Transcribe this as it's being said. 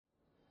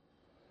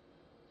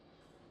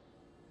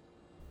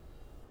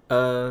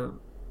Uh,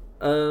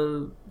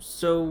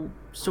 so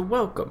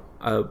welcome.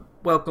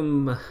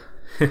 Welcome.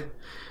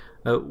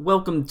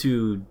 Welcome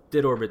to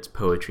Dead Orbit's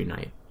Poetry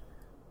Night.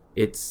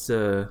 It's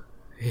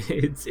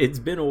it's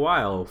been a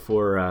while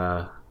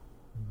for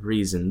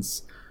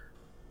reasons.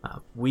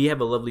 We have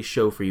a lovely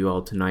show for you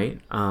all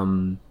tonight.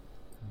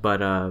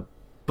 But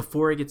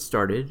before I get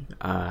started,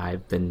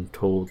 I've been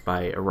told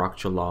by Iraq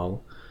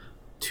Jalal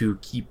to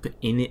keep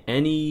in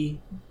any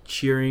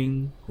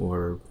cheering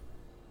or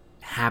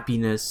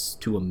happiness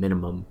to a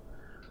minimum.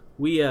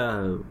 We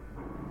don't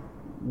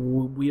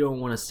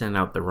want to send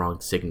out the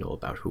wrong signal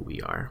about who we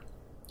are.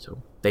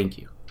 So, thank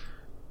you.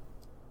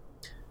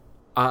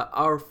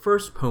 Our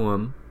first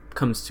poem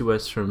comes to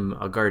us from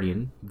a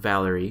guardian,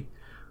 Valerie,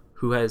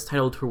 who has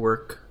titled her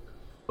work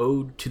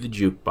Ode to the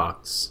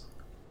Jukebox,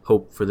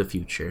 Hope for the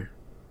Future.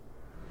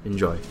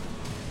 Enjoy.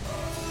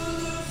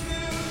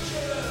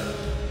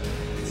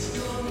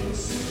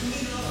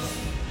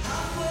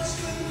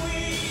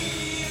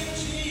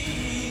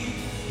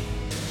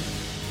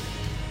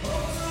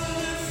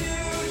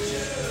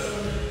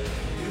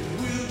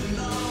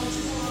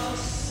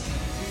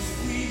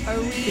 Are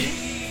we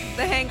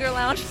the Hanger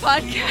Lounge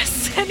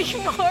podcast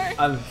anymore?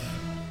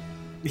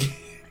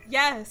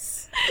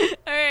 Yes.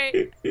 All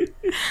right.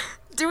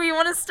 Do we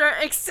want to start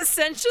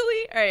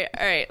existentially? All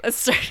right. Let's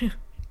start.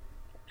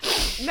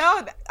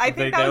 No, I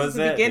think that was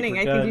the beginning.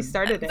 I think you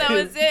started it. That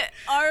was it.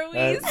 Are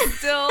we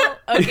still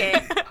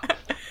okay?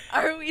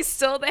 Are we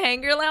still the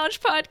Hanger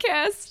Lounge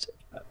podcast?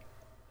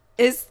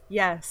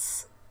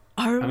 Yes.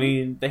 I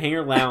mean, the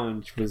Hanger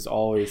Lounge was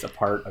always a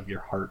part of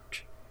your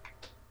heart.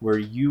 Where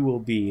you will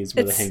be is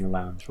where the Hanger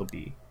Lounge will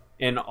be.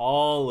 And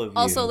all of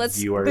you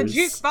viewers. The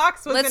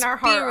jukebox was in our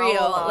heart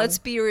all along. Let's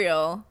be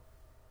real.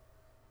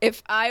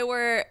 If I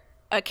were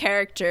a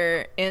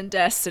character in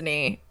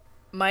Destiny,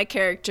 my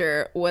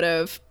character would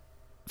have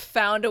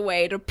found a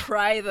way to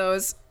pry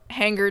those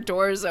hangar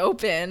doors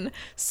open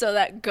so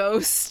that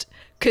Ghost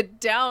could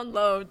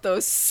download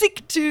those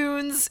sick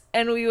tunes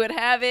and we would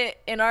have it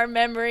in our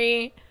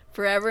memory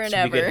forever and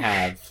ever. We could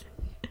have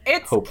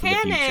it's hope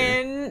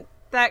canon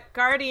that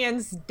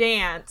Guardians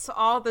dance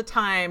all the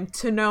time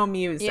to no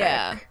music.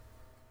 Yeah.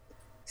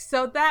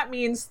 So that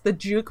means the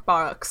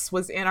jukebox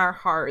was in our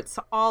hearts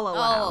all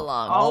along.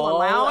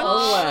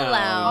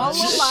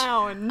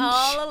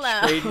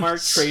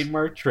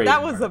 Trademark.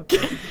 That was a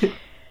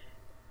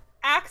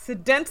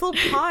accidental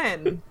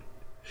pun.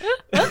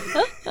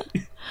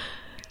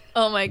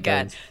 Oh my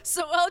god.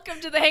 So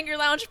welcome to the Hanger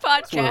Lounge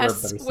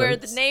podcast, where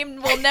the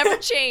name will never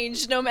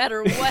change no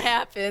matter what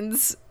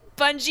happens.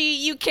 Bungie,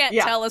 you can't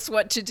tell us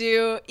what to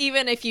do,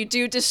 even if you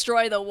do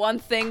destroy the one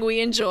thing we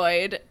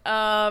enjoyed. No,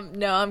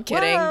 I'm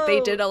kidding. Whoa.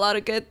 They did a lot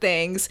of good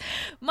things.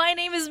 My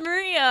name is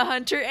Maria,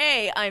 Hunter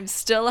A. I'm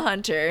still a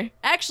hunter.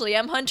 Actually,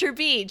 I'm Hunter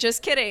B.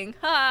 Just kidding.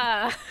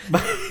 Ha!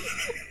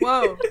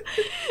 Whoa.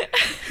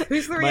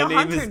 Who's the real hunter now?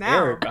 My name is now?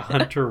 Eric,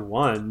 Hunter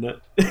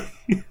 1.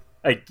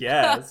 I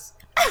guess.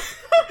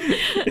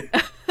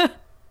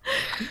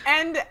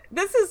 And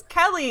this is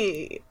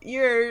Kelly,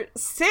 your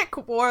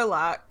sick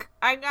warlock.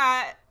 I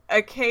got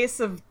a case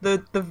of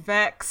the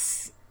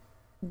Vex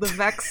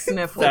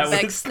sniffles.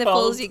 Vex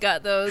sniffles, you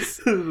got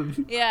those.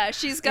 Yeah,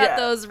 she's got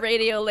those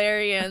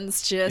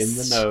radiolarians just in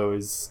the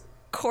nose,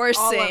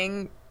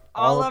 coursing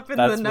all up in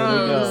the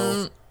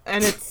nose,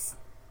 and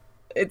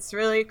it's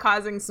really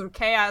causing some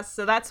chaos.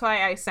 So that's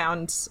why I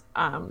sound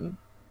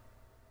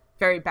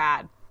very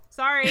bad.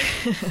 Sorry.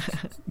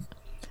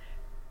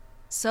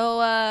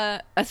 So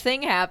a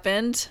thing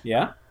happened.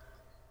 Yeah.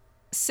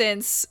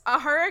 Since a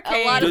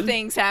hurricane. A lot of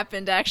things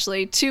happened,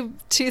 actually. Two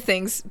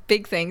things,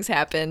 big things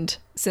happened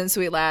since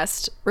we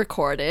last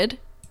recorded.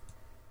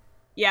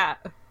 Yeah.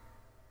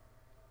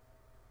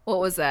 What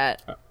was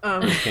that?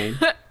 Okay.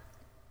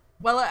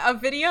 Well, a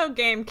video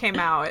game came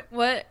out.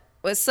 What?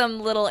 Was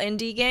some little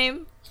indie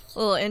game? A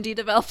little indie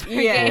developer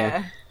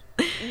game?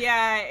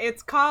 Yeah,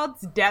 it's called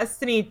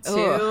Destiny 2.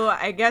 Ugh.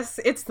 I guess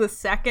it's the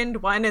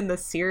second one in the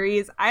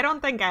series. I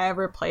don't think I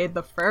ever played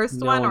the first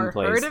one or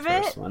heard of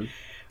it. One.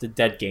 The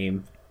dead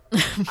game. I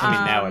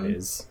mean, now it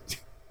is.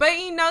 But,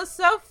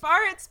 so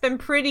far it's been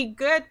pretty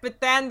good, but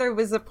then there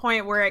was a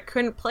point where I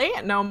couldn't play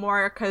it no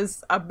more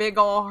because a big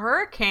old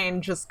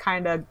hurricane just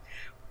kind of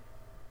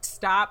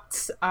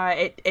stopped.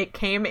 It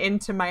came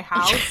into my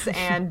house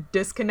and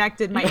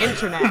disconnected my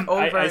internet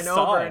over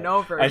and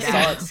over again.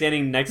 I saw it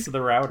standing next to the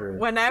router.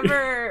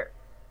 Whenever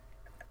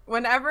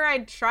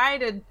I'd try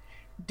to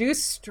do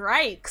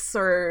strikes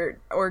or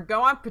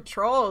go on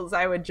patrols,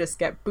 I would just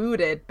get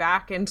booted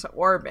back into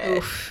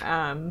orbit.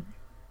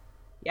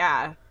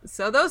 Yeah.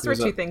 So those were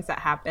two things that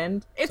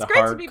happened. It's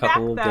great to be back,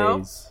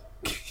 though.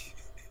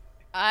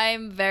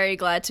 I'm very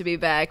glad to be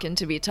back and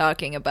to be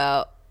talking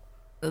about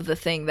the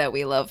thing that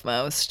we love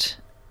most.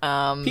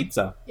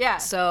 Pizza. Yeah.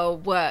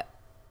 So what?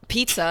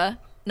 Pizza.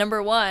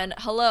 Number one.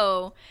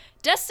 Hello.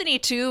 Destiny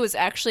 2 is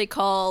actually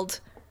called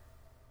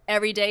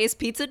Every Day is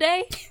Pizza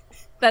Day.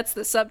 That's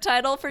the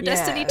subtitle for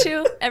Destiny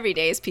 2. Every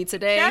day is pizza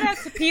day. Shout out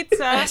to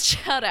pizza.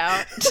 Shout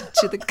out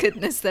to the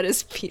goodness that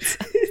is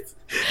pizza.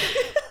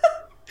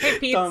 Hey,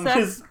 pizza.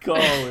 Thomas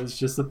Gall is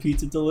just a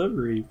pizza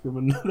delivery from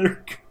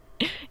another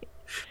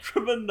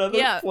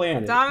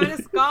planet.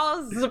 Dominus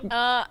Gall's.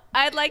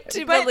 I'd like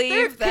to But believe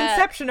their that.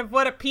 conception of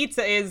what a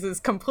pizza is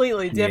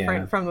completely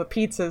different from the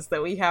pizzas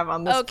that we have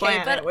on this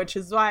planet, but which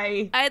is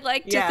why I'd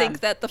like to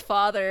think that the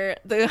father,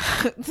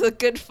 the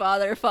good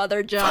father,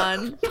 Father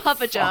John,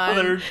 Papa John,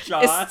 Father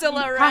John is still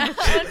around.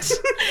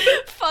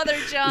 Father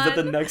John. Is that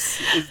the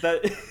next? Is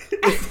that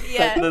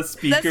the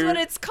speaker? That's what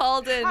it's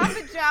called in.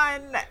 Papa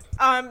John.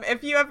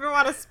 If you ever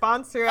want to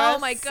sponsor us, Oh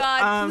my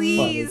God!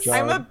 Please,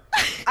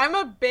 I'm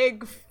a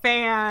big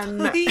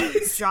fan,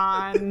 Please.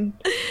 John.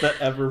 The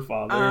Ever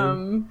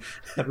Father.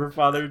 Ever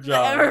Father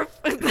John.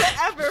 The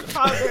Ever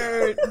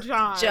Father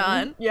John.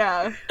 John.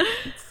 Yeah.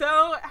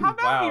 So how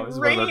about we This is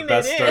one rein of the it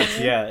best in starts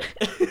yet.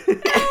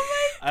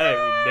 I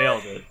think we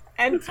nailed it.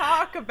 and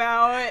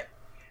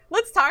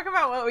let's talk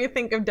about what we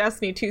think of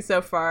Destiny 2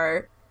 so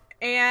far.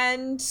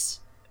 And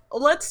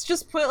let's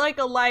just put like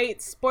a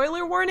light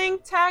spoiler warning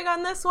tag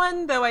on this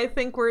one, though I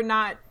think we're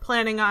not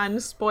planning on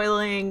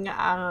spoiling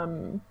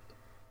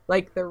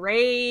like the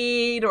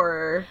raid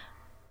or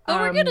but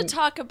we're gonna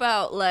talk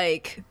about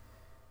like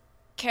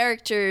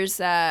characters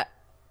that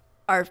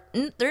are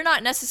they're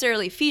not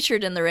necessarily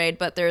featured in the raid,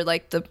 but they're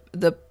like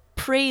the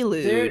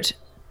prelude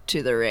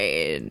to the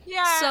raid.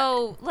 Yeah.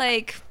 So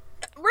like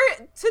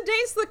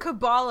today's the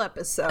Cabal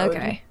episode.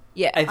 okay.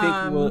 Yeah. I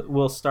think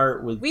we'll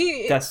start with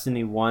we-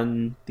 Destiny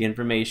 1, the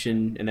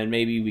information, and then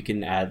maybe we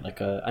can add like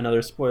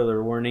another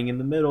spoiler warning in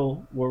the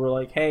middle where we're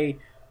like, hey,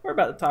 we're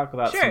about to talk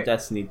about some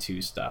Destiny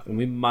 2 stuff, and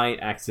we might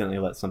accidentally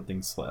let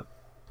something slip.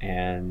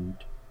 And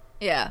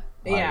yeah.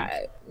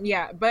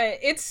 Yeah, but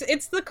it's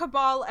the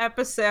Cabal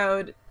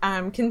episode.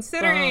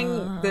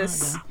 Considering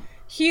this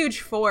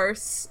huge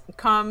force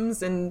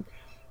comes and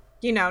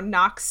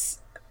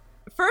knocks.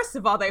 First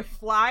of all, they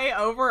fly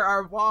over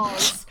our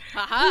walls. Who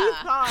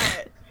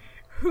thought?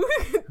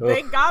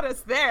 They got us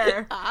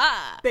there.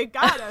 They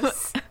got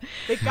us.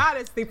 They got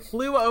us. They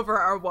flew over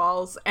our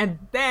walls and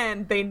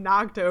then they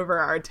knocked over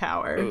our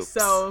tower. Oops.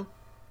 So,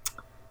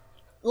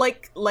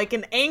 like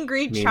an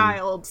angry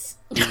child.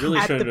 you really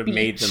at shouldn't the have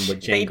made them beach, with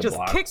Jenga they just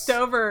blocks. kicked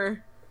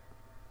over.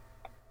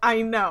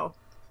 I know.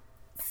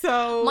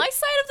 So My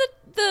side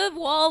of the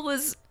wall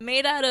was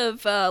made out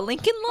of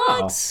Lincoln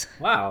logs.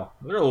 Wow,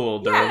 they're a little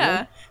durable.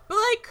 yeah, but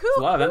like It's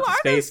a lot of who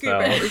empty are those space,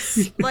 though.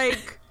 goobers?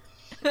 Like,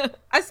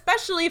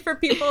 especially for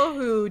people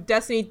who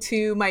Destiny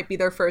 2 might be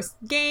their first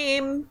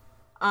game.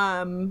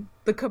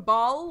 The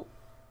Cabal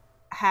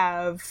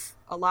have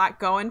a lot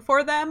going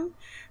for them,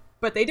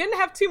 but they didn't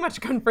have too much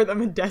going for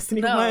them in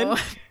Destiny 1.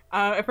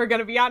 If we're going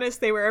to be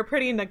honest, they were a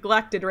pretty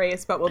neglected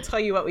race, but we'll tell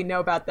you what we know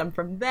about them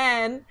from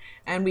then,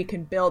 and we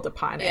can build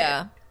upon it.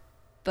 Yeah.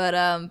 But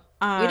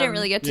we didn't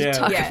really get to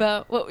talk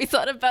about what we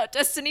thought about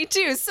Destiny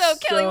 2. So,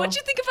 Kelly, what'd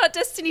you think about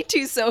Destiny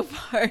 2 so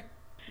far?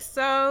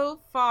 So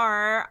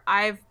far,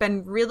 I've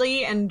been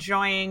really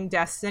enjoying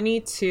Destiny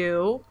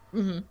 2.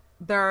 Mm-hmm.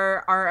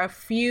 There are a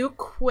few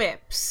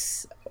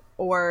quips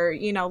or,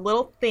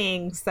 little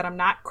things that I'm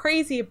not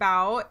crazy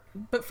about.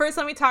 But first,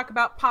 let me talk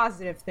about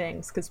positive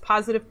things, because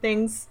positive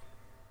things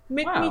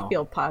make me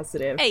feel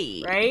positive,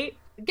 right?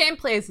 The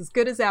gameplay is as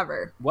good as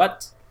ever.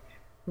 What?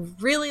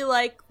 Really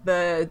like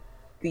the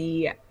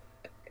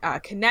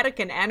kinetic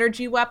and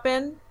energy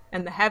weapon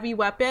and the heavy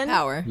weapon.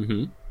 Power.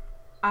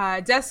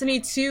 Mm-hmm. Destiny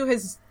 2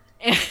 has...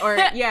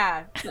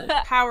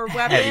 power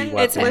weapon.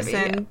 It's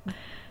Listen,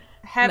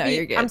 heavy. No,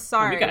 you're good. I'm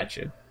sorry. We got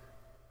you.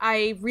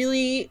 I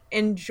really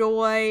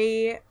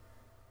enjoy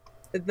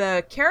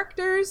the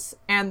characters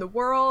and the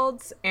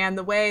worlds and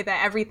the way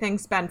that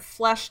everything's been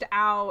fleshed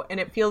out, and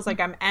it feels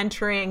like I'm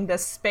entering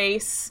this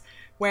space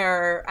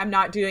where I'm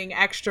not doing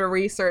extra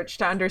research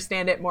to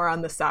understand it more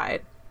on the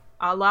side.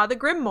 A la the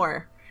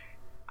Grimoire.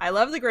 I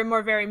love the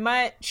Grimoire very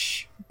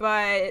much,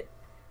 but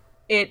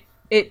it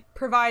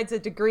provides a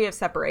degree of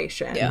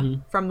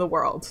separation from the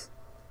world.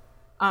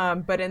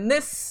 But in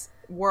this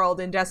world,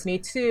 in Destiny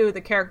 2,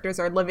 the characters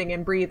are living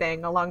and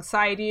breathing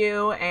alongside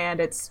you, and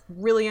it's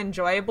really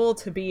enjoyable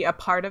to be a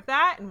part of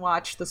that and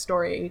watch the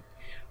story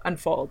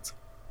unfold.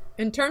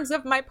 In terms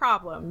of my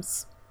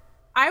problems,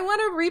 I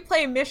want to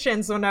replay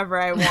missions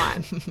whenever I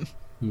want.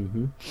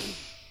 Mm-hmm.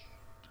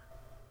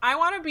 I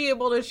want to be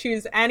able to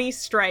choose any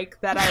strike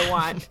that I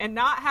want and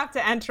not have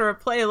to enter a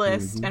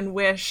playlist and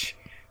wish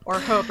or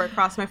hope or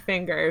cross my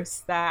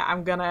fingers that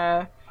I'm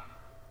gonna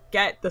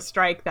get the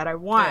strike that I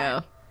want.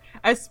 Yeah.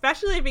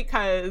 Especially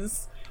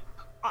because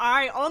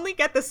I only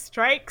get the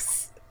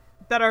strikes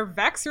that are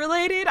Vex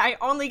related. I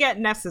only get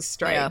Nessus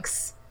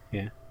strikes.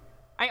 Yeah.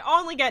 I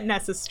only get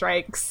Nessus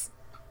strikes.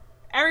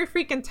 Every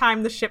freaking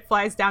time the ship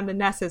flies down to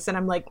Nessus and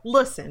I'm like,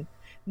 listen,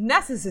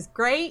 Nessus is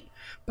great,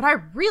 but I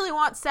really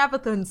want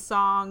Savathun's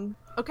song,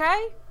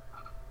 okay?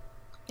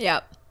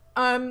 Yep.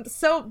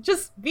 So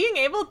just being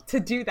able to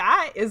do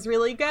that is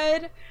really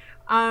good.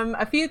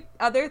 A few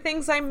other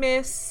things I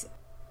miss.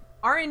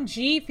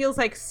 RNG feels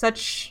like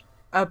such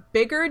a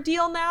bigger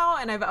deal now,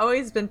 and I've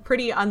always been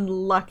pretty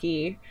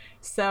unlucky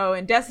So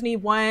in Destiny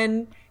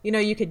 1,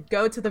 you could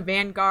go to the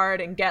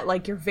Vanguard and get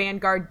like your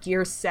Vanguard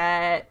gear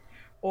set,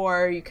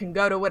 or you can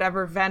go to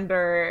whatever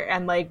vendor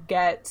and like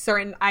get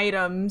certain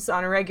items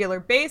on a regular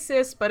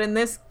basis. But in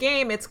this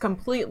game, it's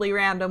completely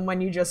random.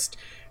 When you just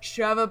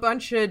shove a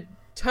bunch of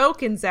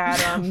tokens at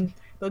them,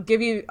 they'll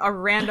give you a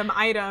random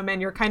item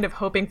and you're kind of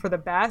hoping for the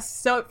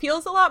best. So it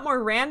feels a lot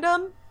more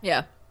random.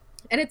 Yeah.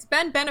 And it's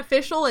been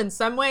beneficial in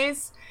some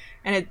ways,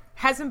 and it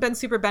hasn't been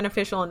super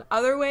beneficial in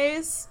other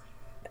ways.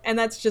 And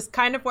that's just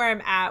kind of where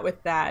I'm at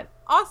with that.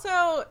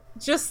 Also,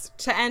 just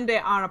to end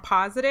it on a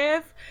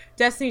positive,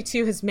 Destiny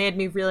 2 has made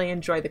me really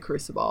enjoy the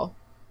Crucible.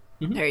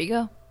 Mm-hmm. There you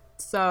go.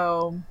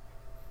 So,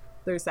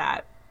 there's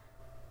that.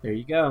 There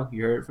you go.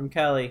 You heard it from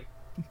Kelly.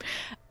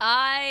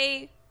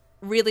 I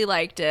really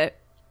liked it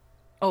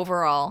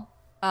overall.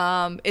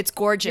 It's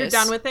gorgeous.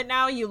 You're done with it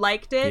now? You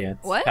liked it? Yeah,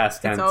 what?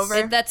 Past tense. It's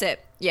over? That's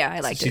it. Yeah, I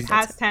liked it.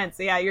 Past tense.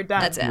 Yeah, you're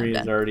done. That's it.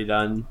 Maria's already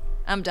done.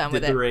 I'm done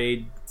with Did it. the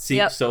raid,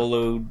 Seek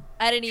soloed,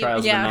 I didn't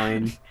Trials even, of the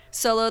Nine.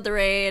 Soloed the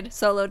raid,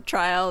 soloed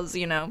Trials,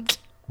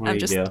 What I'm do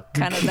just you do?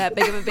 kind of that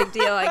big of a big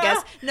deal, I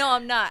guess. No,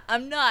 I'm not.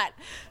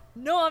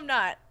 No, I'm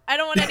not. I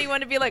don't want anyone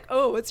to be like,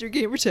 oh, what's your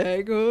gamer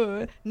tag?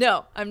 Oh.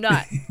 No, I'm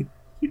not.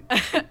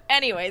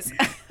 Anyways,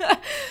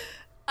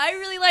 I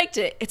really liked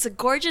it. It's a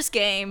gorgeous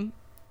game.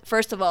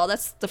 First of all,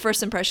 that's the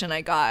first impression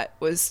I got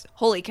was,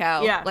 holy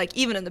cow. Yeah. Like,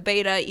 even in the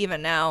beta,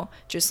 even now,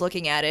 just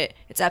looking at it,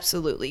 it's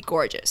absolutely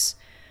gorgeous.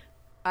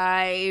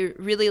 I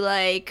really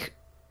like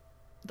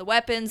the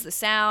weapons, the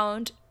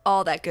sound,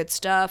 all that good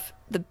stuff.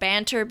 The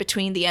banter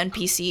between the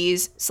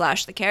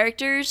NPCs / the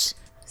characters.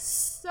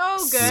 So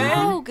good.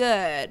 So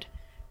good.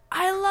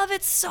 I love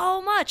it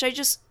so much.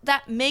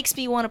 That makes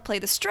me want to play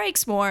the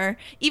strikes more,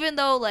 even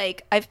though,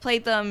 like, I've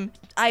played them.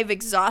 I've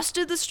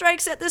exhausted the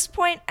strikes at this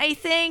point, I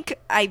think.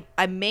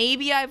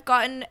 Maybe I've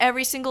gotten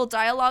every single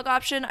dialogue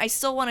option. I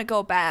still want to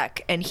go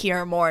back and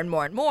hear more and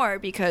more and more,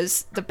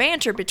 because the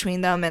banter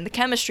between them and the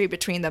chemistry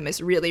between them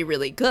is really,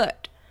 really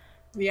good.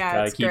 Yeah,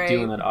 Gotta it's keep great.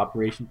 doing that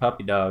Operation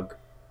Puppy Dog.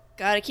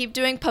 Gotta keep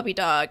doing puppy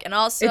dog. And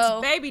also...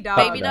 It's baby dog.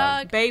 Baby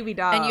dog. Baby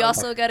dog. And you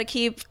also gotta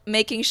keep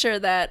making sure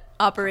that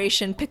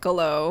Operation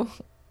Piccolo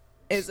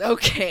is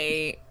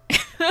okay.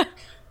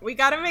 We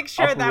gotta make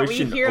sure that we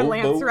Operation hear Oboe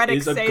Lance Reddick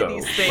is a say go.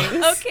 these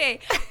things. Okay,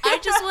 I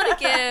just want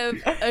to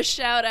give a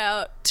shout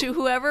out to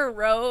whoever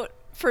wrote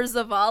for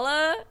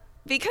Zavala,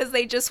 because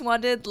they just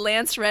wanted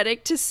Lance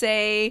Reddick to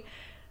say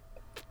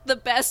the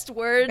best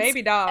words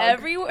Baby dog.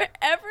 everywhere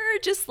ever,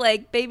 just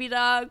like baby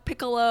dog,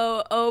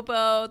 piccolo,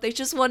 oboe. They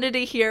just wanted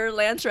to hear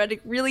Lance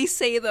Reddick really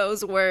say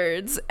those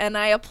words, and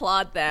I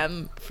applaud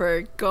them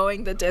for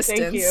going the distance.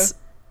 Thank you.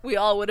 We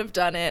all would have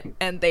done it,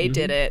 and they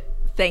did it.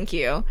 Thank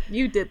you.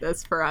 You did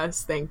this for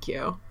us. Thank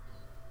you.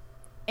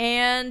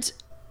 And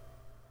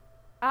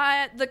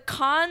the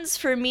cons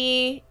for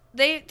me,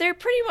 they're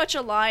pretty much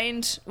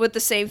aligned with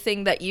the same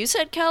thing that you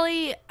said,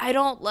 Kelly. I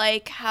don't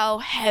like how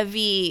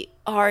heavy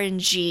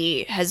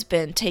RNG has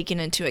been taken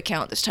into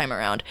account this time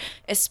around,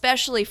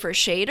 especially for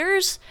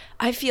shaders.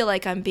 I feel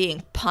like I'm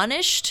being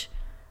punished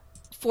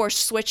for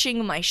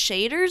switching my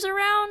shaders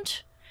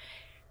around.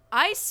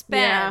 I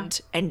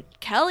spend, and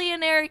Kelly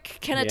and Eric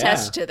can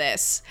attest to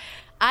this,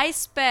 I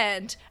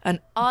spend an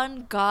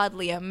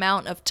ungodly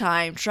amount of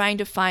time trying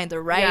to find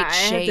the right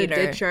shader. I had to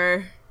ditch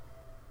her.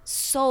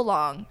 So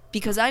long,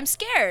 because I'm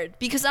scared.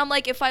 Because I'm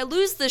like, if I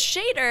lose the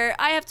shader,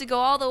 I have to go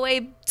all the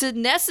way to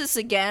Nessus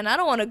again. I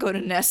don't want to go to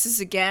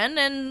Nessus again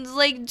and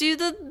like do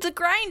the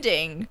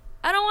grinding.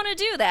 I don't want to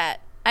do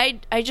that.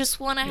 I just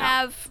want to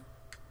have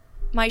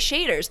my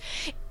shaders.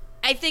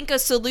 I think a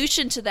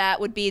solution to that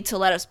would be to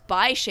let us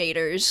buy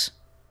shaders.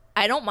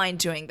 I don't mind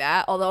doing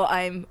that, although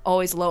I'm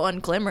always low on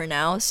glimmer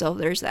now, so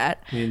there's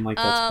that. I mean, like,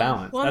 that's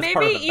balance. Well, that's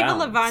part maybe of the Eva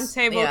balance.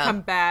 Levante will Yeah.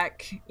 come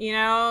back.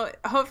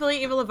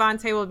 Hopefully Eva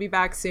Levante will be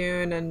back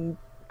soon,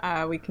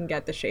 and we can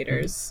get the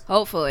shaders.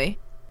 Hopefully.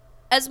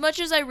 As much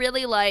as I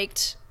really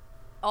liked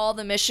all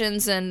the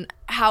missions and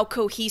how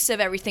cohesive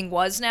everything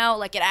was now,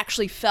 like, it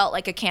actually felt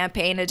like a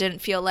campaign. It didn't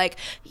feel like,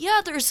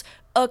 there's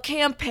a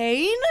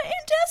campaign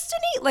in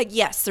Destiny? Like,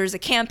 yes, there's a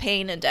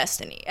campaign in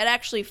Destiny. It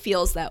actually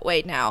feels that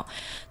way now.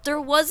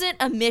 There wasn't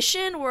a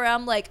mission where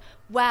I'm like,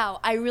 wow,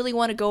 I really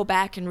want to go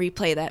back and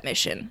replay that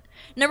mission.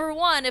 Number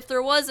one, if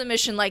there was a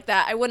mission like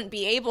that, I wouldn't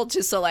be able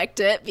to select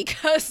it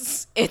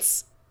because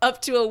it's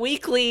up to a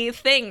weekly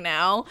thing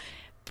now.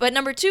 But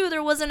number two,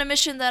 there wasn't a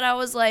mission that I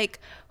was like,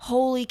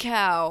 holy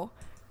cow,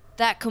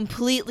 that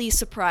completely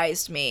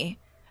surprised me.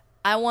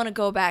 I want to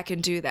go back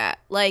and do that.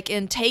 Like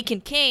in Taken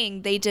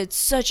King, they did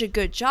such a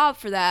good job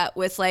for that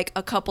with like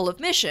a couple of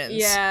missions.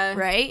 Yeah.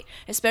 Right?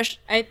 Especially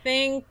I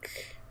think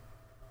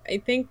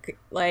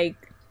like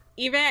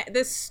even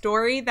this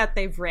story that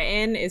they've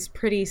written is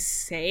pretty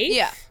safe.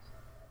 Yeah.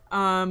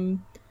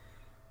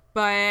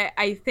 But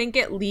I think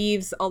it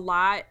leaves a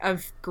lot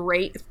of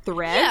great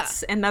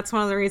threads, and that's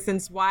one of the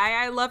reasons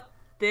why I love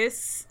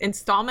this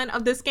installment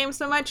of this game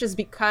so much, is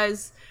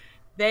because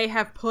they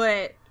have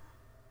put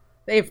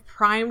they've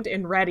primed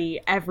and ready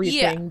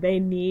everything they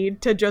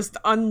need to just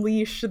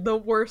unleash the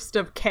worst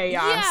of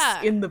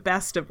chaos in the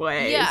best of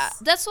ways. Yeah,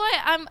 that's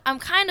why I'm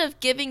kind of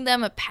giving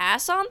them a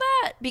pass on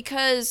that,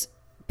 because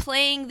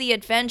playing the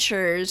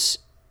adventures,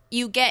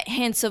 you get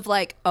hints of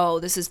like, oh,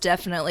 this is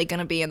definitely going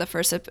to be in the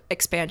first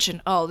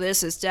expansion. Oh,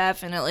 this is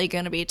definitely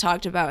going to be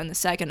talked about in the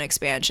second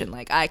expansion.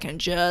 Like, I can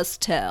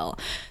just tell.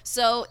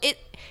 So it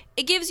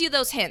gives you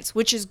those hints,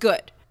 which is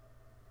good.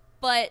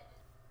 But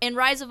in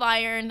Rise of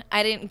Iron,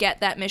 I didn't get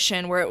that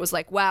mission where it was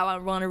like, wow, I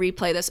want to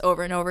replay this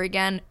over and over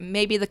again.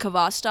 Maybe the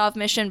Kvostov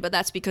mission, but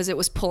that's because it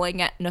was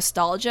pulling at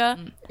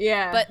nostalgia.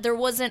 Yeah. But there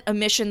wasn't a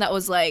mission that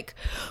was like,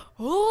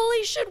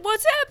 holy shit,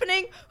 what's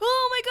happening?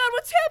 Oh my god,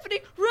 what's happening?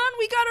 Run,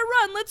 we gotta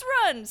run, let's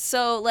run.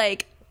 So,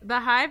 like... The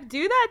Hive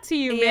do that to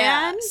you,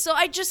 man. So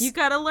I just... You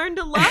gotta learn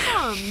to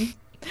love them.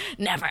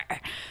 Never.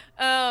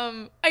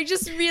 I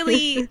just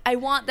really, I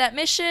want that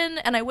mission,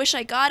 and I wish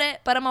I got it,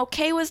 but I'm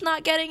okay with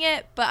not getting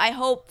it. But I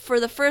hope for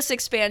the first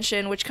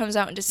expansion, which comes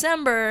out in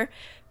December,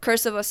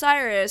 Curse of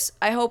Osiris,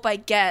 I hope I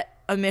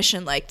get a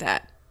mission like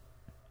that.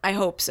 I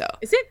hope so.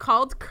 Is it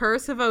called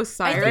Curse of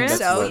Osiris? I think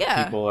so,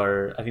 yeah.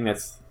 I think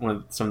that's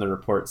some of the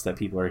reports that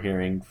people are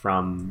hearing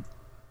from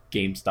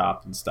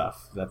GameStop and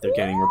stuff, that they're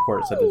getting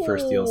reports that the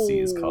first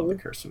DLC is called the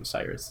Curse of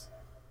Osiris.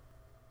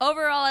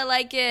 Overall, I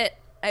like it.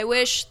 I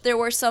wish there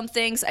were some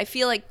things. I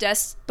feel like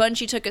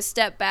Bungie took a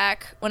step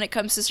back when it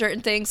comes to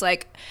certain things,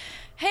 like,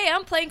 hey,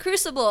 I'm playing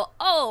Crucible.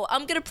 Oh,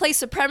 I'm going to play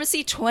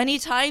Supremacy 20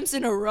 times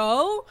in a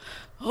row?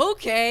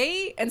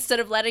 Okay.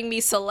 Instead of letting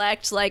me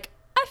select, like,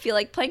 I feel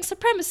like playing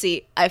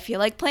Supremacy. I feel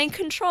like playing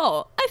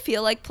Control. I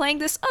feel like playing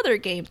this other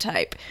game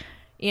type.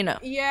 You know.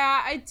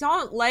 Yeah, I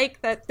don't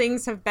like that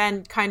things have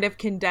been kind of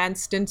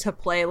condensed into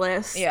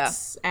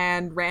playlists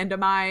and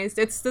randomized.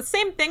 It's the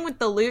same thing with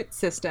the loot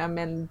system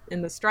and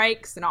in the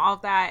strikes and all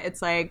of that.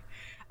 It's like,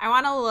 I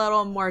want a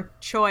little more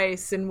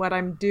choice in what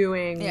I'm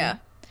doing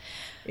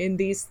in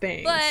these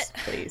things, but,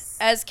 please.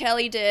 As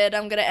Kelly did,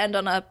 I'm going to end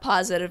on a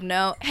positive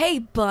note.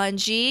 Hey,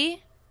 Bungie,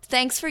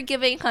 thanks for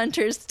giving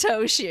hunters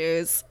toe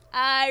shoes.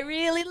 I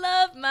really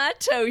love my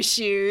toe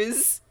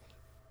shoes.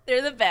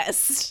 They're the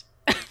best.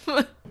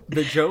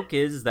 The joke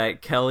is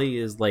that Kelly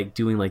is like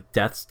doing like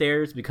death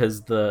stares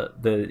because the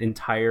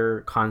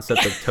entire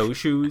concept of toe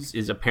shoes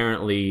is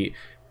apparently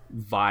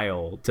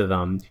vile to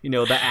them. You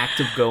know, the act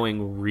of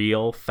going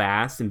real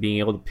fast and being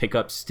able to pick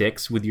up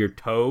sticks with your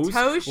toes.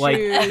 Toe shoes. Like,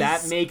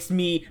 that makes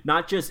me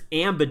not just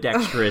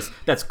ambidextrous,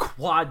 that's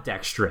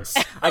quaddextrous.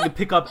 I can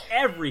pick up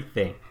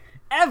everything.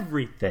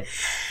 Everything.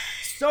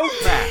 So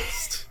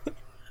fast. We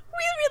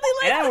really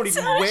like And I don't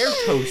even wear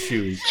toe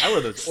shoes. I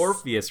wear those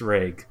Orpheus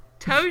rig.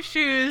 Toe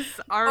shoes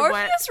are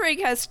Orpheus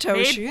rig has toe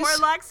made shoes.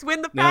 Warlocks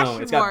win the fashion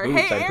No, it's got war. boots,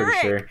 Hey, I'm pretty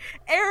sure.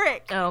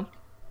 Eric. Oh.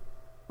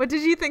 What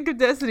did you think of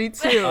Destiny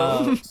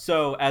 2?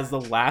 So, as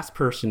the last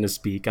person to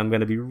speak, I'm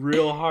going to be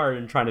real hard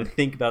and trying to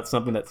think about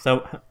something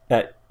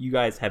that you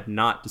guys have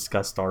not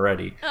discussed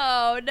already.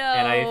 Oh, no.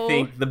 And I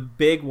think the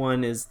big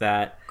one is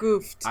that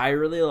Goofed. I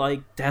really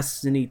like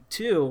Destiny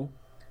 2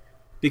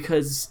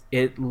 because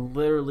it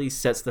literally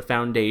sets the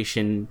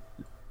foundation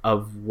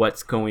of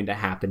what's going to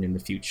happen in the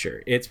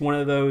future. It's one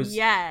of those...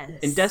 Yes.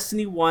 In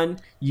Destiny 1,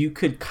 you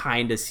could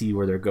kind of see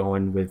where they're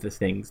going with the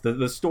things.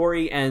 The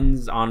story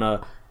ends on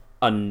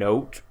a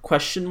note,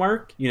 question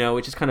mark, you know,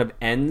 it just kind of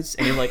ends,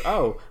 and you're like,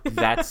 oh,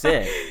 that's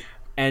it.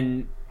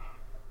 And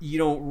you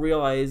don't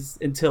realize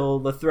until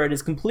the thread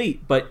is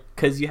complete, but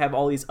because you have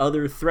all these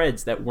other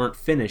threads that weren't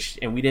finished,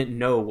 and we didn't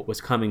know what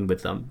was coming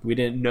with them. We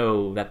didn't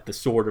know that the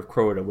Sword of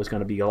Crota was going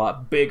to be a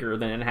lot bigger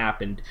than it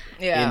happened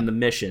in the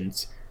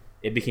missions.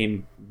 It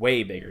became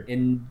way bigger.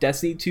 In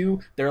Destiny 2,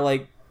 they're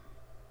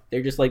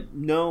just like,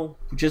 no,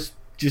 just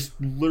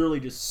literally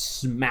just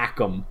smack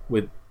them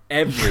with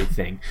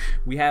everything.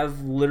 We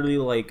have literally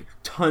like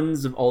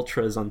tons of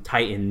ultras on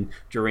Titan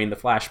during the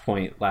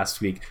Flashpoint last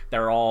week.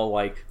 They're all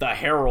like the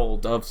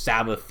Herald of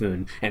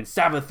Savathun and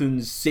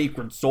Savathun's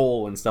sacred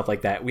soul and stuff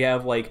like that. We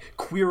have like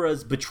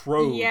Quira's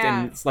betrothed,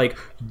 and it's like,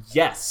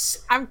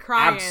 yes, I'm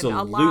crying absolutely.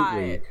 a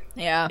lot.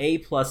 Yeah. A++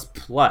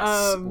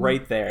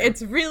 right there.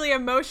 It's really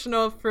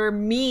emotional for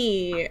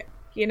me,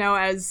 you know,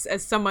 as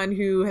someone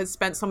who has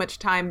spent so much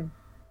time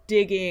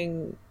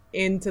digging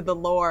into the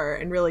lore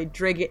and really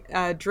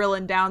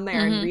drilling down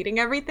there and reading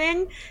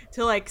everything,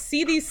 to like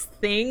see these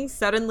things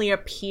suddenly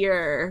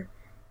appear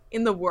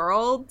in the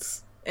world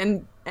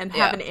and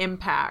have an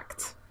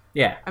impact.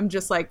 Yeah. I'm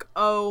just like,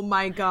 oh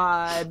my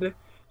god,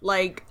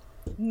 like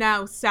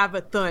now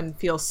Savathun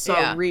feels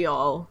so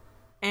real,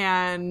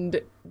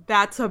 and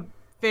that's a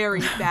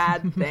very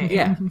bad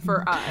thing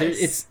for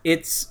us.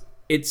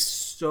 It's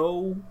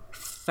so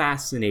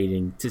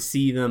fascinating to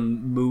see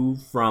them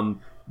move from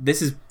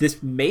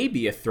this may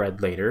be a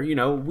thread later, you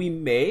know, we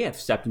may have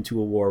stepped into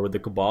a war with the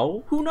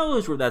Cabal. Who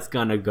knows where that's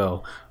gonna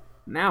go?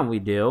 Now we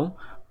do.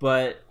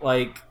 But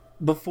like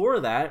before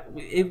that,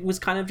 it was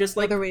kind of just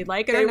like whether we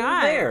like it or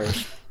not. There.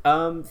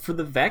 For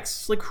the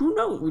Vex, like who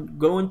knows? We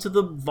go into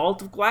the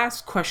Vault of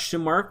Glass ?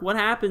 What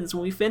happens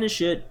when we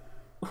finish it?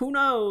 who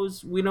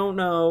knows? We don't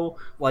know.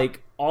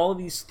 Like, all of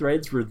these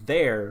threads were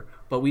there,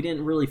 but we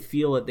didn't really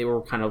feel that they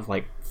were kind of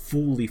like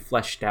fully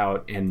fleshed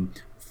out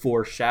and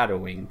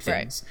foreshadowing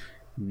things. Right.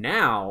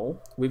 Now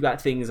we've got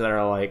things that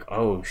are like,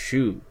 oh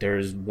shoot,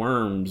 there's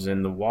worms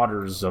in the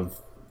waters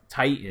of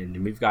Titan,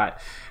 and we've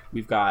got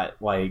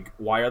like,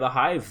 why are the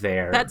Hive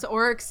there? That's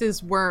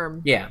Oryx's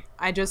worm. Yeah.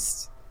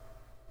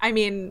 I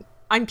mean,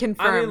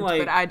 unconfirmed,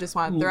 like, but I just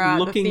want to throw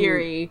out the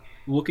theory.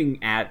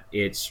 Looking at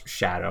its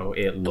shadow,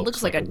 it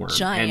looks like a worm.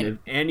 Giant. And if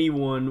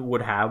anyone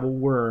would have a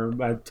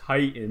worm, a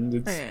Titan,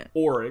 it's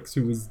Oryx,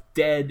 who is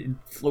dead and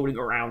floating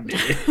around in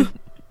it.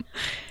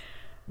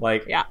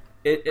 Like, yeah.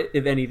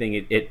 If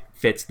anything, it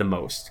fits the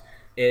most.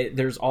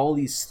 There's all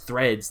these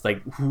threads,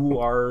 like, who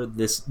are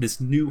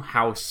this new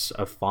house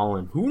of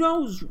Fallen? Who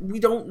knows? We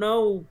don't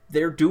know.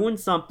 They're doing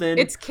something.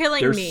 It's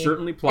killing me. They're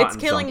certainly plotting It's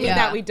killing something. me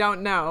that we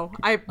don't know.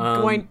 I'm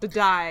going to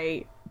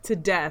die to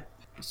death.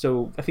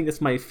 So I think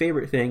that's my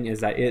favorite thing, is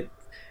that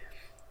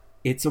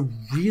it's a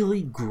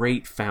really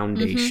great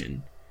foundation.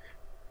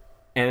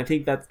 Mm-hmm. And I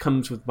think that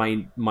comes with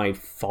my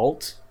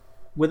fault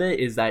with it,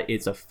 is that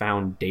it's a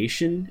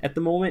foundation at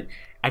the moment.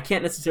 I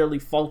can't necessarily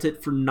fault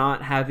it for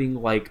not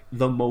having like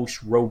the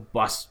most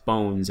robust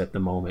bones at the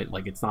moment.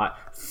 Like, it's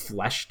not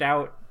fleshed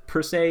out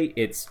per se.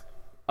 It's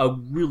a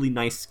really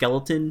nice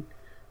skeleton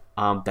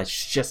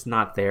that's just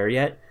not there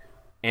yet.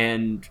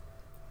 And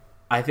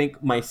I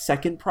think my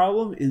second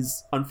problem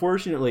is,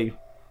 unfortunately,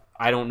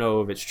 I don't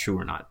know if it's true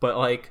or not, but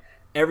like,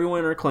 everyone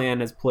in our clan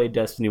has played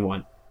Destiny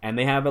 1, and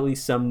they have at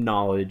least some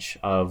knowledge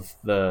of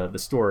the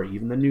story,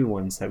 even the new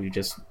ones that we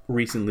just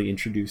recently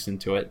introduced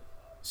into it.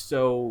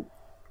 So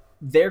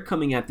they're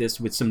coming at this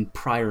with some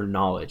prior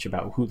knowledge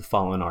about who the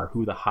Fallen are,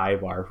 who the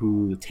Hive are,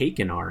 who the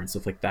Taken are, and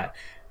stuff like that.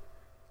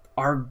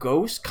 Our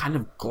Ghost kind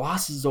of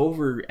glosses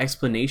over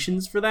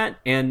explanations for that,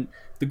 and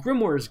the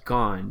Grimoire is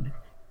gone,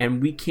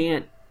 and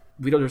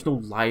there's no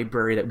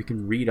library that we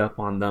can read up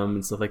on them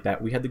and stuff like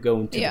that. We had to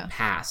go into the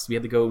past. We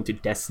had to go into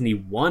Destiny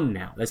 1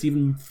 now. That's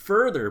even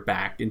further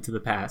back into the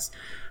past.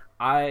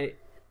 I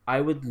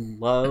would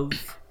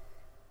love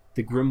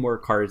the Grimoire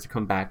cards to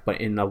come back,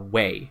 but in a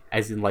way,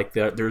 as in like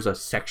there's a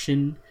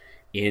section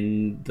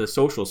in the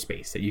social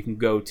space that you can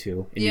go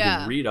to, and you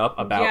can read up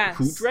about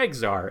who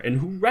Dregs are, and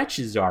who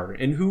Wretches are,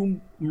 and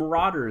who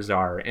Marauders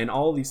are, and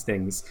all these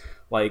things.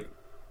 Like,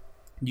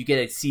 you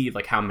get to see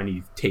like how many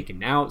you've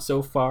taken out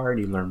so far,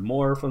 and you learn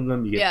more from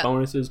them. You get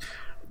bonuses.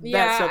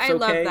 That stuff's okay,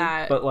 love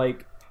that. But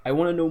like, I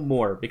want to know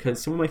more,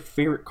 because some of my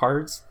favorite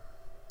cards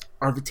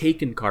are the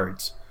Taken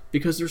cards,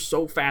 because they're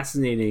so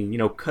fascinating.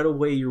 Cut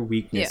away your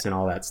weakness and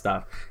all that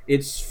stuff.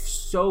 It's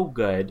so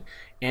good.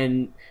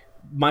 And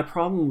my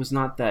problem was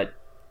not that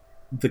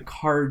the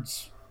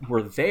cards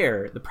were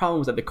there. The problem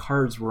was that the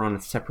cards were on a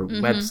separate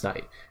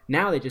website.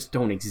 Now they just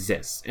don't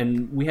exist,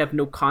 and we have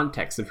no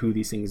context of who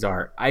these things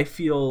are. I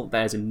feel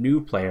that as a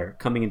new player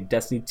coming into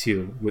Destiny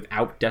 2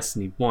 without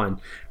Destiny 1,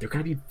 they're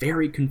going to be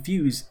very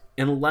confused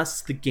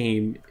unless the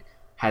game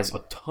has a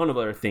ton of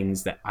other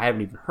things that I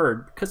haven't even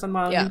heard, because I'm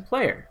not a new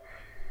player.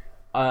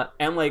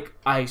 And like,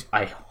 I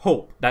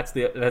hope that's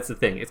the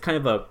thing. It's kind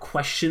of a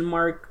question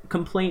mark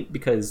complaint,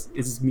 because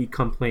this is me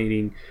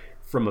complaining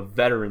from a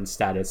veteran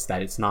status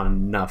that it's not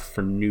enough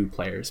for new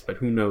players. But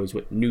who knows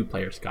what new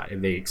players got if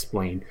they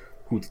explain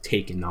who the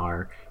Taken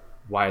are,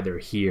 why they're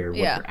here, what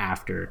they're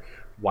after,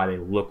 why they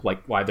look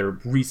like, why they're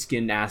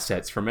reskinned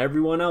assets from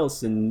everyone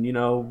else, and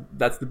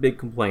that's the big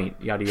complaint,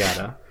 yada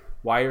yada.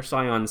 Why are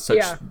Scions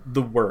such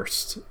the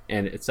worst,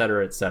 and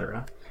etc.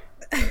 etc.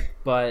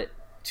 But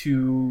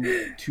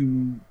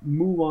to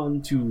move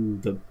on to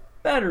the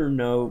better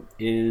note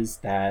is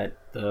that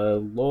the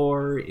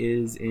lore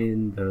is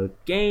in the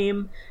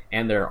game,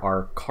 and there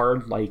are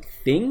card-like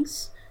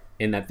things,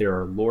 in that there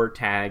are lore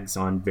tags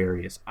on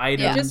various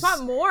items. I just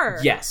want more.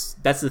 Yes,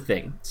 that's the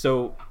thing.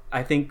 So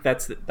I think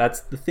that's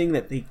the thing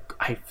that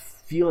I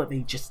feel that they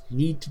just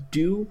need to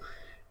do,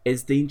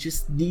 is they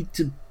just need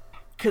to,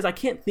 because I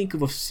can't think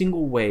of a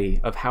single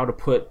way of how to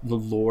put the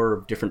lore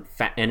of different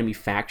enemy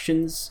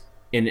factions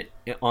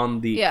on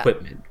the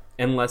equipment,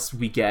 unless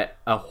we get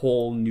a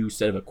whole new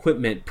set of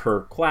equipment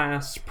per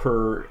class,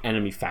 per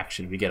enemy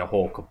faction. We get a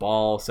whole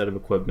Cabal set of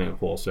equipment, a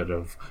whole set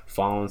of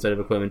Fallen set of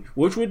equipment,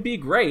 which would be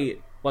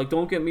great. Like,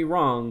 don't get me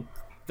wrong,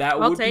 that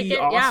would be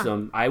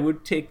awesome. I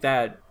would take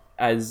that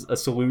as a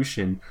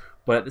solution,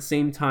 but at the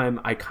same time,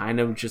 I kind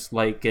of just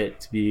like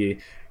it to be,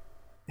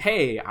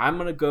 hey, I'm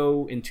going to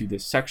go into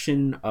this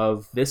section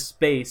of this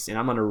space, and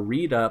I'm going to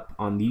read up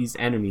on these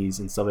enemies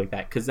and stuff like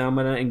that, because I'm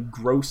going to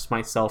engross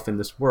myself in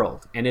this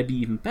world. And it'd be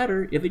even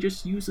better if they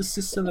just use the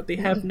system that they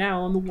have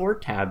now on the lore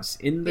tabs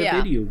in the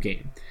video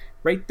game,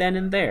 right then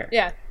and there.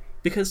 Yeah.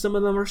 Because some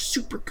of them are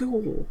super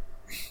cool.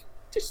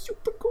 They're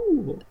super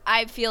cool.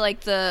 I feel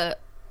like the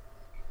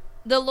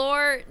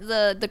lore,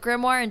 the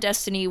Grimoire in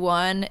Destiny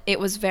 1, it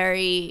was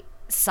very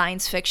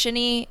science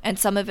fiction-y, and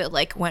some of it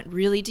like went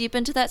really deep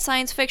into that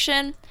science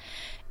fiction,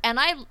 And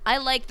I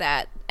like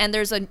that. And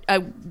there's a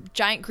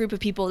giant group of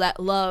people that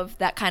love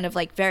that kind of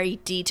like very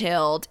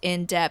detailed,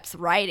 in-depth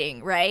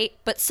writing, right?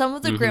 But some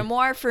of the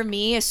grimoire for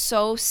me is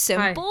so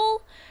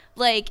simple.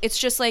 Like, it's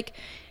just like,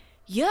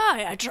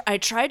 yeah, I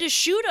tried to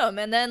shoot him,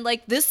 and then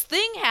like this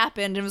thing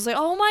happened, and it was like,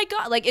 oh my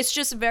god. Like, it's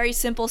just a very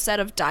simple set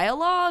of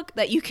dialogue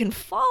that you can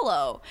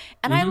follow.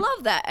 And I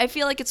love that. I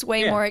feel like it's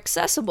way more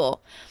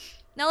accessible.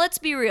 Now, let's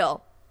be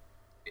real.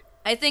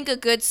 I think a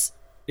good...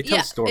 It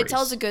tells stories. It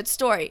tells a good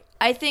story.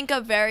 I think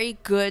a very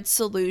good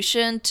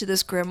solution to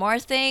this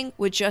grimoire thing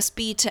would just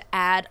be to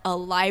add a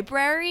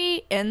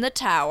library in the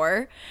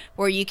tower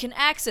where you can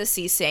access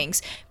these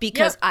things.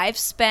 Because I've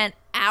spent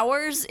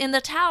hours in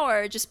the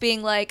tower just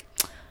being like,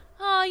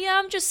 oh yeah,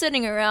 I'm just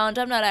sitting around.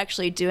 I'm not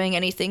actually doing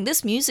anything.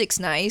 This music's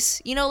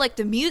nice. You know, like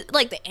the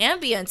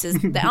ambience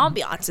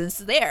is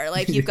there.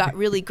 Like, you've got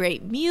really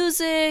great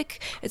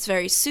music. It's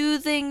very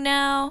soothing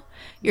now.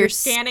 You're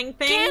scanning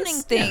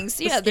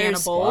things. Yeah,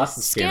 there's Lots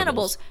of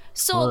scannables.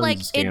 So, Tons like,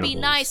 of it'd be scannables.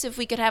 nice if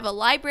we could have a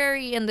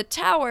library in the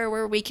tower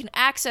where we can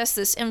access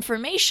this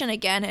information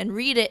again and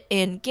read it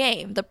in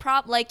game.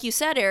 Like you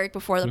said, Eric,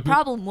 before, the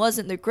problem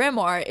wasn't the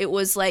grimoire. It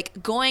was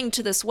like going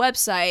to this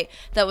website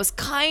that was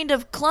kind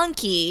of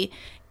clunky,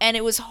 and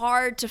it was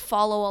hard to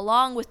follow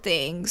along with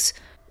things.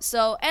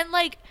 So, and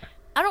like,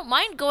 I don't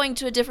mind going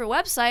to a different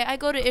website. I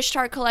go to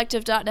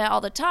ishtarcollective.net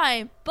all the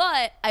time,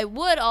 but I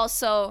would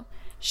also...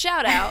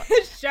 Shout out.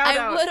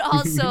 I would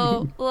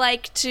also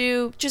like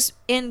to just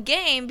in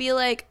game be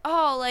like,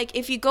 oh, like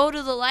if you go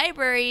to the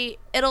library,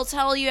 it'll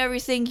tell you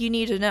everything you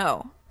need to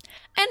know.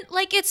 And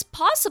like, it's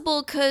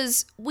possible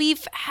because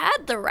we've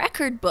had the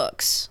record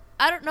books.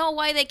 I don't know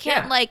why they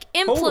can't like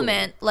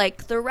implement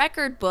like the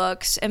record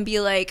books and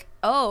be like,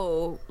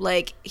 oh,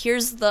 like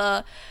here's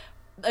the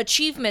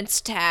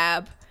achievements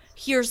tab,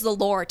 here's the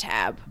lore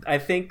tab. I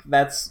think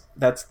that's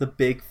the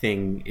big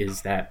thing,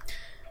 is that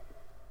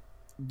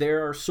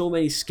there are so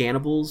many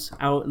scannables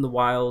out in the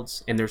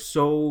wilds, and they're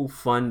so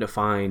fun to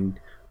find,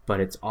 but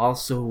it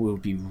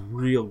would be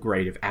real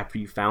great if after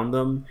you found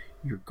them,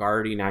 your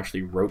guardian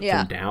actually wrote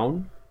them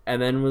down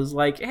and then was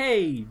like,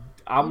 hey,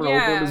 I'm gonna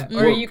open this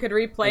book. Or you could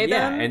replay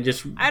them. And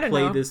just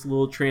play this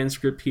little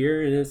transcript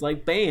here, and it's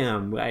like,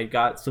 bam, I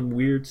got some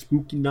weird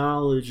spooky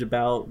knowledge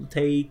about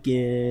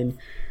Taken.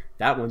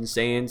 That one's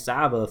saying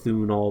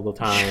Savathun all the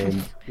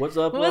time. What's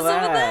up with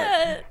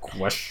that?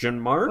 Question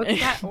mark?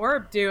 What's that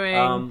orb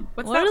doing?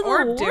 What's that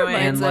orb doing?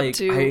 And like,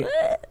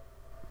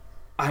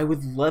 I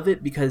would love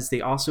it because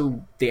they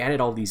added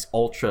all these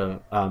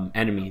ultra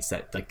enemies,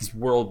 that like these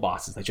world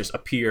bosses that just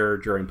appear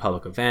during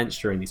public events,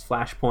 during these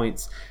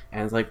flashpoints.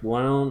 And it's like,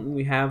 why don't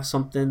we have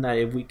something that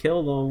if we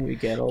kill them, we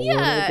get a little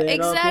bit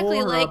of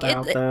lore like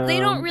about them. They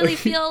don't really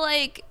feel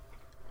like,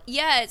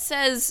 it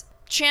says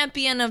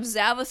Champion of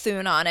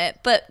Savathun on it,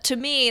 but to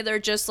me they're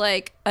just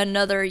like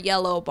another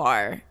yellow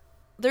bar.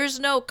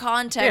 There's no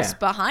context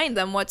behind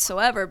them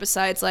whatsoever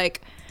besides like,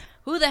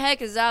 who the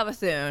heck is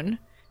Savathun?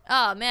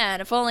 Oh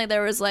man, if only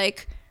there was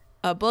like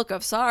a book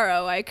of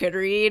sorrow I could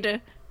read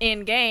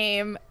in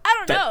game.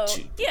 I don't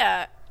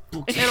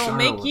know. It'll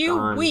make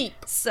you weep.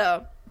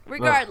 So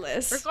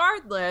regardless,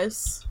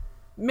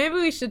 maybe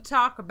we should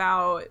talk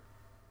about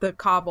the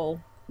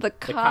cobble. The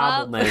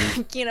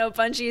Cobbleman. You know,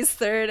 Bungie's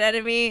third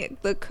enemy,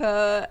 the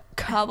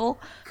Cobble.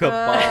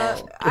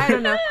 Cabal. I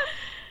don't know.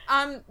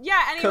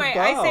 Anyway, Cabal.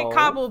 I say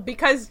Cobble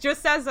because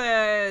just as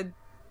a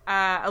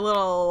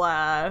little,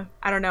 I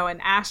don't know, an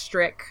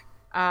asterisk,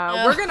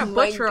 we're going to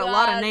butcher a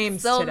lot of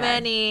names so today.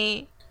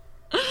 Many.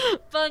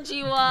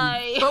 Bungie,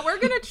 why? But we're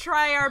going to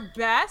try our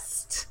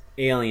best.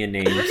 Alien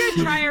names. We're going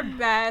to try our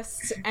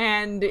best,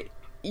 and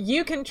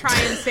you can try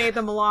and say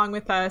them along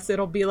with us.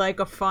 It'll be like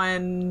a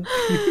fun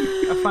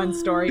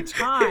story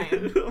time.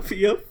 It'll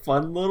be a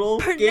fun little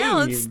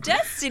Pronounce game.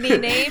 Destiny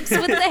names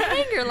with the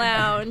Hanger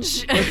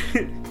Lounge.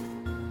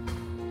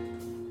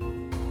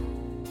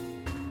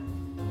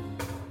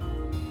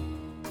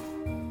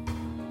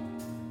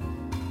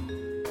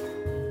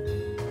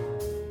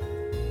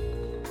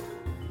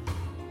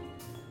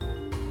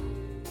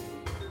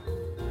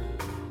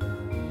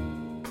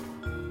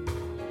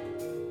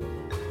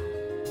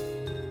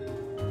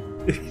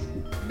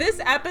 This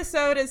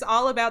episode is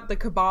all about the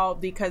Cabal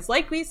because,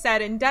 like we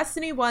said, in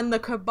Destiny 1, the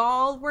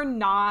Cabal were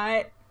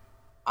not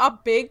a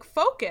big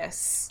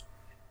focus.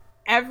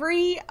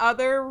 Every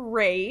other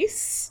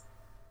race,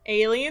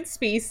 alien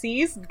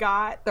species,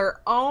 got their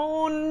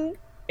own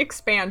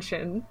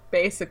expansion,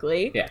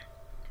 basically. Yeah.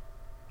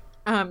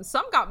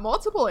 Some got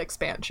multiple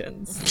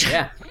expansions.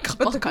 Yeah.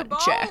 But the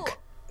Cabal...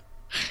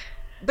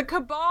 The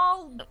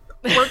Cabal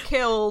were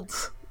killed,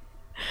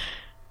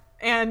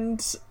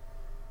 and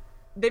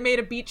they made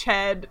a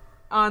beachhead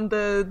on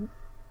the,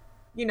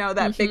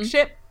 that big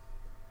ship.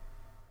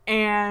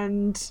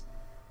 And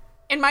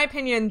in my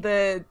opinion,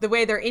 the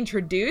way they're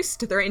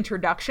introduced, their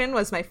introduction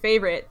was my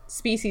favorite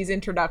species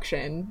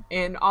introduction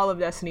in all of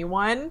Destiny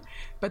 1.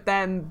 But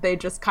then they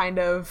just kind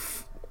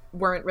of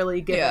weren't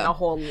really given a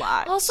whole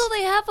lot. Also,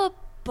 they have a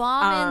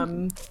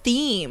bomb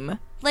theme.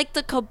 Like,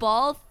 the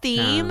Cabal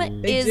theme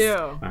is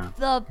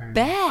the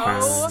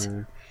best.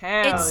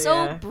 Hell it's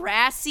so yeah.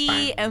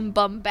 brassy and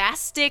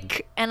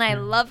bombastic, and I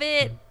love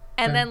it.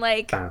 And then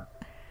like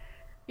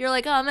you're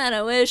like, oh man,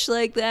 I wish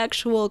like the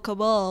actual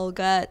Cabal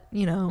got,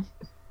 you know.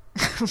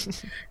 You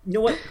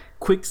know what?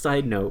 Quick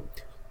side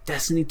note: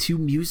 Destiny 2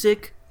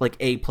 music, like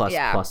A plus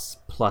Yeah. plus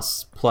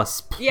plus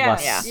plus Yeah,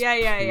 plus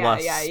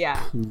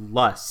yeah.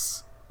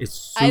 plus.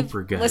 It's I've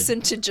super good.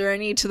 listened to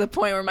Journey to the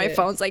point where my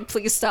phone's like,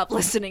 please stop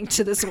listening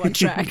to this one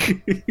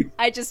track.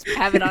 I just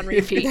have it on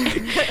repeat.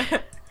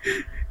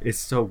 It's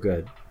so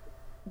good.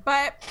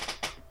 But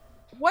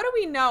what do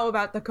we know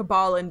about the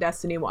Cabal in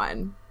Destiny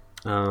 1?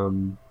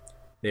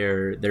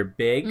 They're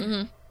big.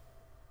 Mm-hmm.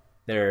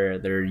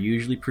 They're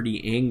usually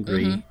pretty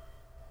angry. Mm-hmm.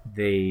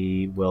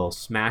 They will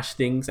smash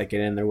things that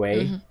get in their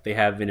way. Mm-hmm. They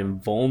have an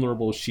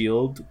invulnerable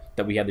shield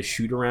that we had to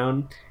shoot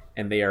around.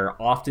 And they are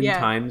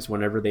oftentimes,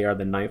 whenever they are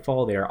the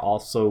Nightfall, they are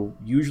also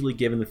usually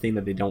given the thing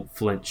that they don't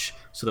flinch.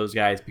 So those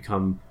guys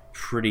become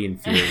pretty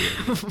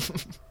infuriating.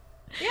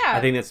 Yeah.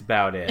 I think that's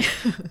about it.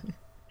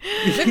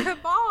 The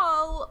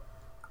Cabal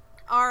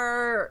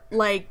are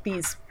like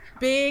these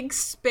big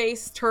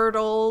space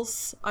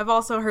turtles. I've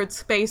also heard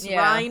space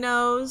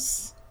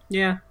rhinos.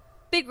 Yeah.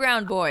 Big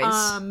round boys.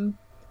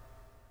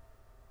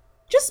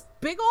 Just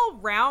big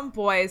old round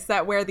boys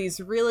that wear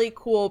these really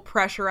cool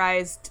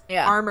pressurized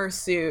armor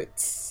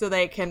suits so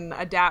they can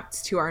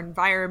adapt to our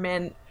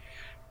environment.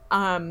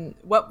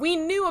 What we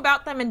knew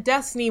about them in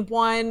Destiny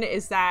 1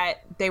 is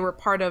that they were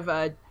part of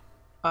a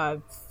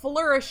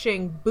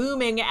flourishing,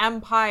 booming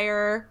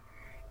empire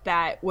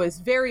that was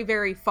very,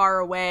 very far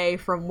away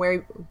from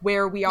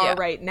where we are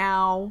right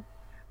now.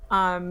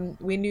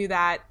 We knew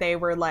that they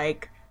were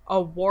like a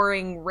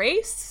warring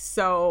race,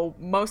 so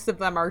most of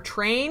them are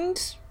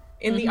trained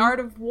in the art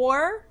of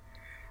war.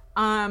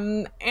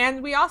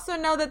 And we also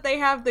know that they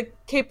have the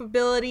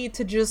capability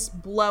to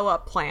just blow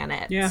up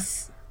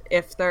planets.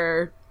 If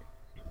they're,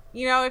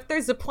 if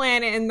there's a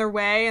planet in their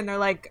way and they're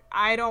like,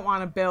 I don't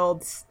want to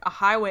build a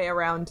highway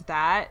around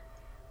that,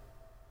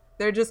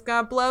 they're just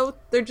gonna blow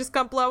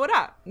it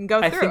up and go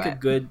through it. I think a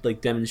good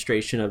like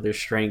demonstration of their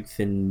strength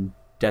in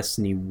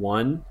Destiny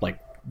 1, like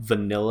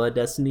vanilla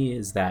Destiny,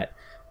 is that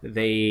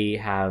they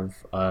have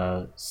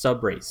a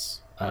subrace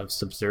of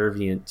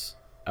subservient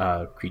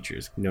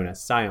creatures known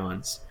as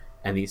scions,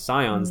 and these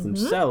scions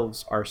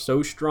themselves are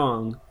so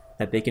strong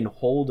that they can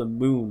hold a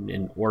moon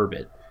in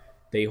orbit.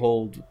 They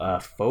hold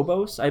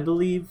Phobos, I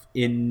believe,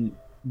 in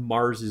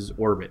Mars's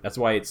orbit. That's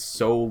why it's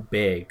so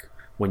big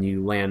when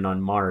you land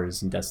on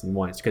Mars in Destiny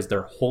 1. It's because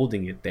they're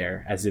holding it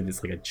there as if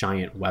it's like a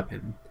giant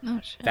weapon. Oh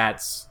shit.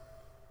 That's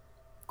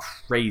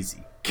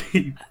crazy.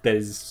 That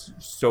is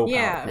so powerful.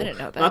 I didn't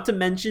know that. Not to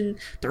mention,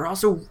 they're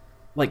also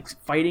like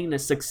fighting a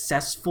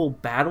successful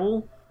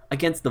battle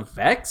against the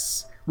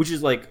Vex, which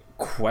is like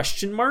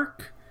question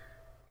mark.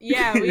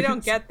 Yeah, we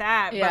don't get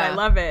that, but I Yeah.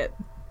 love it.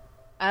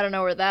 I don't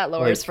know where that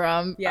lore is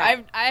from.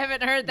 Yeah. I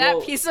haven't heard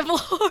that piece of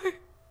lore.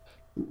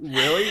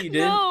 Really? You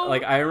didn't? No.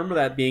 Like, I remember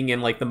that being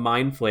in like the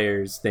Mind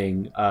Flayers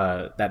thing,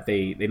 that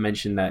they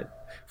mentioned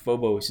that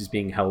Phobos is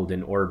being held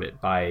in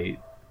orbit by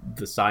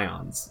the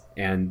Scions,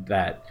 and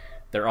that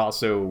they're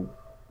also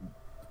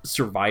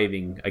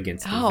surviving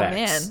against the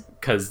Vex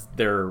because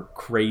they're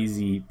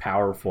crazy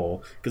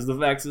powerful. Because the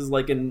Vex is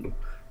like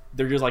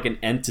they're just like an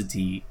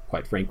entity,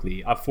 quite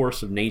frankly. A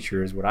force of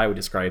nature is what I would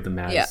describe them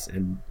as,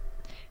 and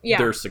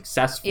they're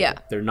successful. Yeah.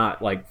 They're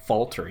not like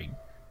faltering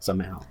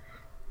somehow.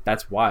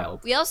 That's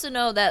wild. We also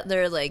know that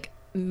they're like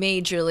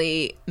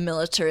majorly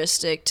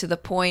militaristic to the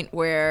point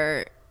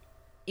where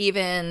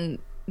even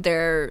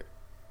their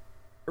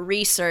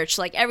research,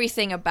 like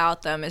everything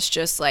about them is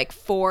just like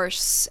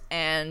force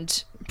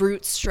and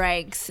brute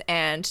strength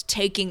and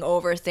taking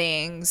over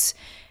things,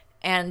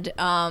 and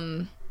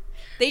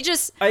they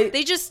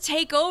just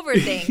take over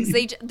things.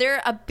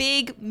 They're a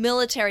big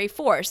military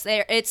force.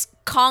 It's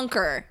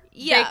conquer.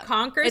 Yeah, They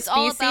conquer it's species.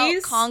 all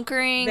about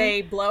conquering.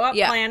 They blow up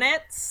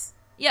planets.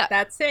 Yeah.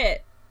 That's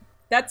it.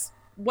 That's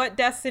what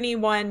Destiny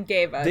 1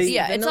 gave us. It's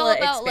all Vanilla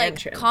about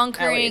expansion, like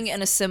conquering at least.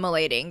 and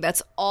assimilating.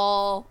 That's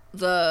all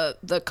the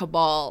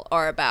Cabal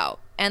are about.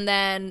 And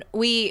then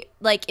we,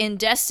 like in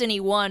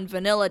Destiny 1,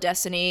 vanilla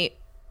Destiny,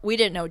 we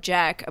didn't know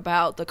jack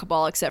about the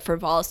Cabal except for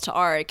Valis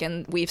Ta'arik,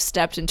 and we've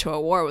stepped into a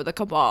war with the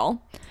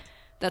Cabal.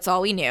 That's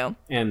all we knew.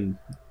 And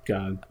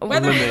God,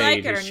 Whether we eliminated like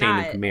it his or chain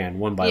not. of command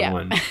one by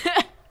one.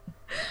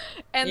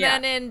 And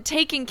then in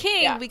Taken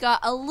King, we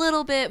got a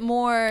little bit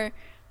more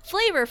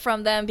flavor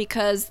from them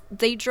because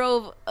they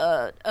drove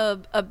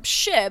a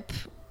ship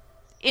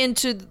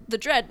into the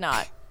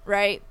Dreadnought,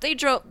 right? They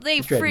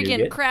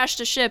freaking crashed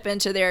a ship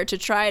into there to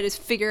try to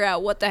figure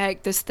out what the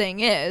heck this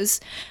thing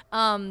is.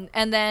 And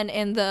then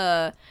in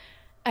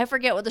I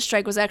forget what the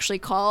strike was actually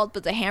called,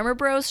 but the Hammer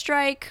Bros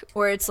strike,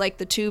 where it's like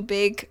the two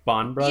big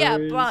Bond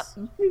Brothers?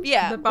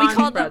 the Bond we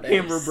called Brothers.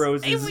 Hammer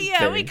Bros. Is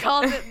we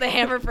called it the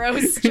Hammer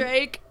Bros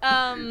strike.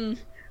 In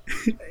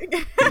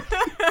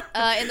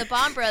the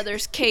Bond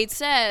Brothers, Kate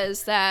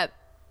says that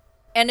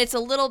And it's a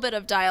little bit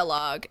of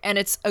dialogue, and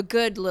it's a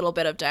good little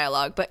bit of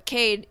dialogue. But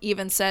Cade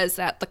even says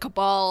that the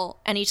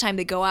Cabal, anytime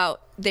they go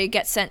out, they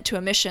get sent to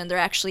a mission, they're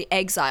actually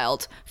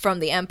exiled from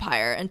the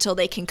Empire until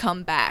they can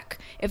come back.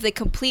 If they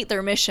complete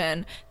their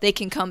mission, they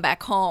can come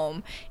back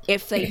home.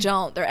 If they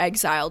don't, they're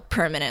exiled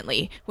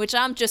permanently. Which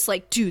I'm just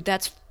like, dude,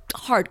 that's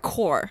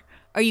hardcore.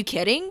 Are you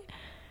kidding?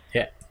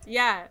 Yeah.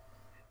 Yeah.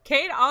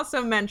 Cade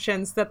also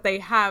mentions that they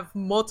have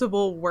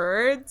multiple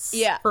words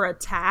for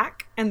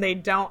attack, and they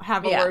don't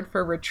have a word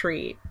for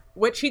retreat,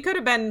 which he could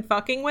have been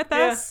fucking with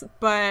us,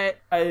 but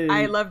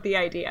I love the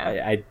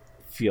idea. I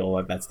feel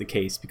like that's the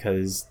case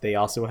because they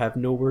also have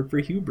no word for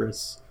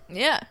hubris.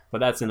 Yeah. But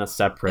that's in a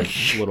separate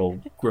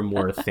little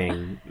grimoire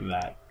thing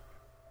that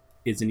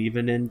isn't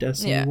even in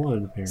Destiny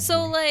 1, apparently.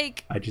 So,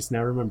 like... I just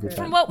now remembered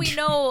from that. what we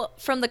know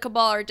from the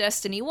Cabal or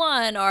Destiny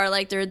 1 are,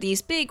 like, they're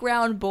these big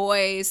round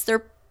boys.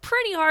 They're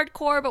pretty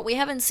hardcore, but we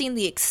haven't seen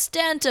the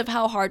extent of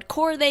how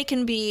hardcore they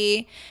can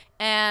be.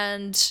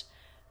 And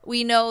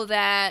we know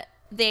that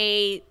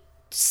they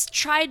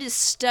try to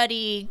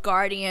study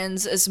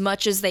Guardians as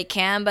much as they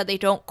can, but they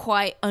don't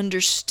quite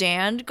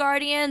understand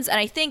Guardians. And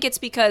I think it's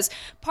because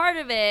part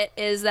of it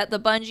is that the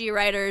Bungie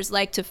writers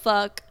like to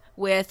fuck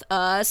with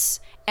us,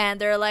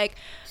 and they're like,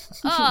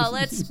 oh,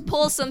 let's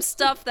pull some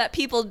stuff that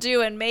people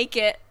do and make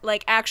it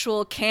like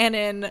actual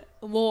canon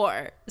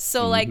lore.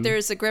 So like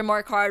there's a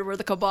Grimoire card where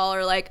the Cabal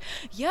are like,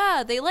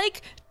 yeah, they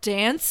like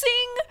dancing?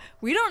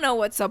 We don't know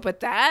what's up with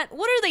that.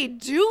 What are they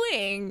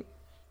doing?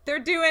 They're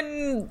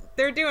doing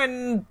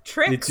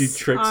tricks. They do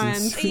tricks on in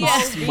small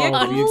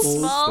small vehicles.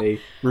 Small.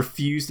 They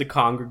refuse to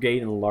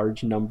congregate in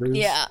large numbers.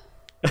 Yeah.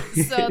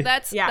 So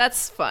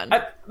that's fun.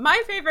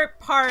 My favorite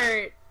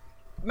part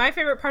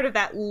of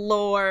that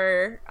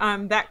lore,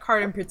 that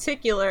card in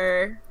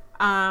particular,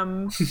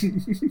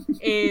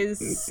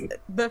 is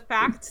the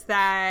fact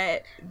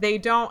that they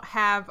don't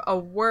have a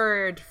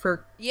word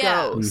for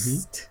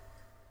ghost,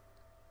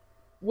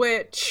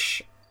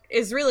 which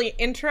is really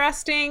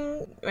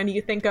interesting when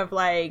you think of,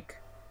 like,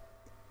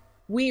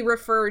 we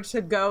refer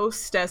to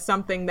ghost as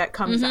something that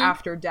comes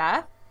after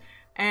death,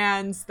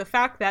 and the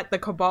fact that the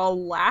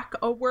Cabal lack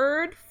a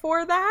word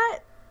for that,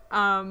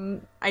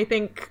 I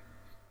think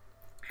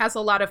has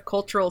a lot of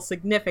cultural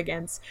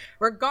significance.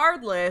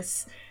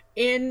 Regardless,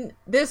 in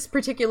this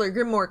particular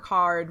Grimoire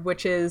card,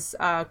 which is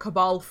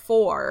Cabal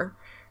 4,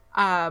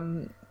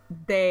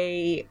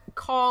 they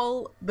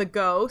call the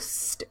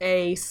ghost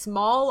a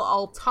small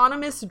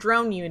autonomous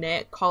drone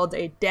unit called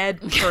a dead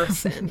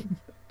person.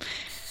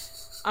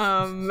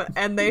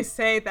 And they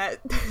say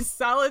that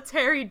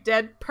solitary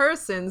dead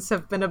persons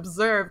have been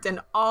observed in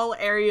all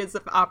areas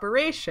of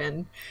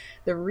operation.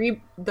 The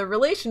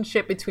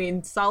relationship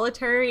between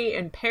solitary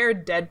and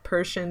paired dead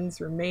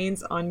persons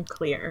remains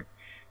unclear,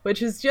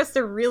 which is just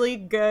a really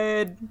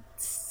good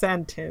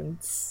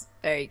sentence.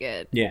 Very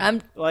good. Yeah.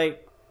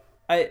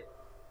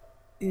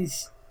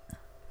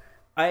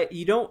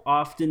 You don't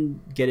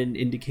often get an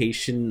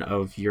indication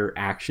of your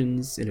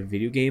actions in a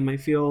video game, I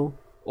feel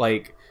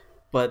like,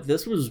 but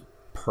this was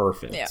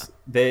perfect. Yeah.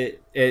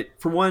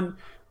 For one,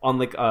 on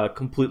like a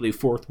completely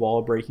fourth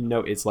wall breaking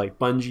note, it's like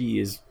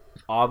Bungie is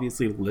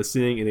obviously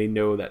listening and they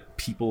know that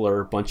people are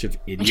a bunch of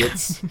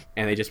idiots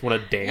and they just want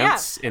to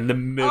dance in the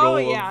middle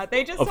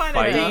they just of want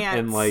fight to dance.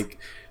 And like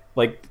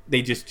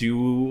they just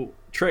do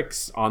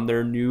tricks on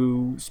their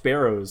new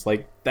sparrows.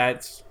 Like,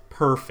 that's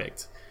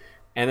perfect.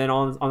 And then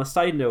on a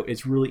side note,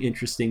 it's really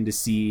interesting to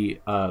see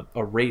a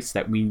race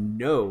that we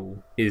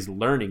know is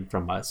learning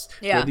from us.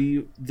 Yeah.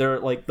 They're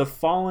like the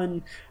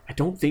Fallen. I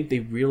don't think they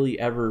really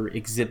ever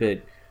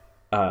exhibit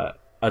a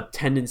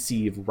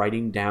tendency of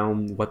writing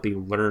down what they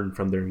learn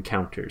from their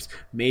encounters.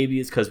 Maybe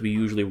it's because we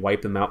usually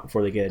wipe them out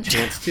before they get a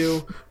chance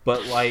to.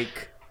 But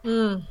like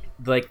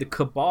the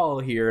Cabal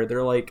here,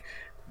 they're like,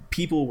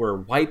 people were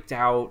wiped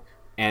out.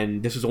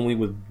 And this was only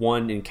with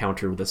one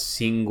encounter with a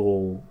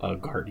single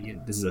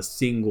guardian. This is a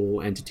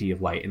single entity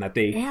of light, and that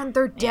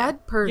they're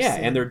dead person. Yeah,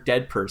 and they're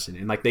dead person,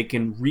 and like they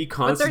can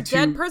reconstitute. But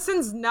their dead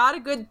person's not a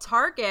good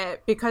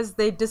target because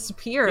they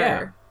disappear.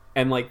 Yeah,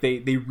 and like they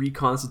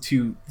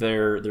reconstitute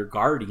their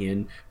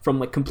guardian from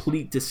like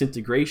complete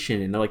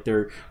disintegration, and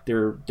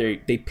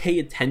they pay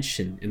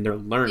attention and they're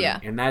learning,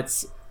 and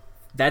that's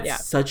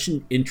such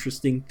an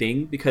interesting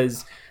thing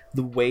because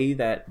the way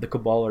that the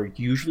Cabal are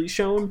usually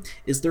shown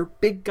is they're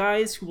big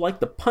guys who like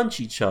to punch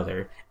each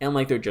other and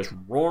like they're just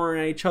roaring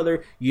at each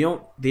other.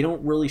 They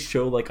don't really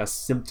show like a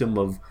symptom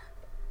of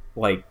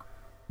like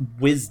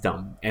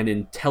wisdom and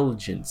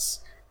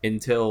intelligence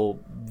until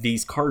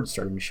these cards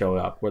starting to show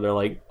up, where they're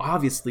like,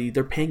 obviously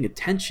they're paying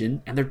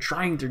attention and they're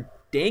trying their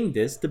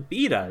dangest to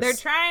beat us. They're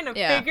trying to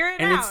figure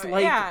it out. And it's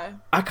like,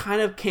 I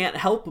kind of can't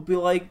help but be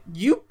like,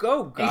 you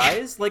go,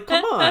 guys. Like,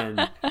 come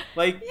on.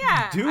 Like,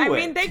 do it. I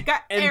mean, they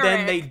got And Eric,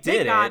 then they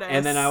did it. us.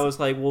 And then I was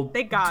like, well,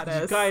 they got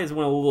us. You guys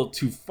went a little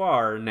too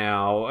far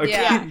now.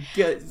 Yeah.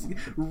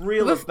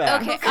 Reel it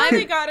back. Okay, Before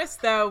they got us,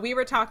 though, we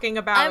were talking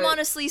about... I'm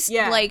honestly,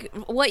 like,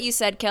 what you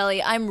said,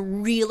 Kelly,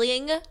 I'm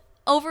reeling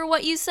over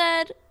what you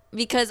said.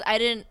 because I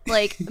didn't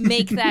like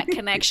make that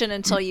connection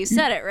until you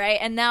said it, right?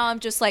 And now I'm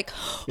just like,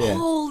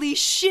 holy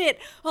shit,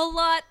 a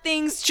lot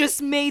things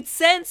just made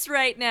sense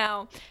right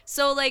now.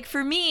 So like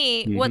for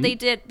me, what they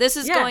did, this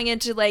is going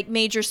into like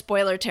major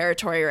spoiler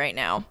territory right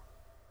now.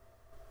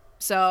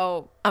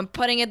 So I'm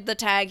putting in the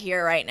tag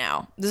here right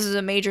now. This is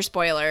a major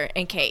spoiler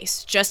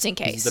just in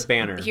case. This is the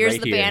banner. Here's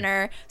right the here.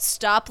 banner.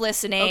 Stop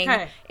listening.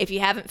 Okay. If you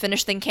haven't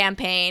finished the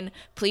campaign,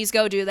 please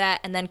go do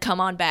that and then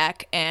come on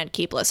back and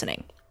keep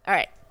listening. All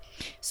right.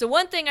 So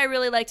one thing I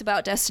really liked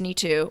about Destiny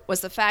 2 was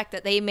the fact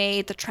that they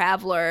made the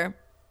Traveler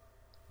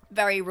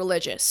very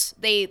religious.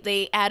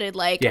 They added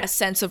like a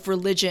sense of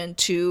religion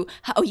to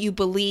how you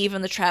believe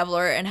in the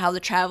Traveler and how the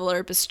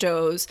Traveler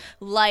bestows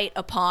light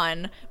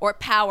upon or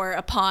power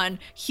upon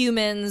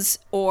humans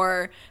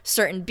or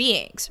certain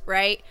beings,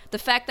 right? The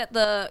fact that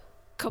the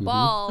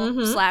Cabal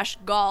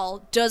 /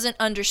 Gaul doesn't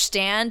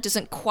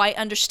quite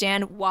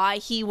understand why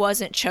he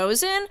wasn't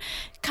chosen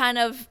kind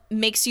of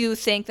makes you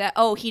think that,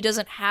 oh, he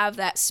doesn't have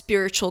that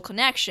spiritual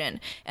connection.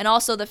 And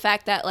also the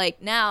fact that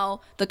like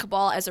now the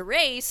Cabal as a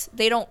race,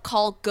 they don't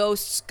call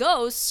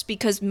ghosts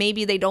because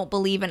maybe they don't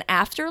believe in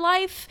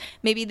afterlife.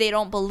 Maybe they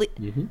don't believe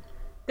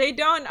They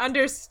don't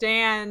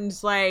understand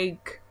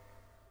like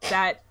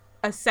that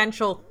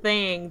essential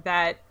thing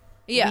that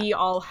we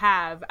all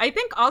have. I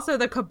think also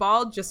the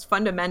Cabal just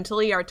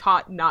fundamentally are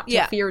taught not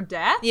to fear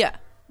death. Yeah.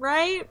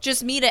 Right?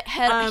 Just meet it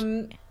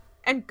head.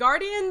 And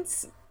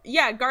Guardians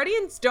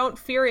don't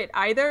fear it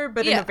either,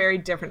 but in a very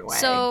different way.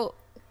 So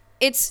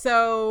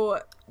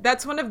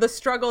that's one of the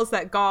struggles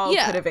that Gaul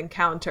could have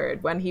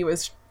encountered when he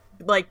was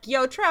like,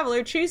 yo,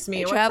 Traveler, choose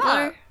me. What's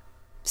Traveler? up?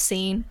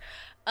 Scene.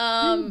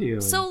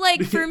 So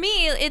like for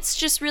me, it's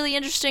just really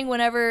interesting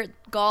whenever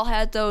Gaul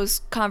had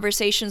those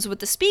conversations with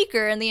the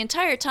speaker, and the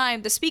entire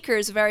time the speaker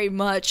is very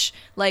much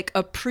like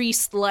a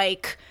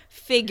priest-like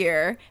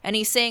figure, and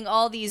he's saying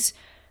all these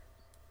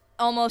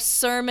almost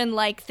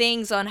sermon-like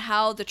things on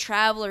how the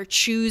Traveler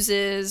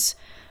chooses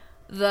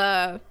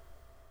the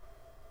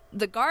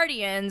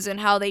Guardians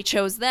and how they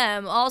chose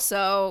them.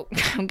 Also,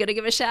 I'm gonna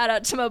give a shout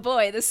out to my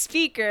boy, the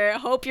speaker.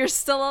 Hope you're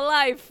still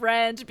alive,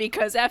 friend,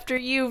 because after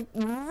you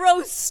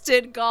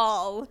roasted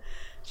Gaul,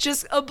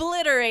 just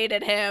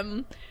obliterated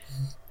him,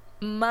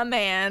 my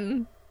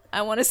man,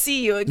 I want to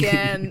see you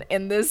again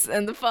in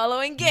the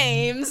following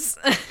games.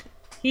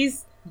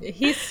 He's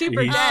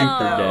super dead, super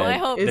though. dead. I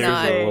hope There's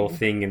not. a little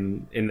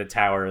thing in the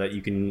tower that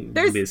you can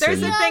There's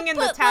listen. a thing in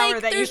the tower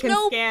that you can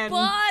no scan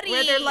body.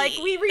 where they're like,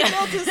 we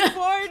rebuilt his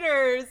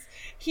quarters.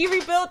 He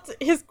rebuilt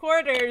his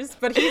quarters,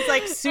 but he's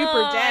like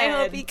super dead.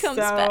 I hope he comes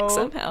back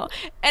somehow.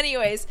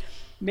 Anyways,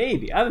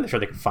 Maybe. I'm not sure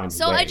they can find a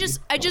so way.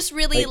 I just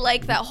really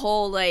like that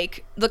whole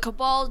like the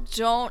Cabal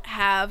don't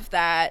have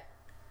that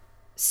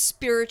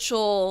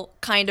spiritual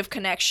kind of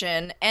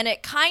connection, and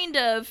it kind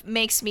of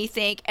makes me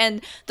think,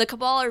 and the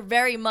Cabal are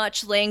very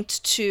much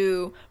linked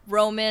to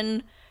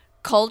Roman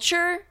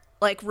culture,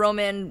 like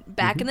Roman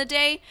back in the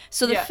day.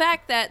 So the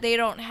fact that they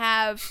don't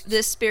have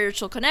this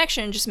spiritual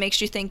connection just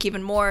makes you think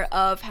even more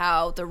of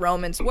how the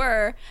Romans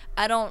were.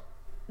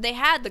 They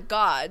had the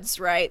gods,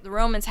 right? The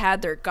Romans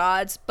had their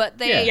gods, but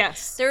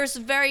there's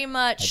very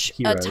much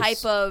a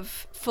type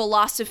of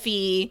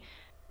philosophy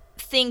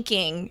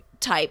thinking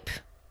type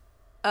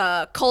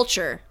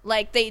culture.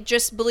 Like they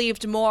just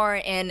believed more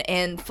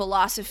in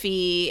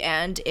philosophy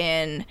and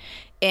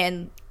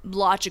in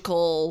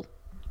logical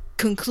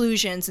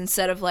conclusions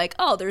instead of like,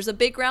 oh, there's a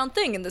big round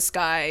thing in the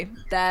sky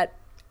that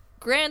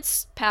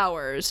grants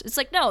powers. It's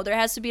like, no, there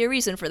has to be a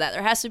reason for that.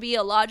 There has to be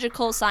a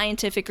logical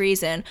scientific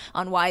reason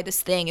on why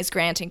this thing is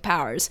granting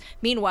powers.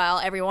 Meanwhile,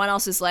 everyone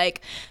else is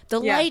like, the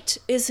light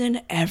is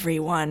in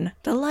everyone.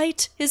 The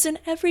light is in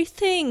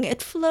everything.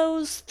 It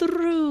flows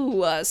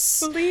through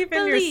us. Believe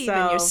in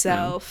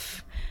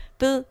yourself.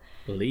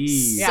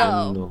 Believe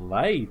in the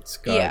light,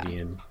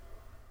 Guardian.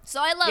 So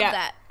I love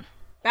that.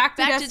 Back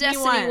to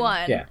Destiny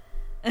 1. Yeah.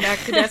 Back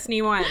to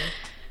Destiny 1.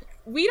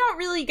 We don't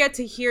really get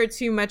to hear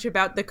too much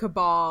about the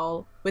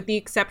Cabal, with the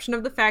exception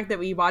of the fact that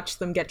we watch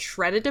them get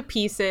shredded to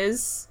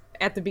pieces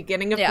at the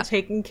beginning of The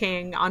Taken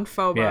King on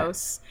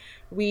Phobos. Yeah.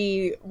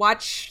 We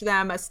watch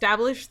them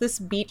establish this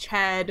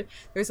beachhead.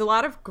 There's a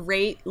lot of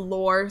great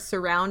lore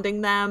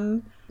surrounding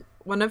them.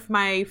 One of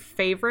my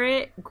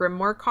favorite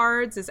Grimoire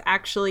cards is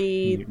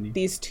actually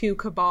these two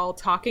Cabal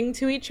talking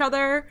to each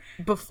other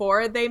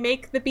before they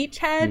make the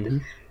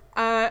beachhead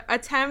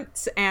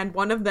attempt, and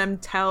one of them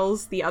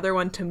tells the other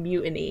one to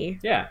mutiny.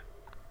 Yeah.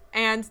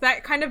 And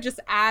that kind of just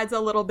adds a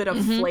little bit of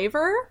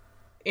flavor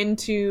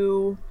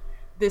into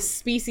this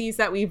species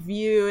that we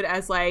viewed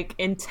as like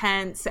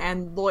intense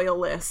and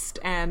loyalist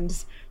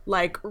and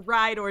like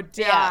ride or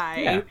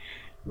die. Yeah.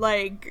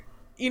 Like,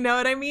 you know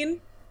what I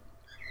mean?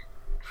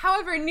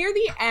 However, near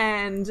the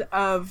end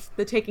of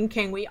The Taken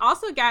King, we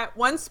also get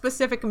one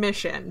specific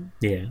mission.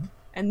 Yeah.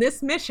 And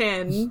this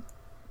mission,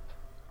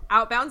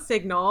 Outbound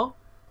Signal,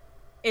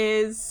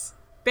 is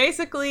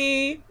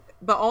basically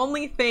the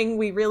only thing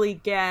we really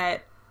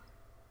get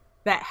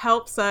that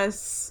helps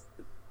us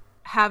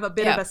have a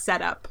bit of a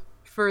setup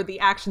for the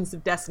actions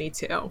of Destiny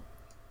 2.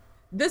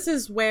 this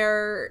is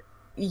where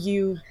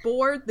you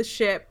board the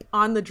ship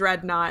on the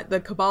Dreadnought, the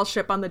Cabal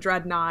ship on the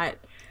Dreadnought,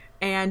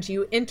 and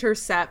you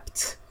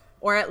intercept,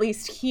 or at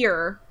least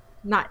hear,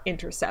 not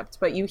intercept,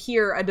 but you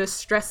hear a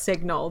distress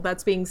signal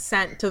that's being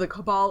sent to the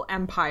Cabal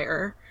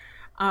Empire,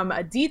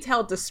 a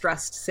detailed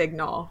distress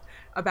signal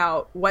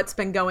about what's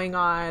been going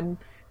on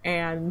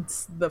and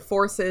the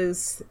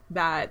forces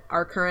that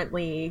are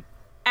currently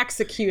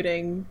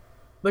executing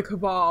the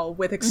Cabal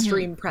with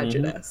extreme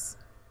prejudice.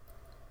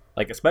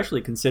 Like,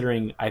 especially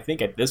considering, I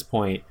think at this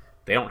point,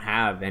 they don't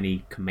have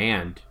any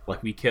command.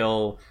 Like, we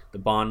kill the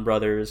Bond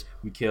brothers,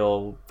 we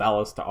kill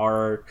Valos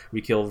Ta'ar,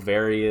 we kill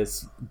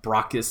various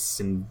Brachus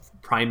and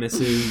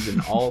Primuses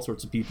and all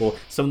sorts of people.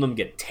 Some of them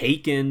get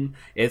taken.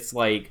 It's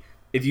like,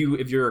 if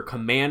you're a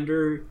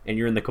commander and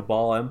you're in the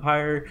Cabal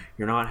Empire,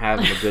 you're not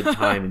having a good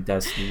time in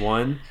Destiny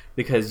 1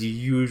 because you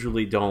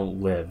usually don't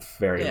live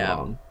very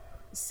long.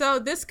 So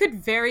this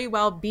could very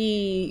well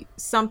be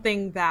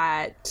something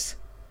that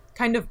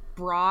kind of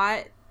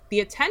brought the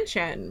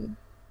attention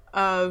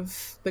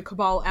of the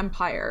Cabal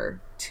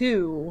Empire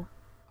to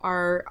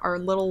our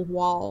little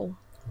wall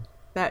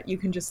that you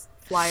can just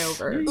fly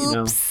over.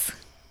 Oops.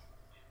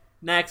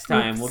 Next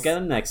time. We'll get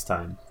them next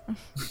time.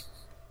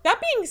 That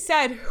being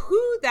said,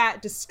 who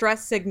that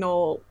distress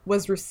signal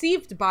was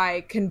received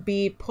by can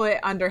be put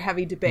under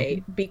heavy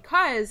debate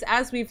because,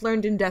 as we've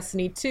learned in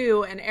Destiny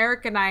 2, and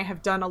Eric and I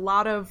have done a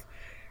lot of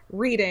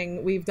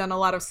reading, we've done a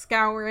lot of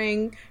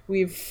scouring,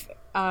 we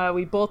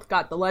both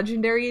got the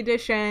Legendary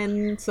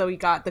Edition, so we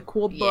got the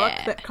cool book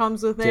that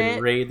comes with it. Did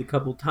a raid a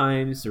couple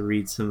times to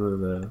read some of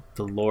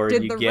the lore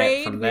you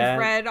get from that. We've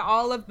read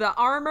all of the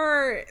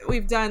armor,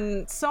 we've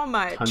done so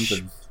much. Tons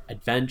of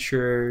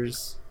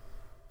adventures.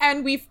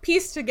 And we've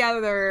pieced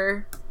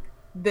together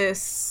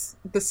this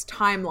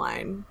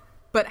timeline.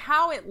 But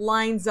how it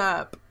lines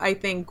up, I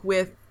think,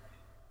 with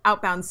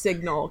Outbound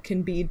Signal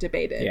can be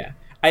debated. Yeah.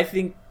 I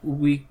think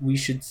we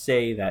should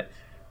say that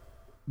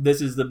this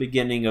is the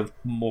beginning of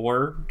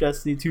more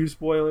Destiny 2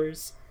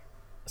 spoilers.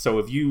 So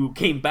if you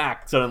came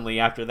back suddenly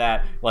after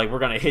that, like, we're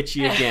gonna hit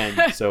you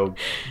again. So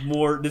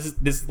more. This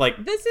is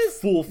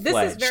full-fledged.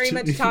 This is very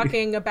much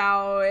talking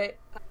about.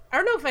 I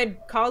don't know if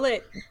I'd call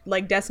it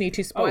like Destiny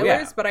 2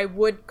 spoilers, but I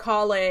would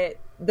call it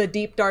the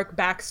deep dark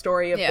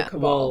backstory of the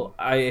Cabal. Well,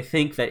 I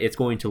think that it's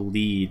going to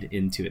lead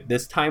into it.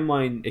 This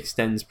timeline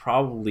extends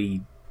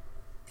probably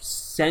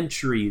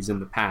centuries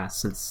in the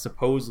past, since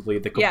supposedly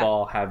the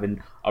Cabal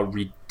having a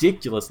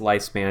ridiculous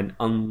lifespan,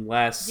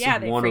 unless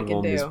one of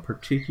them is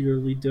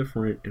particularly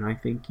different, and I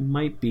think he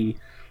might be.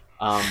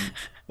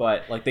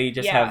 But like, they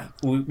just have.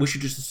 We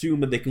should just assume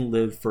that they can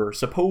live for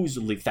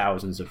supposedly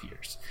thousands of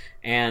years,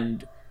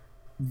 and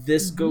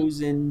this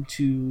goes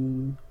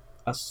into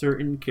a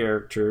certain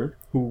character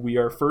who we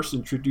are first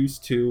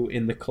introduced to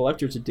in the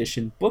collector's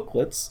edition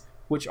booklets,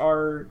 which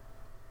are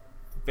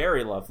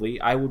very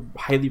lovely. I would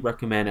highly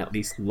recommend at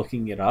least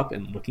looking it up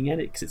and looking at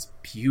it because it's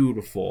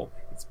beautiful.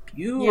 It's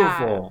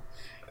beautiful.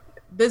 Yeah.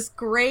 This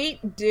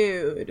great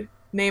dude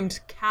named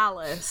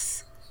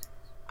Calus,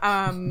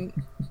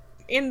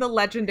 in the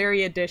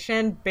Legendary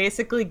Edition,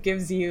 basically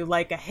gives you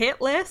like a hit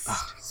list.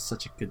 Oh,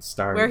 such a good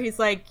start. Where he's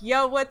like,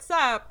 "Yo, what's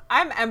up?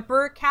 I'm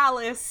Emperor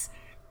Calus.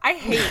 I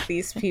hate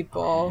these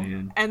people,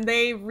 and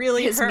they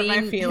really hurt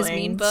my feelings." His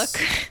mean book.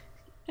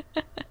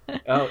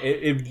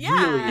 It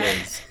really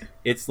is.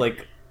 It's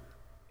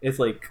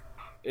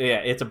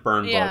a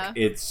burn book.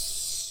 It's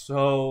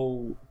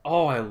so...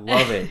 Oh, I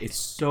love it. It's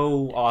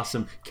so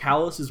awesome.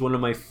 Calus is one of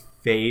my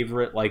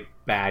favorite, like,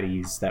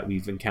 baddies that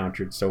we've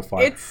encountered so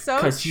far. It's so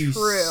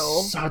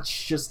true.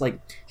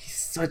 He's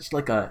such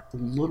like a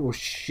little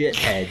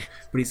shithead,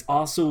 but he's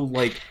also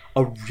like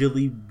a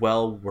really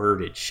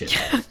well-worded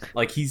shithead.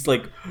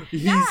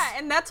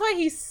 And that's why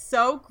he's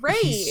so great.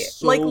 He's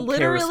so like,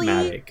 literally,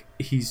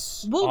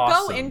 charismatic. We'll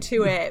awesome. go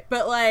into it,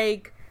 but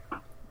like,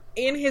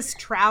 in his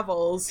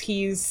travels,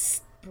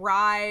 he's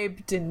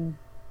bribed and,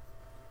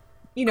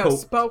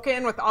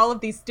 spoken with all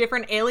of these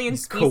different alien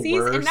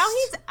species, and now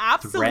he's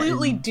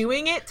absolutely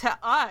doing it to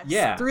us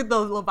through the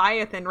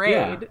Leviathan raid.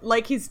 Yeah.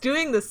 Like, he's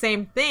doing the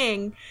same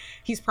thing.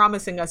 He's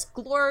promising us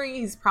glory.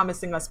 He's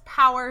promising us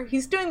power.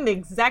 He's doing the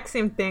exact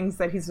same things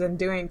that he's been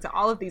doing to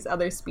all of these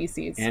other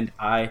species. And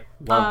I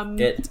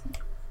love it.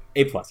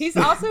 A+. He's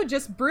also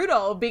just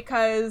brutal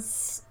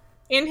because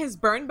in his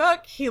burn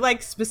book, he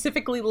like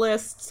specifically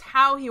lists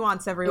how he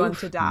wants everyone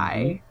to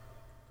die.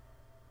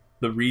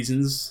 The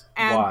reasons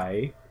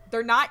why.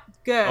 They're not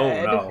good.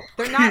 Oh, no.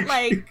 They're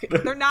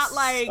not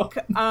like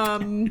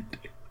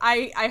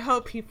I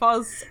hope he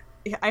falls.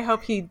 I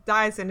hope he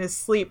dies in his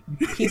sleep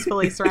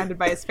peacefully surrounded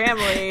by his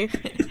family.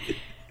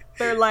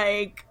 They're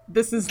like,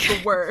 this is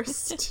the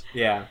worst.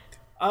 Yeah.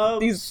 Why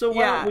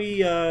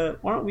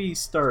don't we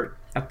start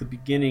at the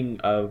beginning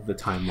of the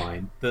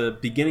timeline? The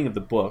beginning of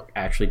the book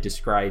actually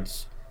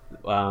describes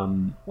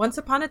once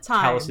upon a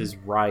time Calus's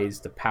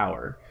rise to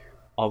power.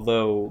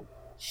 Although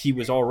he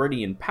was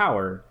already in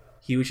power,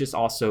 he was just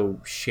also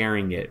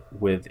sharing it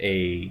with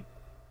a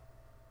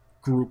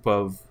group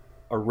of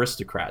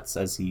aristocrats,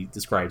 as he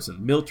describes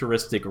them,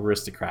 militaristic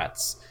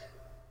aristocrats,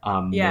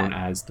 known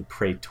as the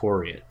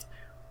Praetoriate.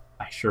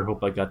 I sure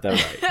hope I got that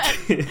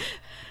right.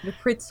 The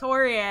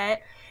Praetoriate.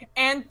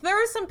 And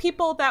there are some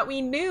people that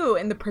we knew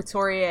in the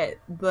Praetoriate.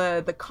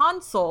 The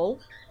consul,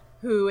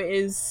 who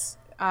is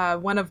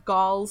one of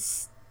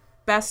Gaul's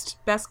best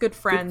good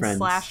friends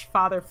 /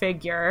 father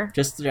figure.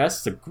 Just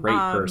a great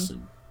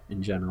person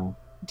in general.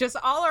 Just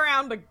all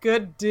around a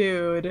good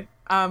dude,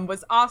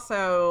 was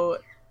also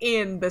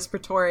in this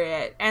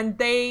Praetoriate. And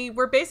they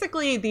were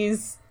basically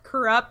these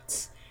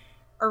corrupt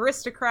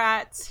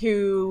aristocrats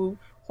who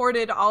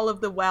hoarded all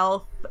of the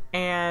wealth,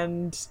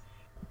 and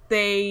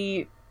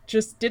they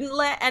just didn't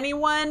let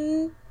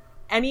anyone,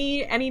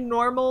 any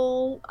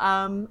normal,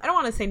 I don't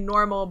want to say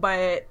normal,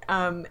 but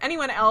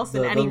anyone else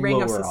in any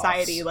ring of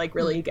society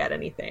really get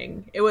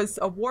anything. It was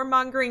a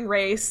warmongering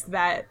race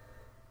that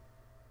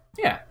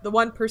the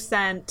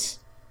 1%,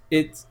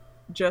 it's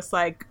just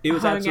it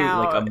was hung absolutely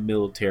out like a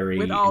military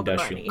with all the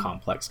industrial money.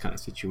 complex kind of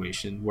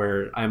situation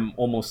where I'm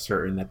almost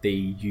certain that they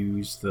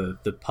use the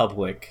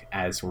public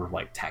as sort of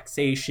like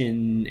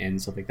taxation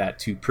and stuff like that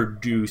to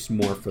produce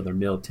more for their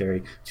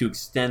military, to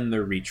extend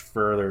their reach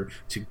further,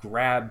 to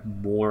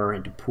grab more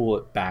and to pull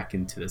it back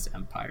into this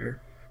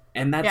empire.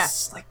 And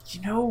that's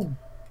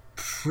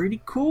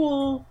pretty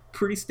cool,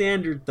 pretty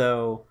standard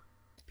though.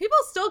 People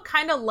still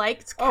kind of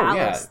liked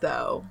Calus,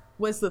 though,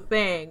 was the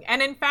thing.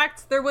 And in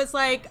fact, there was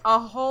there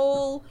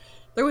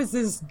was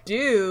this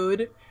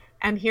dude,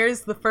 and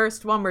here's the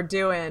first one we're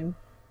doing.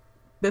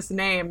 This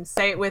name,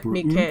 say it with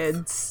me,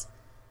 kids.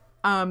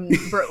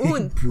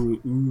 Braunth.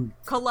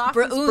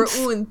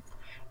 Colossus Braunth.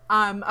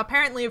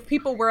 Apparently, if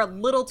people were a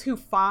little too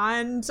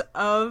fond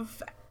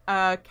of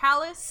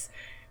Calus,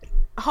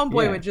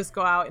 Homeboy would just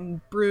go out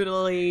and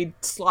brutally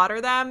slaughter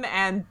them,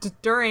 and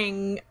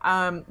during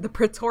the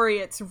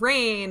Praetoriate's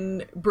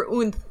reign,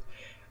 Braunth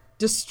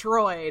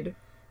destroyed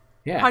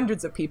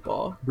hundreds of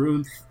people.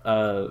 Braunth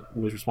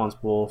was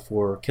responsible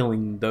for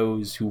killing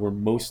those who were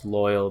most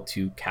loyal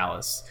to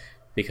Calus,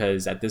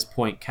 because at this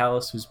point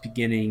Calus was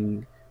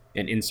beginning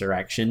an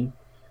insurrection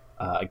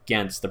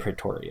against the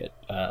Praetoriate,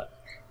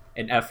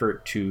 an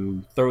effort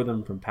to throw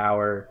them from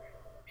power,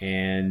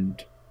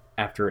 and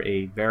after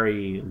a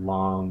very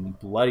long,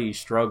 bloody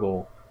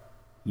struggle,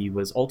 he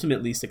was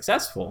ultimately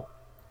successful.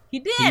 He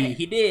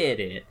did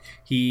it.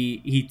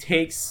 He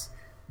takes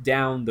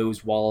down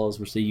those walls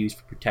which they used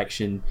for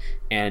protection,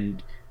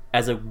 and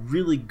as a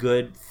really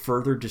good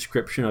further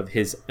description of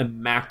his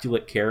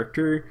immaculate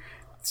character,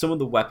 one of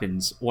the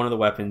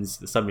weapons,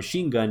 the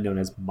submachine gun known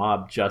as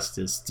Mob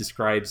Justice,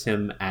 describes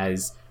him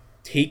as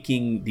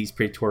taking these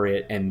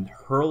Praetoriate and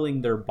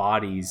hurling their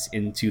bodies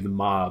into the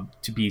mob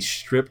to be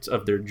stripped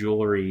of their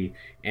jewelry.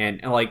 And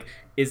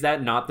is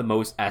that not the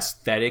most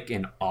aesthetic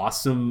and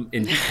awesome,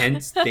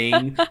 intense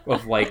thing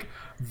of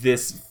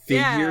this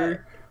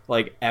figure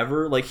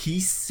ever?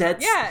 He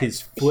sets his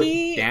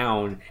foot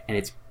down, and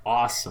it's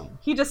awesome.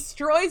 He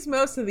destroys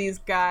most of these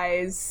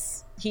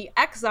guys. He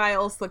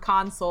exiles the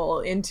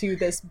consul into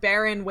this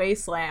barren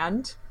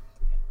wasteland,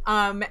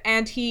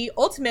 and he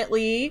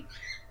ultimately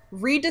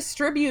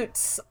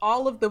redistributes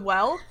all of the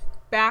wealth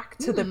back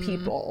to the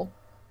people.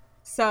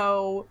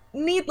 So,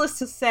 needless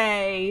to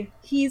say,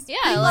 he's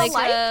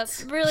a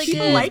really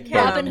good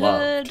Robin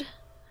Hood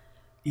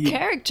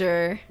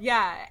character.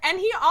 Yeah, and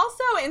he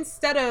also,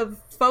 instead of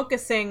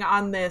focusing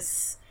on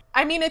this,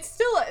 I mean,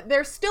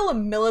 they're still a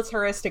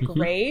militaristic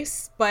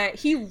race, but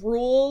he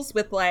rules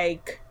with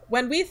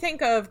when we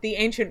think of the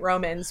ancient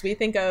Romans, we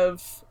think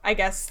of, I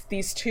guess,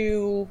 these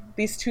two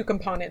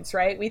components,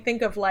 right? We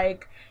think of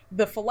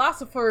the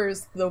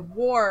philosophers, the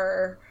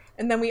war,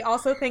 and then we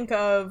also think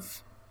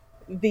of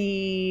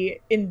the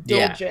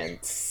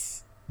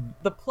indulgence,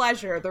 the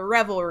pleasure, the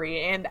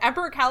revelry. And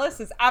Emperor Calus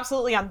is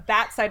absolutely on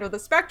that side of the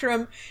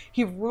spectrum.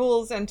 He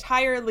rules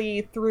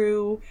entirely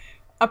through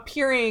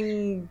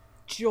appearing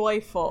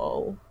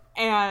joyful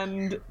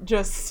and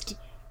just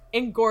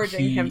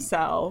engorging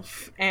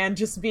himself and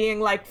just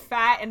being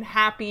fat and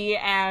happy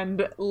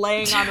and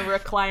laying on a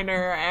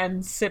recliner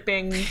and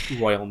sipping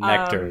royal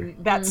nectar,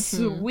 that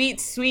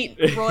sweet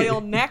royal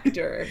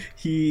nectar.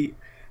 He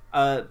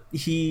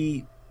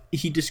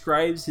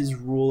describes his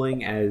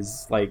ruling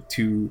as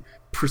to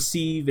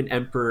perceive an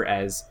emperor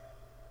as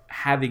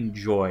having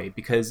joy,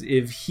 because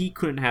if he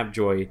couldn't have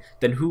joy,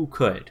 then who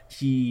could?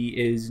 He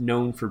is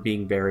known for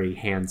being very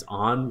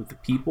hands-on with the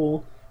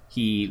people.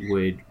 He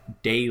would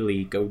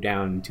daily go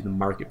down to the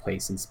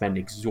marketplace and spend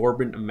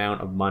exorbitant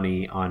amount of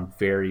money on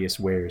various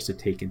wares to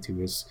take into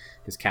his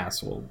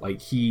castle.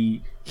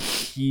 He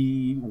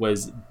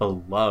was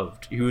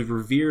beloved. He was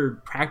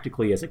revered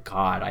practically as a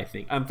god, I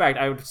think. In fact,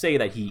 I would say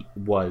that he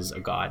was a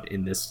god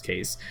in this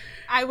case.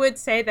 I would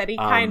say that he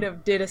kind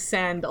of did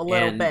ascend a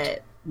little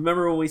bit.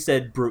 Remember when we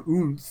said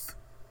Braunth?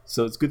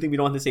 So it's a good thing we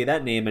don't have to say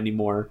that name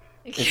anymore.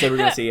 Instead, we're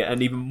going to say an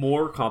even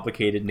more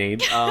complicated name.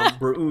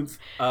 Braunth,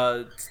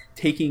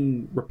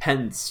 taking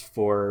repentance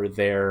for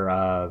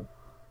their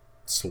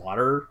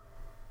slaughter,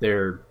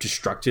 their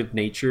destructive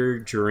nature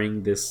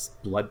during this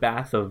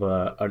bloodbath of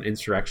an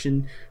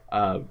insurrection,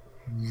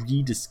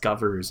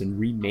 rediscovers and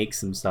remakes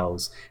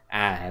themselves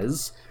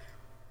as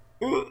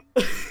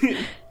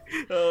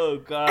Oh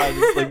god,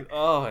 it's like,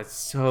 oh, it's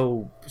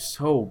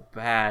so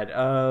bad.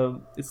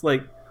 It's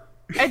like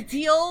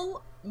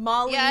Adil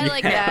Molly. Yeah, I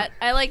like that.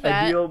 I like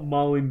that. Adil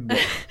Molly,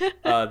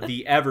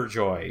 the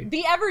Everjoy,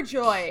 The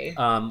Everjoy.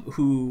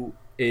 who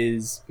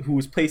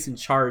was placed in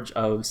charge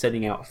of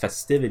setting out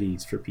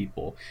festivities for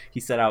people. He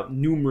set out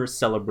numerous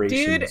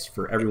celebrations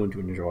for everyone to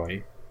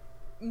enjoy.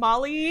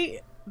 Molly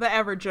the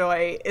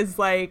Everjoy is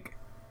like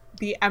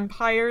the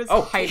Empire's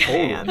hype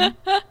man.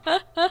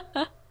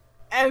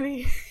 And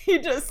he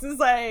just is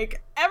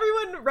like,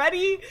 everyone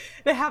ready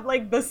to have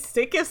like the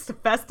sickest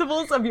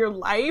festivals of your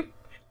life,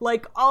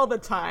 like all the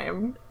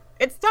time.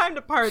 It's time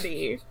to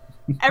party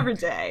every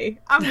day.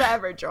 I'm the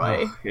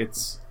Everjoy. Oh,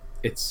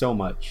 it's so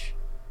much,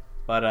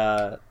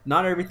 but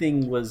not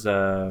everything was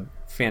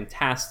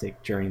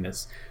fantastic during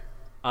this.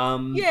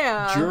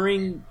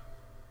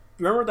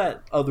 Remember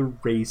that other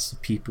race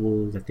of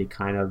people that they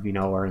kind of,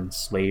 are in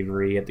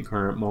slavery at the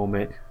current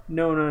moment,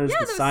 known as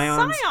the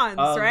Scions?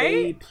 Right?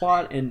 They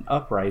plot an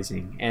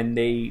uprising, and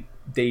they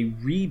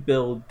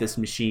rebuild this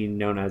machine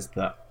known as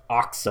the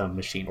Oxa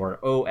machine, or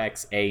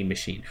OXA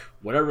machine.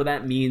 Whatever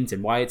that means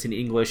and why it's in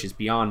English is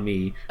beyond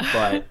me,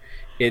 but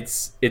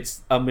it's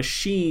a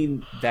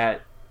machine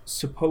that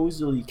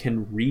supposedly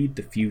can read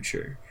the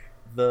future.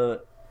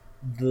 The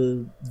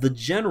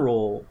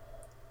general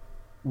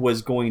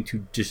was going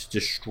to just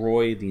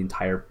destroy the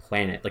entire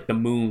planet, like the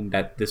moon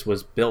that this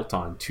was built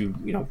on, to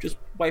just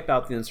wipe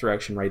out the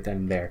insurrection right then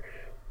and there.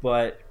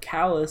 But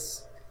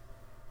Calus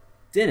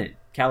didn't.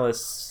 Calus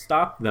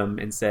stopped them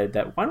and said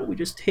that, why don't we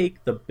just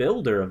take the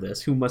builder of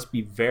this, who must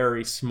be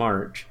very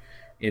smart,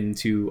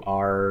 into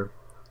our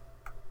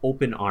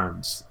open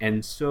arms.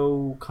 And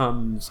so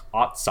comes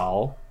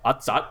Atzat,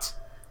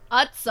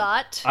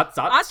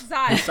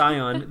 the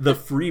Scion, the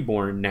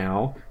Freeborn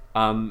now,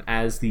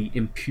 as the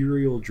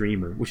Imperial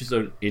Dreamer, which is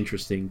an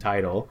interesting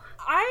title.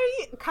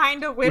 I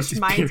kind of wish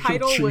my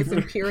title was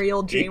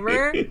Imperial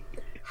Dreamer.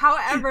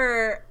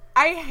 However,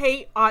 I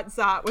hate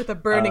Atzat with a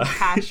burning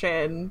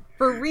passion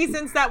for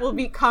reasons that will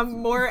become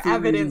more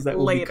evident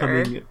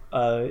later.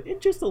 In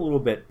just a little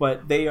bit,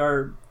 but they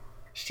are...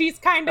 She's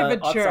kind of a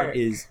jerk. Atzat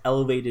is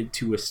elevated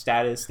to a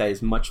status that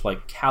is much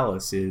like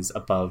Calus is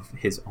above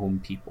his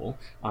own people.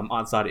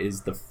 Atzat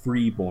is the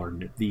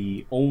freeborn,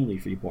 the only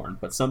freeborn,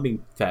 but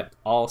something that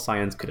all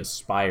Scions could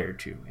aspire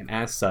to. And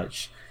as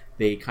such,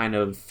 they kind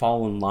of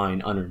fall in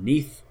line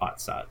underneath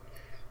Atzat.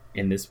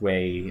 In this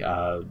way,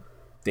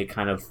 they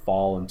kind of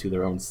fall into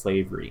their own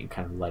slavery and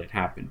kind of let it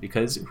happen.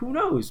 Because who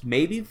knows?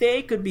 Maybe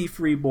they could be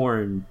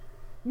freeborn.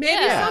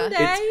 Maybe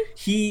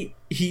someday.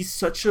 He's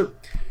such a...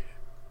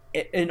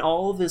 In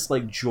all of this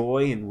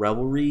joy and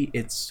revelry,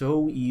 it's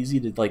so easy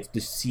to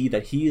see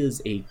that he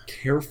is a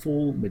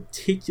careful,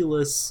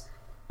 meticulous,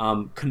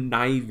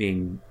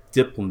 conniving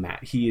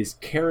diplomat. He is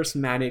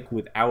charismatic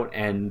without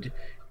end,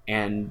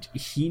 and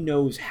he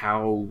knows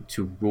how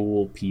to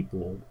rule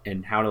people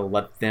and how to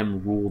let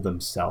them rule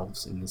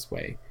themselves in this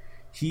way.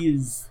 He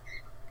is...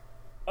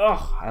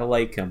 Oh, I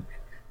like him.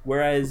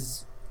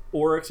 Whereas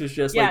Oryx is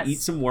just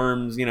eat some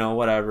worms,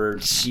 whatever.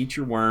 Eat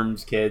your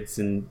worms, kids,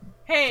 and...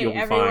 Hey,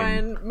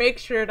 everyone, make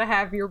sure to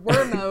have your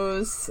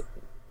wormos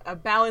a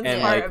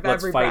balanced part of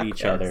every breakfast. Let's fight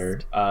each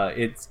other.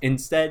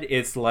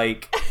 It's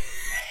like,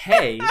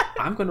 hey,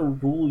 I'm going to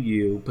rule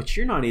you, but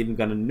you're not even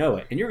going to know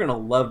it, and you're going to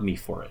love me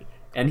for it.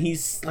 And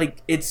he's like,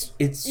 it's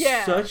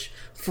such...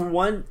 For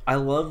one, I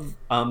love...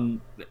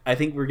 I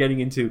think we're getting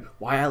into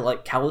why I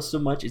like Calus so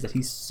much is that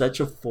he's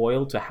such a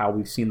foil to how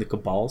we've seen the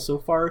Cabal so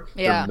far.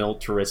 Yeah. They're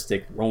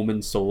militaristic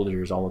Roman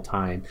soldiers all the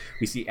time.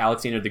 We see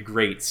Alexander the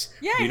Great.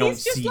 Yeah, we don't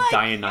see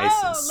Dionysus.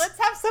 Oh, let's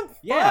have some fun.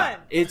 Yeah,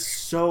 it's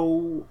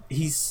so...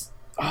 He's...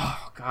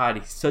 Oh, God,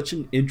 he's such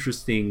an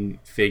interesting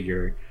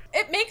figure.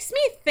 It makes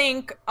me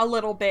think a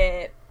little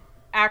bit,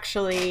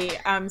 actually,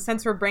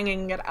 since we're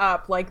bringing it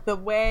up, the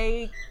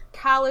way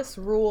Calus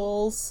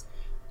rules...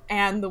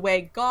 and the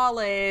way Gaul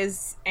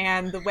is,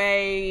 and the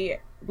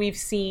way we've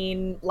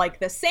seen,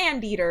 the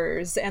Sand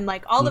Eaters, and,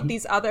 all of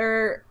these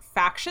other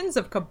factions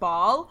of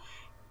Cabal,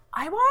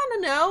 I want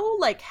to know,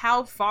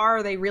 how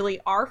far they really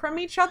are from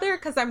each other,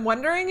 because I'm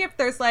wondering if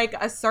there's,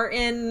 a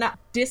certain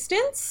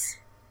distance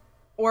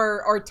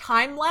or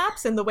time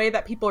lapse in the way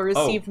that people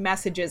receive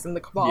messages in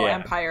the Cabal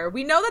Empire.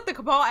 We know that the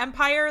Cabal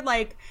Empire,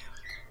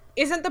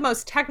 isn't the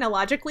most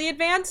technologically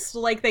advanced.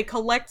 They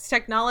collect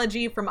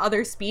technology from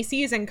other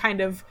species and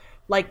kind of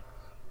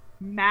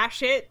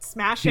smash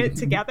it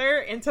together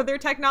into their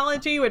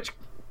technology, which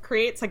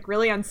creates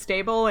really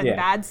unstable and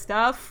bad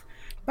stuff.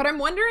 But I'm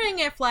wondering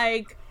if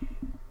there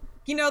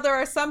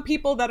are some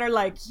people that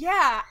are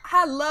yeah,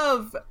 I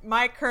love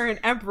my current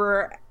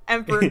Emperor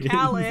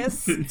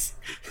Calus.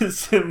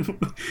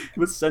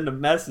 Would send a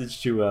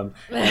message to him,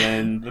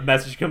 and the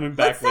message coming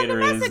back later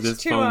is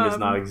this phone does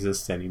not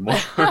exist anymore.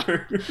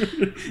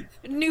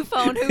 New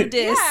phone, who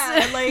dis?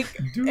 Yeah,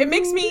 it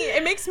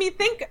makes me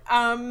think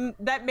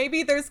that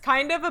maybe there's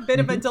kind of a bit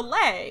of a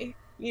delay.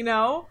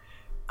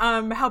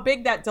 How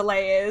big that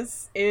delay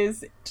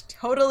is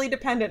totally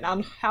dependent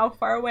on how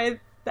far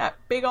away that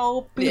big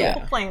old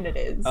beautiful planet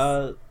is.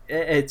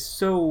 it's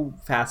so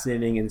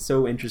fascinating and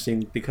so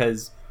interesting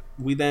because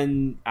we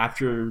then,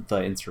 after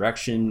the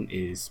insurrection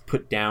is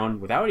put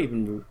down without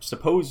even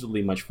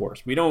supposedly much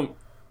force,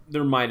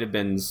 there might have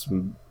been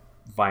some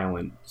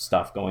violent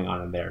stuff going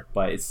on in there,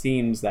 but it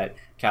seems that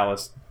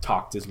Calus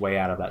talked his way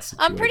out of that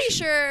situation. I'm pretty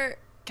sure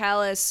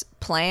Calus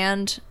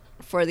planned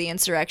for the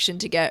insurrection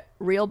to get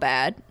real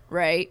bad,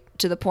 right?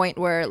 To the point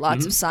where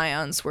lots of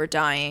scions were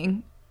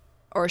dying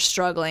or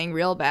struggling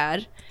real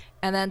bad.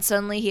 And then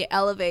suddenly he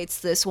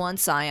elevates this one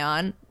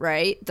scion,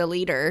 right? The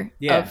leader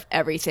of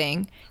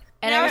everything.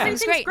 And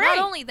everything's great. Not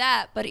only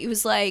that, but he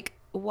was like,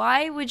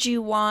 why would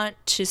you want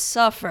to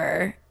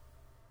suffer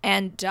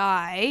and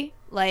die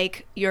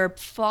like your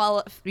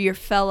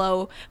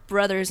fellow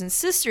brothers and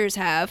sisters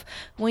have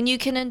when you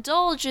can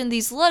indulge in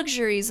these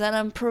luxuries that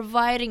I'm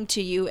providing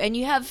to you and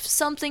you have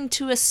something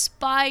to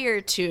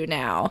aspire to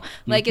now?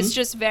 Like, it's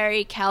just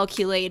very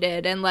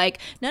calculated and like,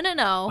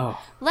 no,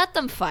 let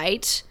them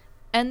fight.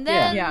 And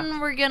then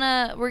we're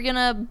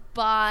gonna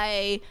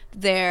buy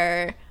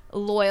their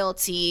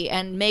loyalty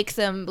and make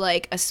them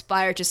like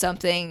aspire to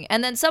something.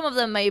 And then some of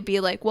them may be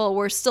like, well,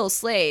 we're still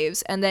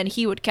slaves. And then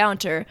he would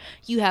counter,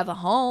 you have a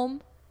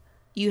home,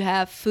 you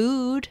have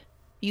food,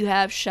 you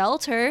have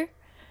shelter.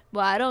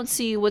 Well, I don't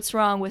see what's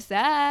wrong with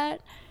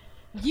that.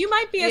 You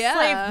might be a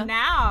slave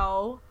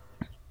now,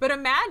 but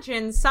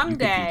imagine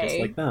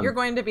someday you're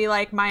going to be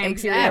like my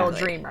imperial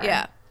dreamer.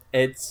 Yeah.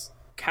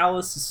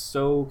 Calus is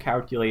so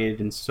calculated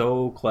and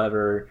so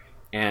clever,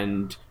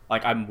 and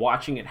like I'm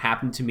watching it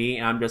happen to me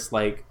and I'm just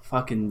like,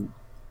 fucking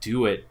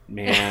do it,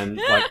 man.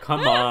 Like,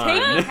 come on.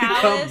 Take me,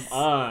 Calus. Come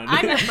on.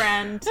 I'm your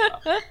friend.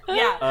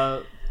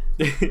 Yeah.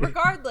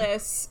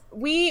 Regardless,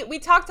 we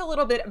talked a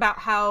little bit about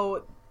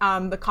how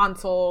the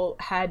consul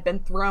had been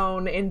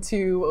thrown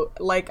into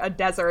like a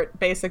desert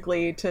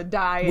basically to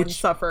die and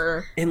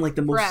suffer in like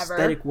the most forever.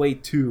 aesthetic way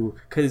too,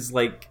 because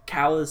like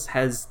Calus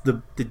has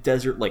the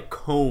desert like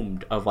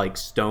combed of like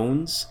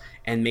stones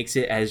and makes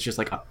it as just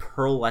like a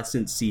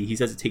pearlescent sea. He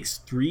says it takes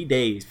 3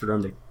 days for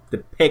them to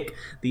pick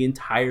the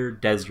entire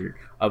desert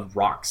of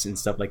rocks and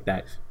stuff like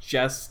that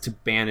just to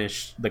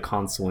banish the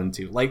consul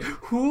into. Like,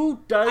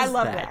 who does that? I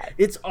love that.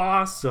 It's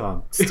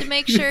awesome. Just to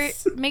make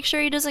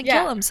sure he doesn't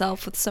kill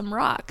himself with some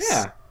rocks.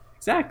 Yeah,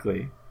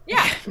 exactly.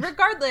 Yeah,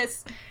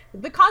 regardless,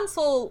 the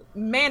consul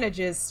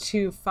manages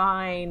to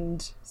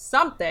find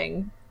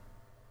something.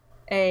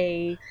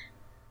 A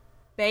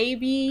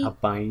baby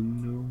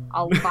albino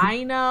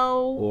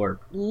or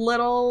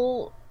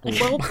little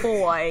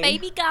boy.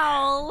 Baby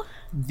Gaul.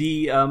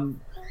 The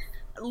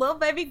little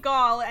baby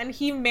Gaul, and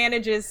he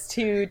manages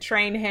to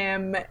train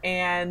him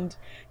and,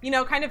 you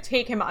know, kind of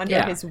take him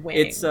under his wing.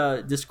 It's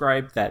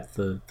described that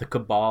the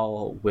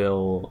Cabal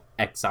will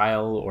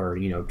exile or,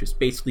 you know, just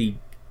basically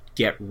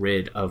get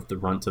rid of the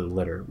runt of the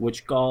litter,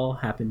 which Gaul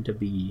happened to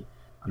be.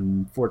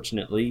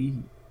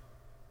 Unfortunately,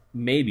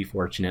 maybe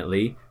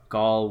fortunately,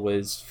 Gaul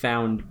was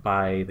found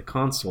by the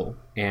consul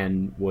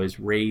and was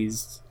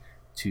raised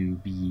to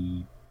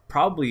be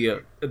probably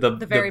the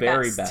very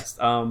best.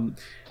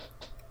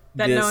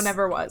 That no one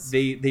ever was.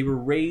 They were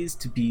raised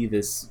to be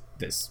this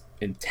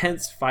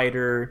intense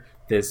fighter,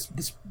 this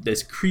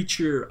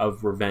creature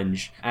of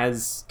revenge.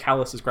 As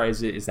Calus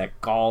describes it, is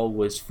that Gaul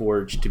was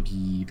forged to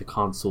be the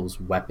consul's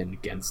weapon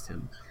against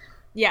him.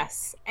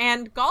 Yes,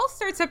 and Gaul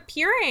starts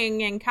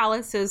appearing in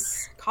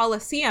Calus's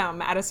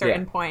Colosseum at a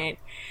certain point,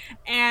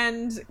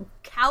 and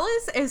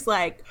Calus is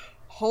like,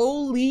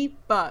 holy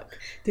fuck,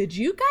 did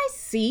you guys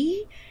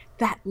see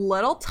that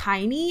little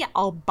tiny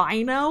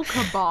albino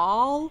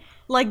Cabal,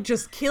 like,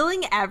 just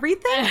killing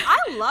everything? I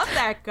love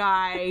that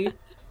guy.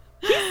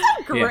 He's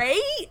so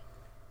great. Yeah.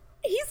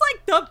 He's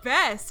like the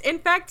best. In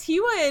fact, he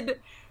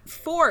would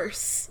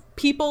force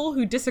people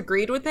who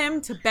disagreed with him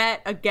to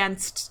bet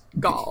against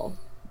Gaul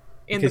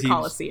in the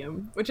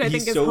Colosseum, which I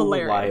think is so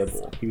hilarious.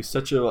 Reliable. He was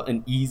such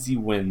an easy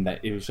win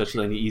that it was such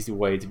an easy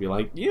way to be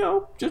like, you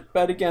know, just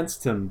bet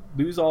against him,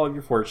 lose all of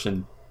your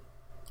fortune.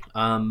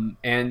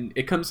 And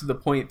it comes to the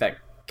point that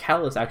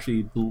Calus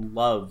actually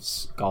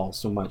loves Gaul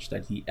so much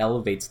that he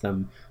elevates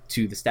them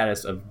to the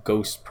status of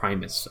Ghost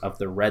Primus of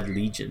the Red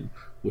Legion,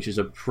 which is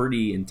a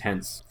pretty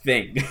intense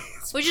thing.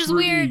 Which is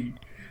weird.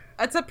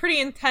 It's a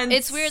pretty intense.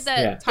 It's weird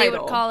that they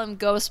would call him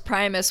Ghost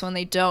Primus when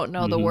they don't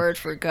know the word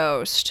for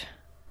ghost.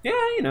 Yeah,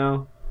 you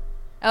know.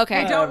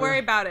 Okay. Don't worry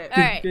about it.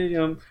 All right.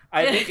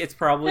 I think it's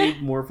probably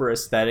more for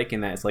aesthetic,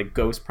 and that it's like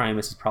Ghost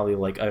Primus is probably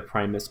like a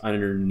Primus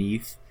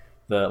underneath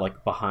the,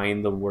 like,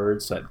 behind the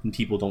words so that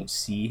people don't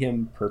see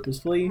him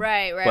purposefully.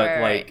 Right.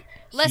 But like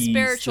less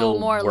spiritual,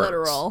 more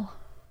literal.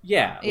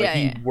 Yeah,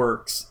 he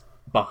works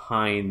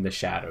behind the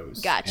shadows.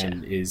 Gotcha.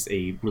 And is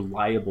a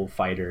reliable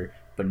fighter,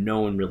 but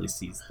no one really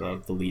sees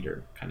the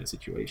leader kind of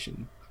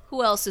situation.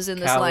 Who else is in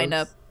this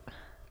lineup?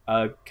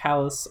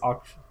 Calus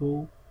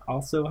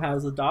also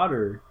has a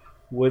daughter,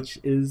 which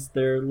is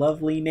their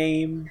lovely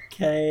name,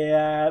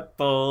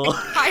 Kayatl.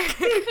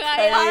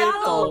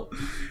 Kayatl.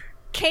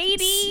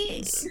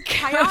 Katie.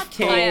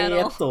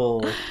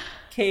 Kayatl.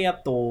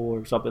 Kayatl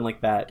or something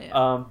like that.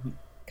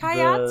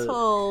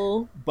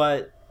 Kayatl.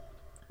 But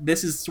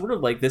this is sort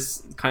of like,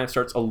 this kind of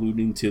starts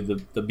alluding to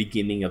the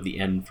beginning of the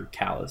end for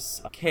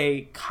Calus.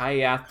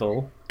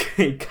 Kyathel,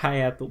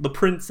 the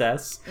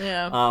princess,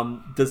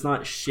 does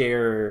not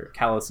share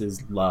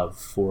Calus's love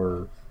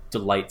for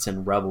delights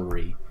and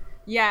revelry.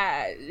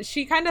 Yeah,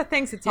 she kind of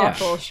thinks it's all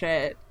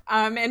bullshit.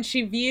 And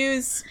she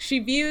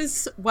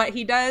views what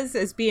he does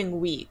as being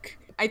weak.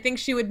 I think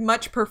she would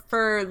much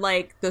prefer,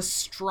 like, the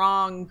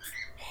strong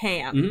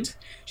hand. Mm-hmm.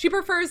 She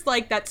prefers,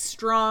 like, that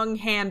strong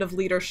hand of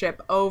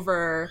leadership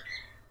over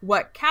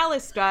what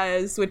Calus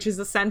does, which is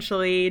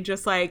essentially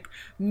just, like,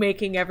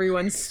 making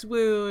everyone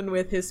swoon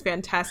with his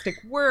fantastic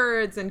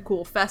words and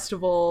cool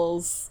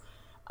festivals,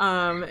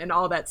 and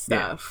all that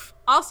stuff.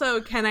 Yeah.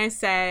 Also, can I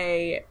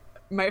say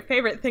my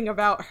favorite thing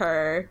about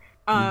her,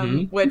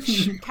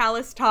 which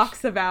Calus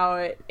talks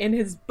about in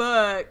his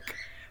book,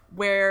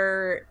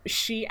 where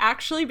she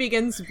actually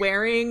begins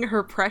wearing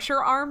her pressure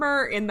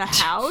armor in the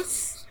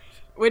house,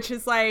 which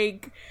is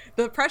like,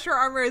 the pressure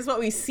armor is what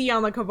we see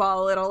on the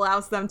Cabal. It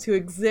allows them to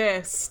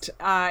exist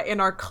in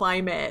our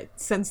climate,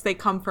 since they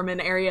come from an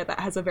area that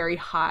has a very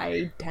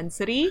high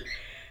density.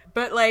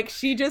 But, like,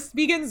 she just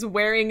begins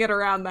wearing it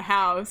around the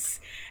house.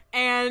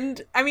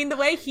 And, I mean, the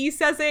way he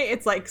says it,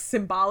 it's, like,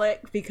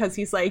 symbolic, because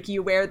he's like,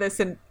 you wear this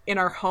in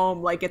our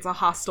home like it's a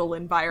hostile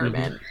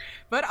environment.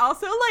 But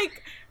also,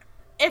 like,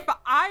 if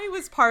I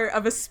was part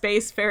of a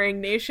spacefaring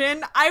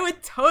nation, I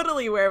would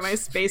totally wear my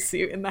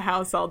spacesuit in the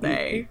house all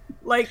day.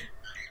 Like,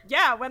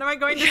 yeah, when am I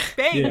going to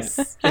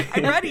space? Yeah.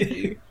 I'm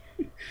ready.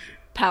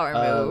 Power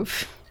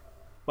move.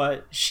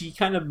 But she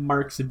kind of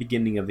marks the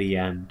beginning of the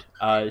end.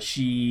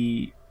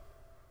 She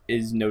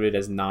is noted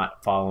as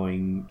not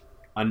following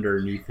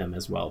underneath him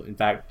as well. In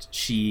fact,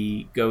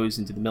 she goes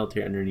into the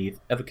military underneath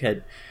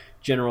Evoket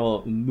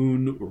General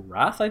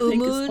Moonrath, I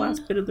think is the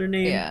last bit of their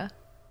name. Yeah.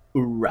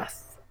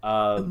 Urath.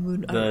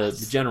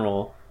 The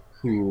general,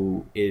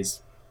 who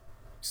is,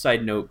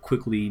 side note,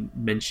 quickly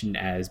mentioned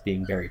as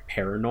being very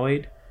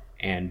paranoid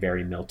and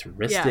very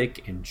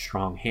militaristic and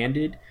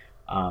strong-handed.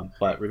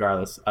 But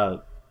regardless,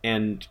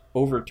 and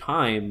over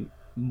time,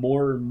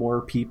 more and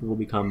more people will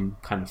become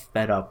kind of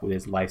fed up with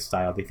his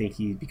lifestyle. They think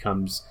he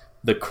becomes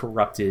the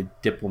corrupted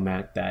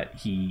diplomat that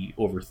he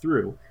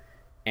overthrew,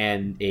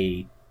 and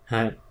a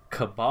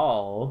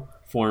cabal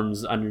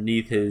forms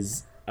underneath him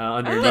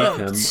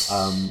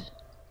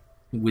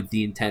with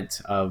the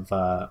intent of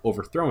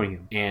overthrowing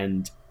him.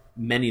 And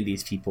many of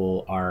these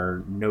people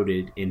are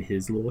noted in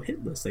his little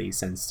hit list that he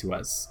sends to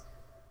us,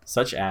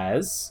 such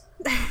as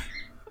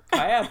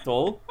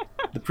Kyathel,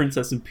 the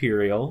Princess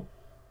Imperial,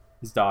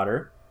 his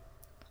daughter,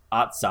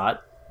 Atsat,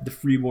 the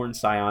freeborn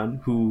scion,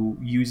 who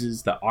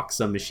uses the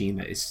Oxa machine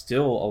that is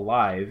still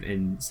alive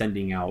and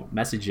sending out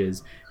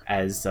messages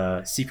as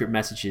secret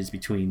messages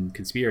between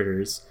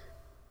conspirators.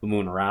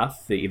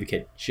 Umunarath, the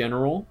Evoket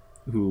General,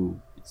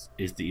 who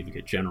is the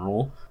Evoket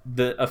General.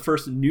 The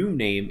first new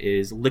name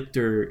is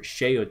Lictor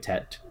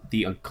Sheotet,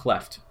 the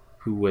Uncleft,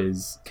 who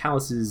was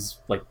Calus's,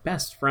 like,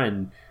 best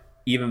friend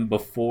even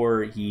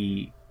before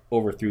he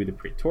overthrew the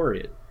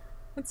Praetorian.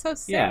 That's so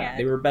sad. Yeah,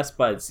 they were best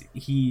buds.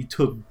 He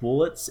took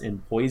bullets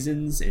and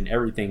poisons and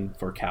everything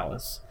for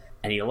Calus.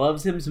 And he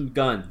loves him some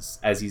guns,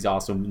 as he's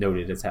also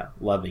noted as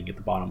loving at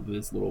the bottom of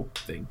this little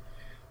thing.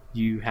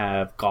 You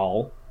have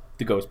Gaul,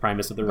 the Ghost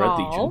Primus of the Red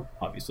Legion,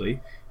 obviously.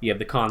 You have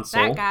the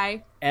Consul. That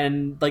guy.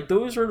 And, like,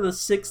 those are the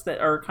 6 that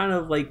are kind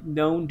of, like,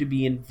 known to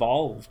be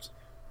involved.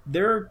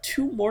 There are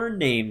 2 more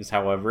names,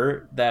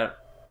 however, that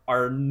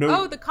are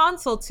Oh, the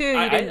Consul, too.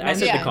 I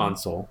said the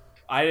Consul.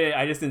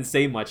 I just didn't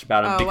say much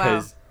about him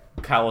because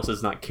Calus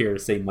does not care to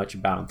say much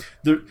about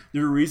him.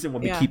 The reason why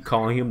we keep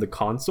calling him the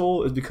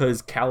Consul is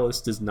because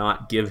Calus does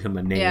not give him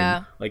a name.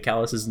 Yeah. Like,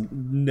 Calus has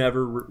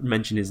never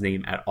mentioned his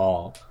name at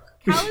all.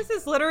 Calus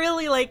is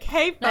literally like,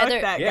 hey, fuck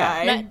that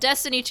guy.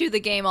 Destiny 2, the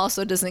game,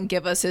 also doesn't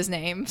give us his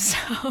name,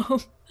 so...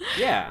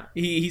 Yeah,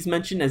 he's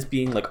mentioned as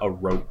being, like, a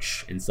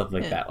roach and stuff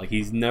like that. Like,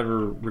 he's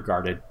never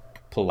regarded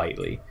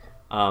politely.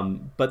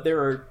 But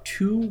there are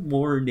 2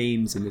 more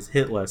names in this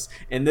hit list,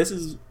 and this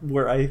is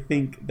where I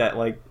think that,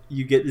 like,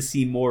 you get to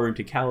see more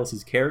into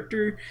Calus's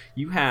character.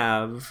 You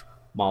have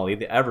Molly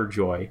the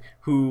Everjoy,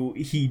 who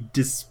he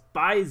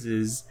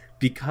despises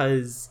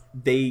because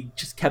they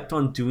just kept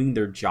on doing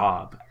their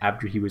job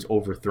after he was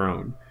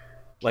overthrown.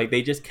 Like,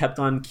 they just kept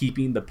on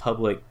keeping the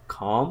public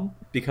calm,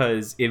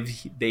 because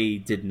if they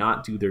did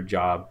not do their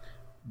job,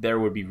 there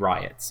would be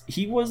riots.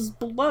 He was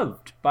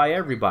beloved by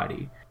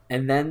everybody.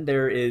 And then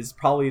there is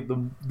probably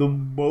the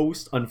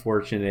most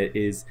unfortunate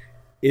is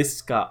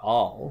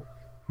Iskaal,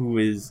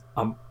 who's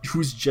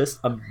just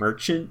a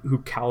merchant who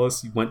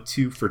Calus went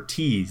to for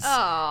teas.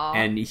 Aww.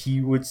 And he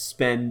would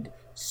spend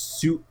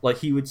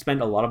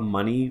a lot of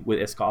money with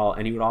Iskaal,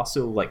 and he would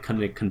also, like,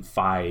 kind of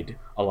confide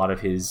a lot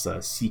of his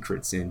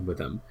secrets in with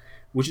him,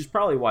 which is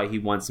probably why he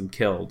wants him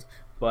killed.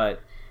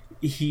 But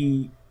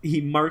he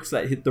marks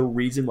that the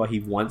reason why he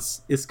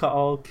wants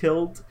Iskaal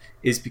killed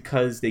is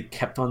because they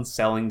kept on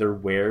selling their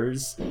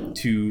wares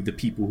to the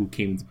people who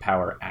came to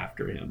power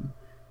after him.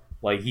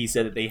 Like, he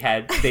said that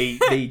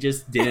they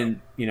just didn't,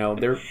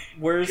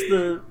 where's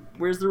the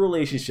where's the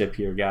relationship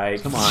here, guy?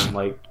 Come on,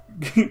 like.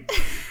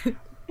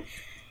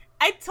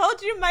 I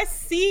told you my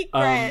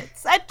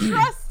secrets. I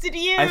trusted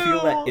you. I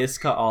feel that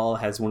Iskaal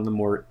has one of the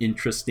more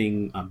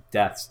interesting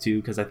deaths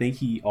too, because I think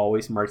he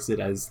always marks it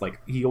as like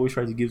he always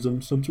tries to give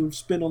them some sort of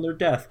spin on their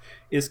death.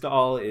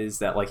 Iskaal is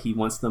that like he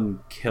wants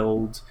them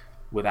killed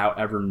without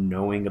ever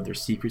knowing of their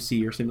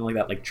secrecy or something like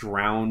that, like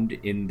drowned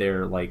in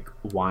their like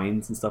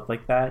wines and stuff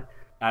like that.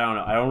 I don't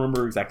know. I don't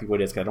remember exactly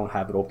what it is because I don't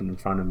have it open in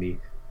front of me,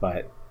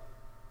 but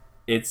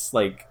it's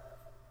like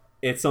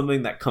it's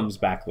something that comes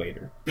back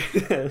later.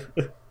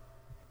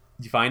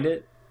 You find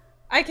it?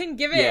 I can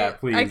give it. Yeah,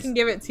 please. I can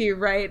give it to you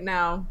right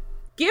now.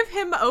 Give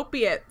him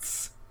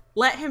opiates.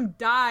 Let him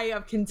die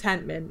of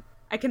contentment.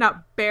 I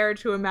cannot bear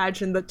to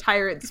imagine the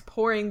tyrants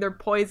pouring their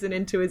poison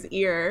into his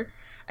ear.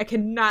 I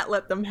cannot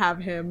let them have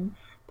him.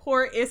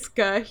 Poor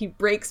Iska, he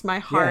breaks my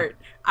heart.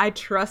 Yeah. I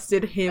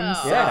trusted him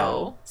so.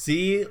 Yeah.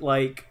 See,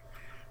 like,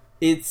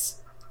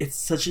 it's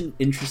such an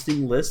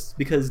interesting list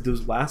because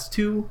those last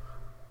two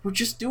were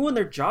just doing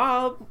their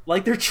job.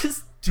 Like, they're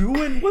just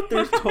doing what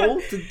they're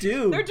told to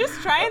do. They're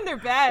just trying their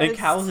best. And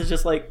Calus is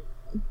just like,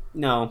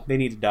 no, they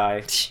need to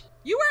die.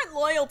 You weren't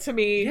loyal to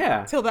me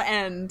till the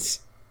end.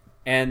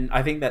 And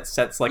I think that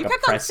sets like a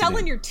precedent. You kept on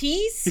selling your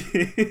teas?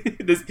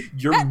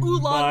 That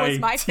oolong was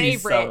my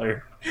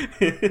favorite.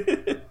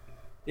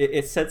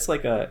 It sets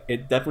like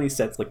it definitely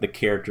sets like the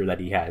character that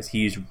he has.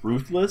 He's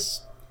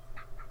ruthless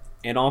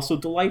and also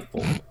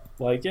delightful.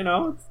 Like, you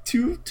know,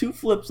 two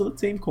flips of the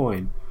same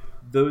coin.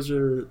 Those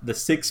are the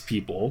 6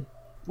 people.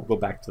 We'll go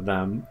back to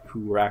them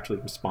who were actually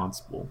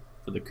responsible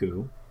for the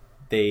coup.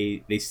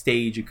 They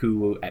stage a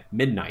coup at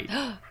midnight,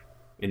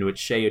 in which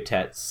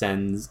Sheotet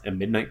sends a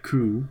midnight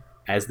coup,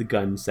 as the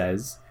gun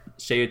says.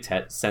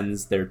 Sheotet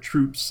sends their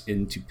troops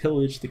in to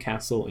pillage the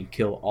castle and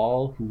kill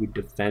all who would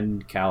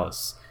defend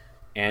Calus.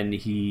 And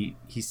he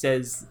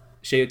says,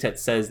 Sheotet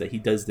says that he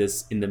does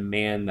this in the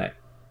man that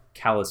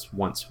Calus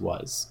once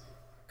was,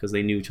 because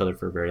they knew each other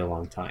for a very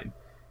long time.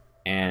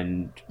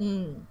 And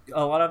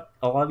a lot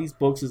of these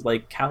books is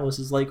like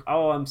Calus is like,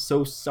 oh, I'm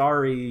so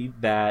sorry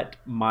that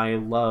my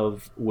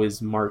love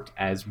was marked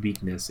as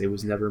weakness. It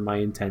was never my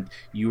intent.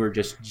 You were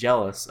just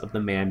jealous of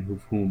the man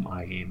of whom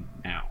I am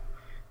now.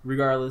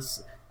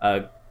 Regardless,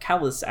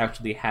 Calus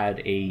actually had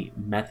a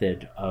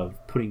method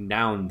of putting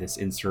down this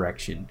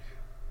insurrection,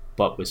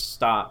 but was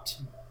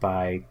stopped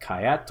by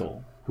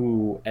Kayatl,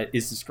 who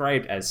is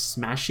described as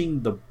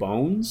smashing the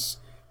bones,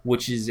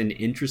 which is an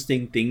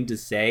interesting thing to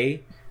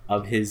say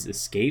of his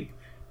escape.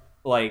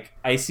 Like,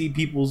 I see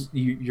people's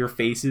your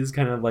faces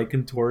kind of like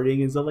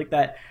contorting and stuff like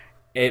that.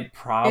 It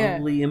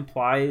probably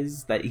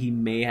implies that he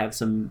may have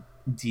some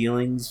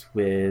dealings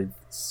with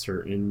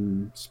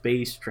certain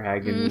space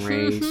dragon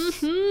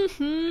race.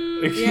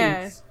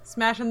 Yeah,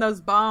 smashing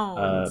those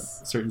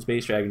bones. Certain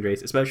space dragon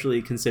race,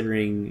 especially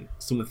considering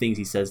some of the things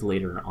he says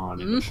later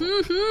on in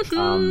the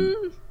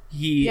book.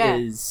 He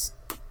is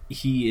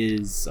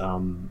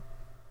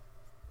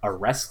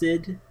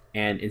arrested.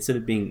 And instead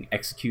of being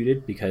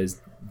executed,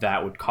 because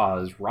that would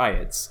cause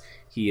riots,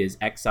 he is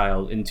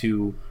exiled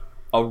into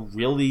a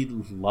really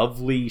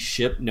lovely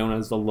ship known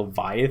as the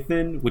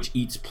Leviathan, which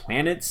eats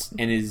planets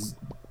and is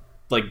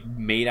like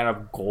made out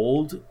of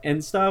gold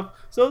and stuff.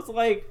 So it's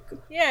like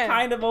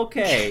kind of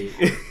okay.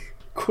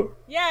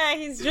 Yeah,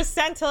 he's just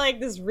sent to like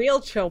this real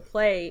chill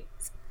place.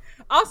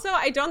 Also,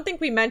 I don't think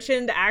we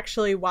mentioned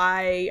actually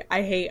why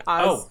I hate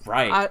Oz. Oh,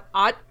 right.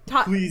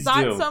 Please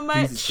do. So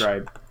much. Please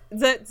describe.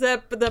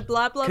 The blah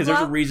blah blah. Because there's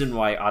a reason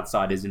why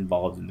Otsad is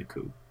involved in the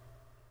coup.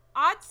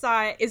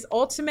 Otsad is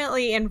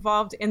ultimately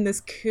involved in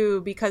this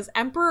coup because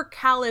Emperor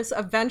Calus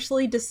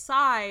eventually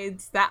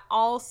decides that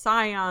all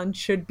scions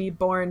should be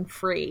born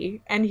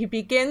free, and he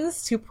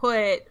begins to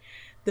put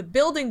the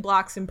building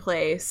blocks in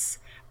place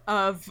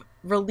of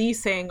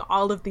releasing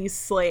all of these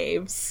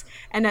slaves.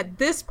 And at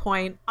this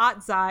point,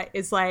 Otsad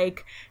is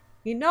like,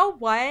 you know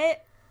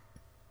what?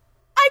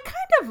 I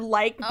kind of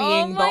like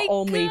being the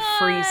only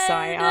free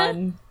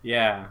scion.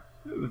 Yeah.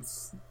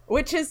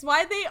 Which is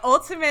why they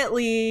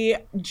ultimately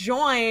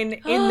join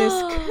in this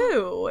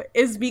coup,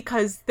 is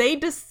because they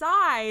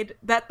decide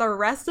that the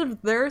rest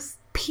of their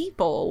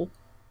people,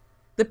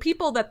 the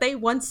people that they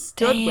once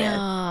stood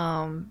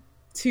with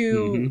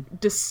to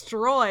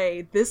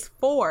destroy this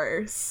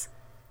force,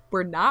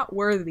 were not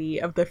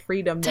worthy of the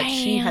freedom that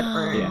she had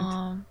earned.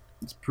 Yeah.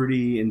 It's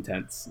pretty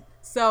intense.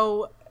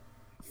 So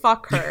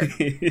fuck her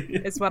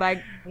is what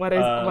I'm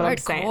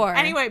saying.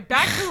 Anyway,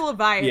 back to the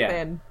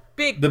Leviathan.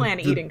 Big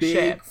planet-eating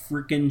ship. Big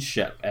freaking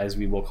ship, as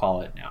we will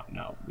call it now.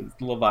 No, it's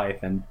the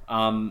Leviathan.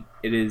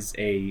 It is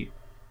a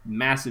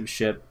massive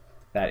ship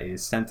that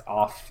is sent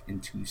off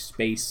into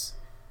space,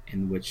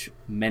 in which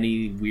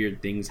many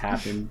weird things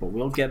happen, but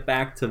we'll get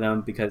back to them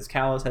because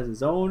Calus has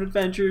his own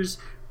adventures,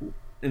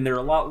 and they're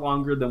a lot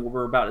longer than what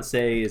we're about to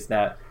say. Is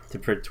that the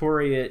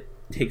Praetoriat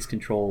takes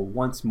control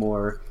once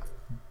more.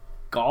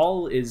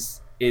 Gaul is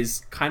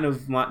kind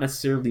of not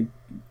necessarily,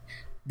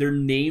 they're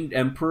named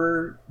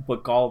emperor,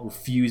 but Gaul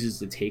refuses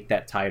to take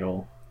that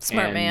title.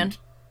 Smart man.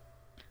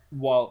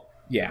 While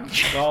Yeah,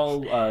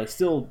 Gaul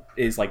still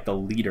is like the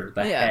leader,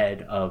 the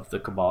head of the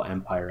Cabal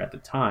Empire at the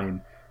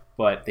time,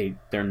 but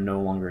they're no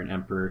longer an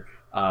emperor.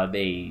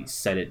 They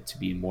set it to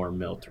be more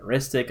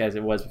militaristic as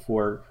it was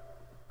before.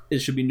 It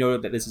should be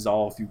noted that this is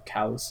all through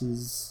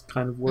Calus's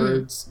kind of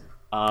words.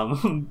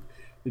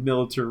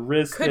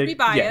 Militaristic could be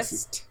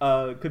biased.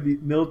 Yes, could be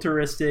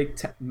militaristic,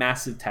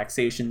 massive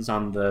taxations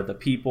on the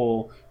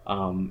people.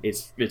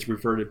 It's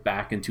reverted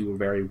back into a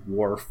very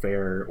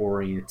warfare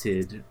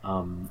oriented.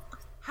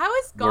 How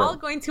is Gaul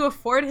going to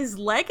afford his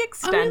leg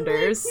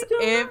extenders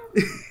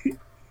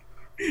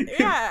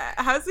yeah,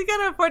 how's he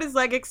gonna afford his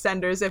leg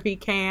extenders if he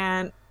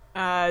can't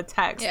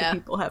tax the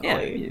people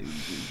heavily? Yeah,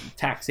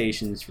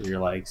 taxations for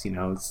your legs,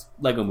 it's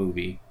Lego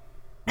Movie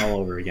all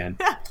over again.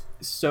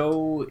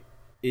 So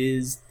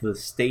is the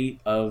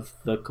state of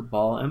the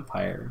Cabal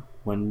Empire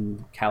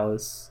when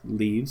Calus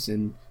leaves,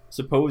 and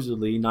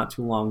supposedly not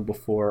too long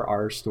before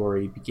our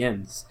story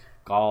begins,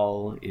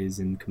 Gaul is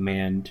in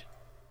command,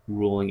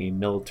 ruling a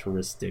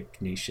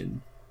militaristic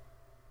nation.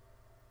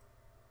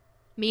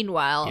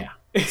 Meanwhile,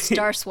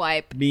 Star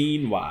Swipe.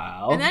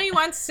 Meanwhile, and then he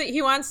wants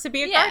to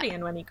be a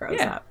guardian when he grows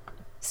up.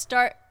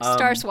 Star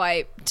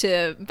Swipe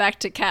back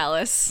to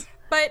Calus.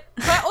 But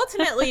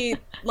ultimately,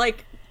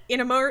 like in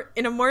a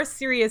more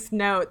serious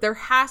note, there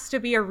has to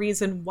be a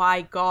reason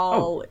why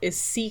Gaul is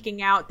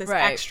seeking out this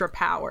extra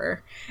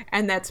power,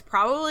 and that's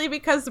probably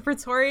because the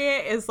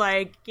Praetorian is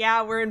like,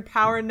 yeah, we're in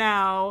power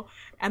now,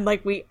 and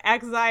like we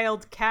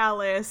exiled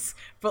Calus,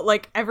 but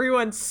like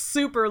everyone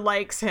super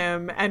likes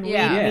him, and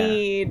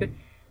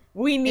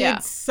we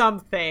need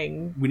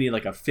something. We need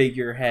like a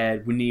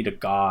figurehead. We need a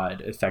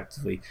god,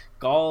 effectively.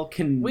 Gaul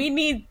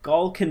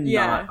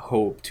cannot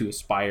hope to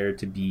aspire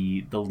to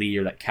be the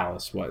leader that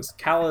Calus was.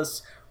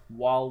 Calus,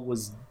 while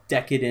was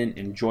decadent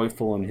and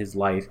joyful in his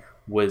life,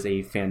 was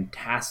a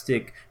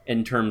fantastic,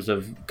 in terms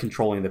of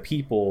controlling the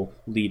people,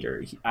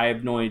 leader. I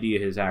have no idea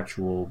his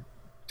actual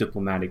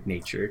diplomatic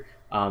nature,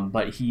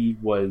 but he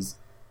was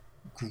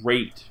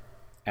great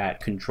at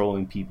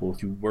controlling people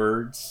through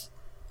words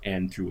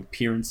and through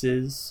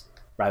appearances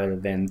rather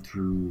than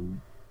through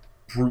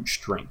brute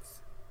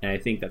strength. And I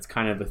think that's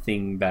kind of the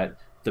thing that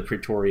the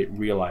Praetoriate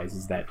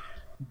realizes, that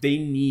they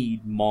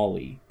need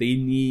Molly. They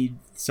need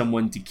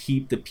someone to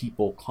keep the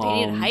people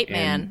calm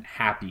and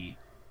happy.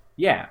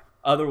 Yeah.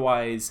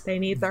 Otherwise, they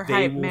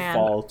will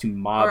fall to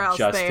mob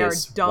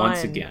justice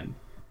once again.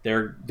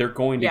 They're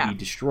going to be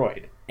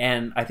destroyed.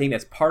 And I think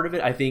that's part of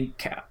it. I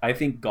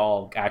think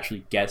Gaul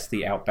actually gets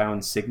the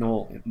outbound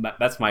signal.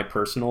 That's my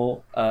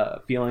personal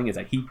feeling, is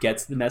that he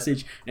gets the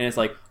message, and it's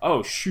like,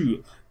 oh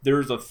shoot,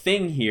 there's a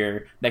thing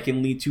here that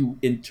can lead to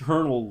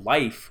eternal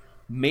life.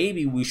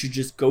 Maybe we should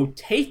just go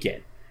take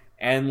it,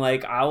 and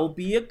like I'll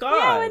be a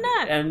god, why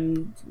not?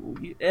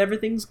 And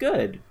everything's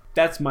good.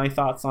 That's my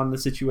thoughts on the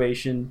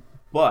situation.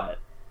 But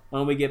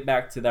when we get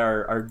back to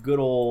our good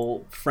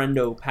old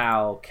friendo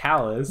pal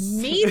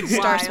Calus,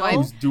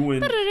 who's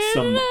doing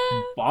some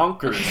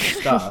bonkers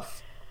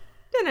stuff.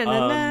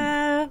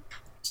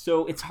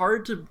 So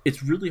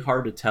it's really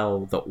hard to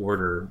tell the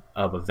order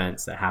of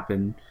events that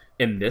happen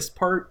in this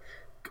part.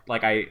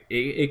 Like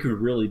it could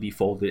really be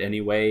folded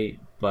anyway,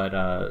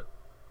 but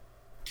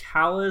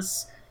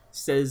Calus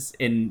says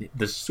in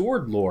the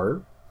sword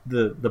lore,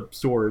 the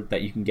sword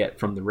that you can get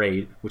from the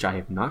raid, which I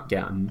have not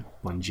gotten,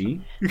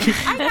 Bungie.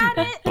 I got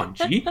it.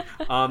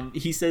 Bungie.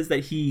 He says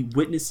that he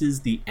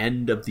witnesses the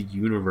end of the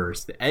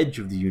universe, the edge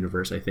of the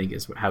universe, I think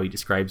is how he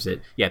describes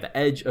it. Yeah, the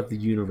edge of the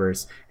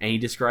universe, and he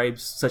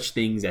describes such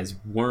things as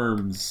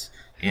worms,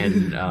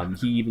 and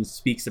he even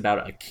speaks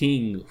about a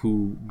king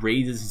who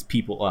raises his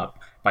people up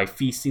by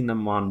feasting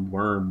them on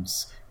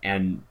worms.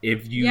 And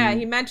if you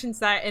he mentions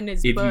that in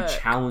his book. If you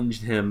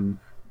challenged him,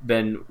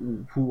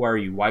 then who are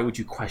you? Why would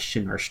you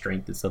question our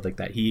strength and stuff like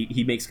that?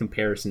 He makes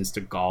comparisons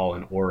to Gaul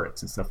and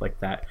Oryx and stuff like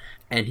that.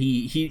 And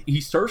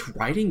he starts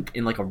writing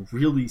in like a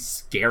really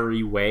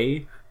scary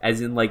way,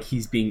 as in like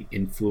he's being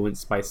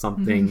influenced by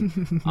something,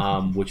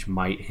 which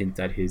might hint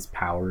at his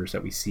powers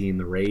that we see in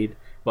the raid.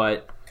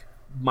 But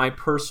my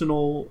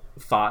personal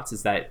thoughts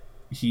is that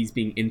he's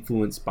being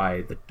influenced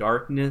by the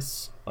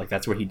darkness, like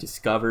that's where he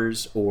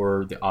discovers,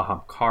 or the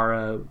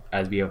Ahamkara,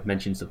 as we have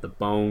mentions of the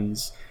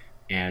bones.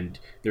 And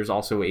there's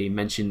also a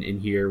mention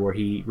in here where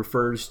he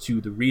refers to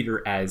the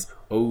reader as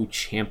 "Oh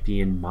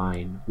champion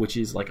mine," which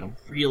is like a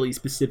really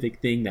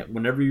specific thing that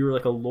whenever you're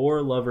like a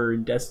lore lover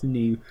in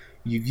Destiny,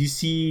 you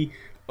see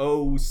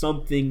 "Oh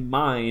something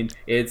mine,"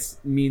 it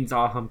means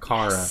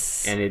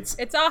Ahamkara, and it's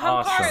Ahamkara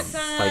awesome.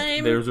 time.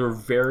 Like those are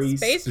very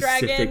Space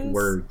specific dragons.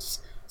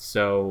 words.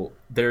 So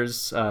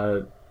there's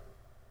I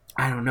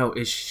don't know.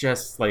 It's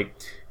just like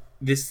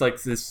this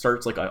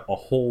starts like a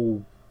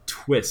whole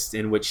twist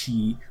in which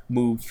he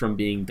moves from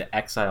being the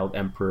exiled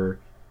emperor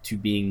to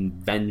being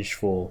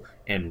vengeful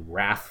and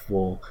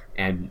wrathful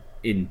and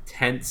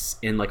intense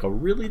in like a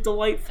really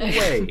delightful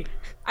way.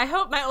 I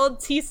hope my old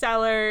tea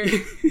seller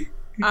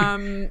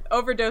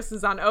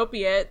overdoses on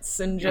opiates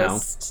and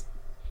just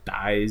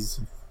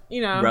dies.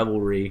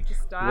 Revelry.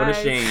 What a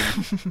shame.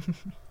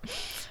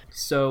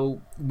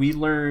 So we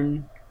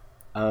learn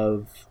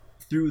of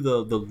through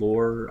the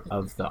lore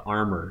of the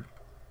armor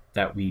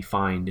that we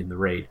find in the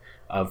raid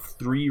of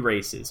 3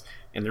 races,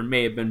 and there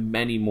may have been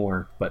many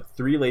more, but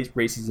 3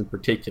 races in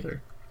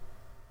particular.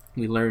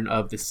 We learn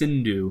of the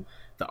Sindhu,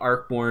 the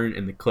Arcborn,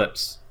 and the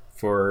Clips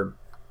for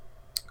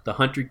the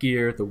Hunter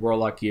gear, the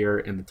Warlock gear,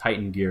 and the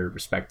Titan gear,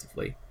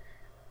 respectively.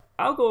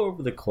 I'll go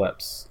over the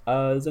Clips.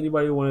 Does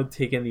anybody want to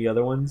take any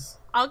other ones?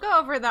 I'll go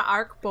over the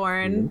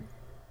Arcborn,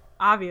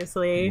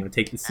 obviously. You want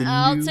to take the Sindhu?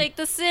 I'll take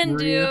the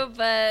Sindhu, Maria?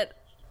 but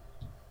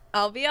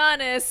I'll be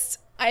honest,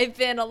 I've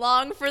been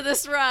along for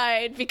this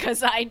ride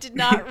because I did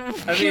not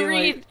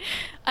read.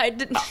 I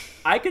didn't.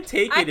 I could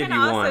take it if you want.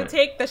 I can also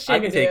take the Shindu. I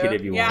can take it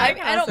if you want.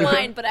 I don't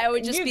mind, but I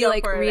would just be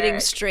like reading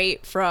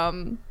straight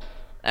from.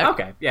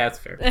 Okay, yeah, that's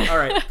fair. All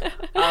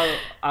right,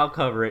 I'll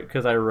cover it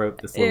because I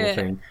wrote this little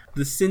thing.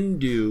 The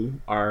Sindhu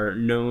are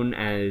known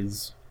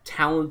as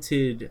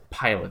talented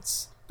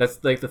pilots.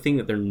 That's like the thing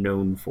that they're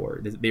known for.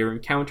 They were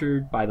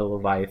encountered by the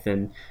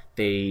Leviathan.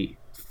 They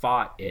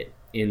fought it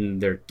in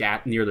their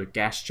near their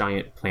gas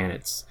giant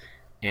planets,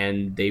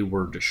 and they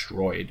were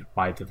destroyed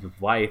by the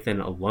Leviathan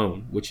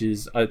alone, which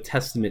is a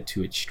testament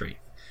to its strength.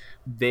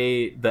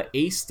 The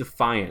Ace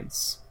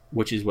Defiance,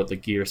 which is what the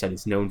gear set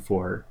is known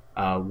for,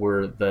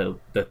 were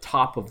the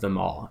top of them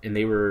all, and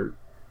they were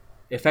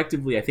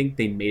effectively, I think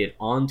they made it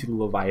onto the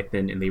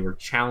Leviathan, and they were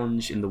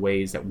challenged in the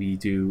ways that we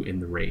do in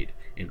the raid.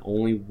 And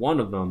only one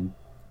of them,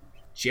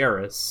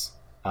 Jairus,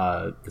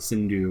 the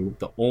Sindhu,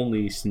 the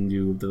only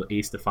Sindhu of the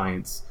Ace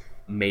Defiance,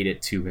 made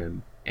it to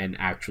him and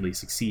actually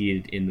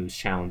succeeded in those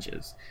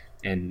challenges.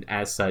 And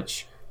as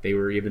such, they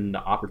were given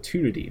the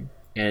opportunity.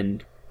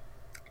 And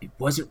it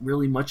wasn't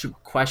really much of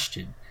a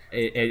question.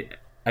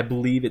 I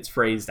believe it's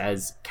phrased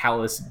as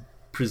Calus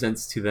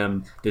presents to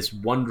them this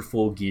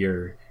wonderful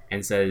gear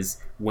and says,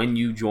 when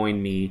you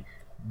join me,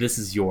 this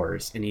is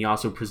yours. And he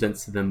also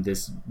presents to them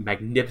this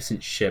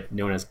magnificent ship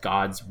known as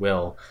God's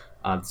Will,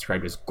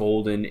 described as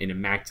golden and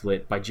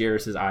immaculate. By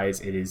Jairus' eyes,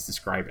 it is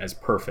described as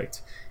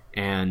perfect.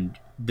 And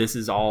this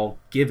is all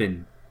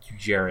given to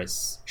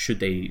Jairus should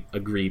they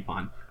agree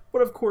upon.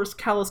 But of course,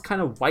 Calus kind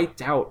of wiped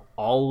out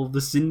all of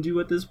the Sindhu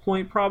at this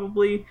point,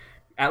 probably.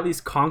 At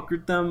least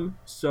conquered them.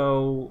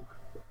 So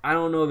I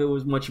don't know if it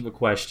was much of a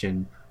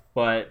question.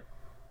 But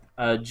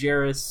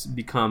Jairus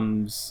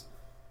becomes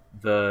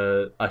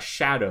a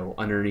shadow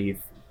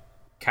underneath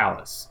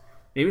Calus.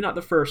 Maybe not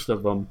the first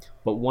of them,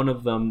 but one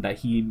of them that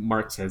he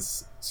marks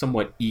as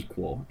somewhat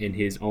equal in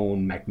his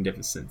own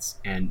magnificence.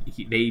 And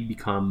they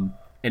become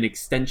an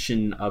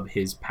extension of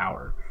his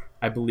power.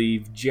 I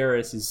believe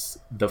Jairus is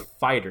the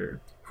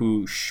fighter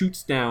who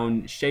shoots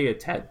down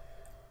Sheatet,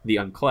 the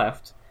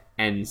Uncleft,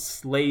 and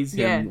slays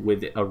him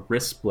with a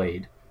wrist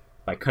blade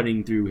by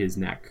cutting through his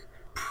neck.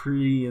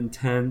 Pretty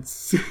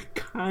intense,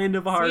 kind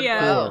of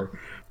hardcore.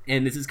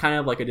 And this is kind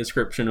of like a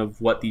description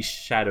of what these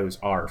shadows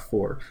are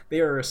for. They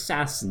are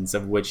assassins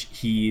of which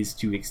he is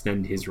to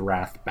extend his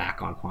wrath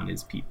back upon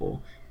his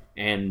people.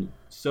 And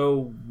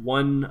so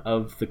one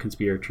of the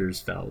conspirators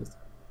fell.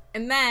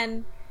 And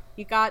then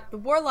you got the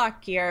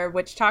Warlock gear,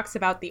 which talks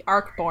about the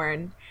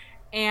Arcborn.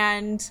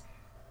 And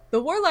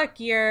the Warlock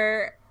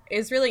gear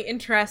is really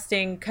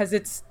interesting because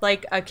it's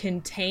like a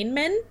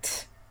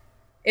containment.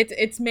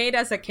 It's made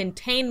as a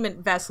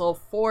containment vessel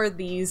for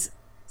these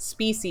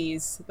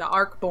species, the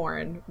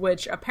Arcborn,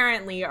 which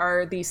apparently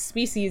are these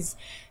species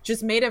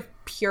just made of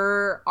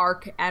pure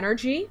arc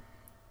energy.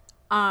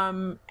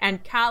 And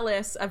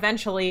Calus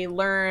eventually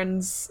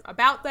learns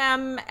about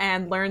them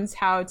and learns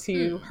how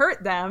to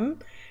hurt them.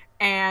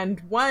 And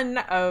one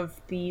of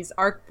these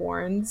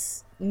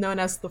Arcborns, known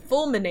as the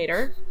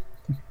Fulminator,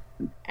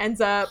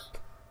 ends up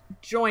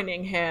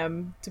joining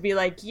him to be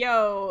like,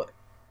 yo,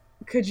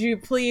 could you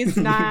please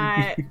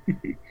not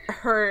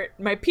hurt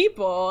my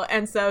people?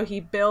 And so he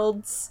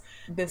builds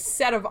this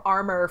set of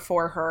armor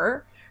for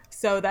her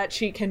so that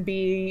she can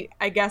be,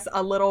 I guess,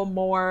 a little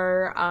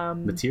more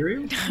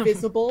material,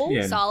 visible.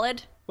 Yeah.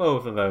 Solid.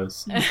 Both of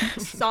those.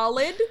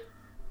 Solid,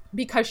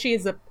 because she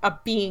is a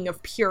being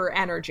of pure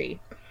energy.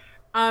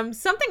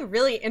 Something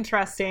really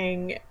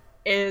interesting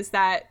is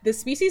that the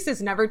species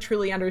is never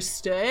truly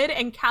understood,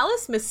 and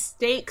Calus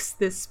mistakes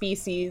this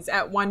species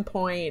at one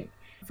point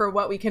for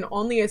what we can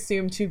only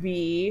assume to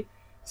be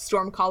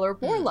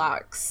Stormcaller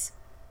warlocks,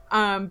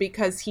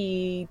 because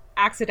he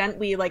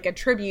accidentally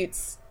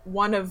attributes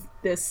one of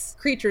this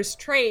creature's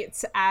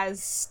traits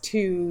as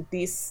to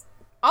these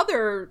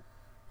other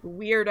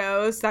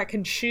weirdos that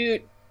can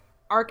shoot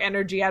arc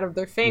energy out of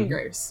their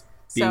fingers.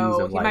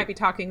 So he might be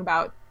talking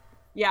about,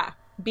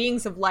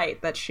 beings of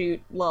light that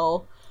shoot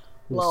little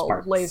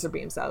laser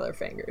beams out of their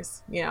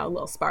fingers,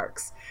 little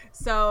sparks.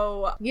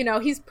 So,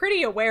 he's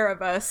pretty aware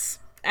of us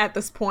at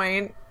this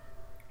point.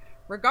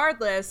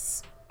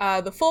 Regardless,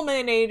 the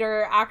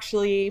Fulminator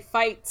actually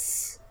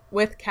fights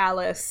with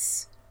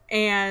Calus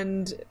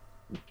and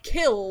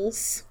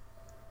kills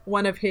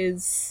one of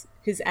his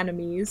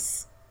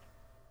enemies,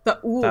 the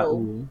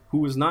Ul, who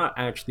was not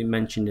actually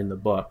mentioned in the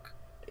book.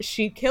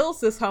 She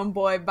kills this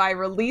homeboy by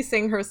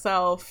releasing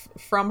herself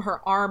from her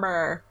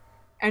armor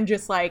and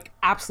just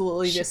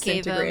absolutely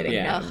disintegrating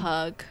him him. a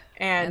hug.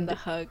 And the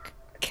hug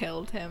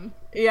killed him.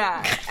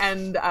 Yeah,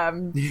 and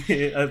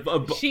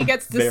she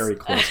gets very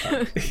close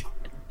up.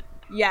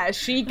 Yeah,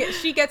 she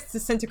gets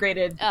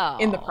disintegrated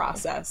in the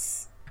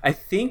process. I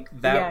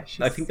think that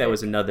sick.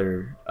 was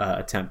another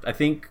attempt. I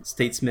think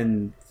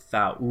Statesman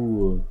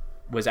Tha'ul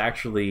was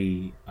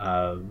actually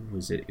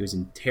it was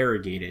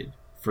interrogated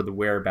for the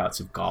whereabouts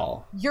of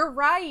Gaul. You're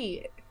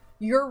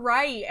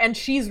right, and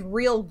she's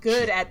real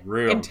good at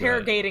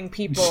interrogating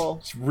people.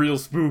 It's real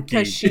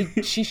spooky.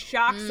 Because she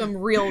shocks them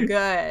real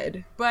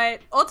good. But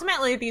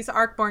ultimately, these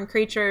Arcborn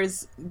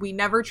creatures, we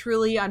never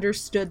truly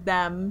understood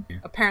them. Yeah.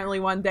 Apparently,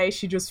 one day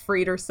she just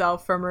freed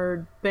herself from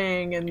her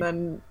thing, and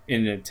then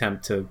in an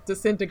attempt to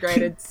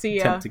disintegrated. See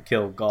ya. Attempt to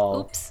kill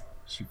Gaul. Oops.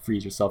 She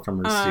frees herself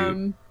from her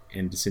suit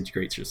and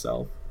disintegrates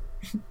herself.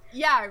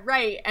 Yeah,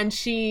 right. And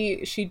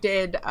she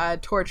did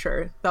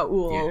torture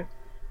Tha'ul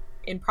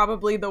in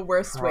probably the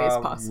worst ways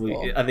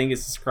possible. I think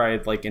it's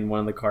described like in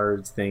one of the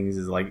cards things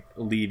is like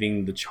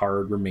leaving the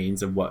charred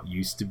remains of what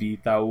used to be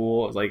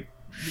Tha'ul. It's like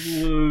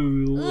a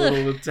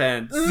little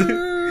intense.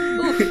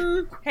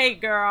 Hey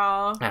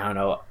girl. I don't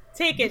know.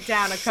 Take it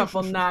down a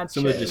couple notches.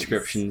 Some of the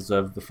descriptions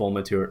of the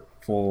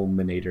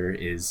Fulminator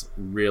is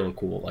real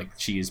cool. Like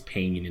she is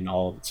pain in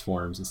all of its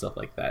forms and stuff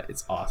like that.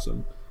 It's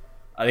awesome.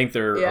 I think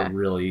they're a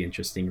really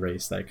interesting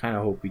race that I kind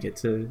of hope we get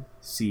to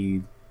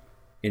see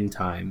in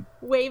time.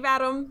 Wave at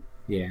them.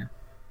 Yeah.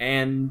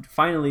 And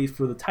finally,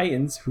 for the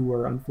Titans, who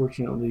are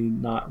unfortunately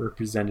not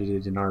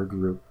represented in our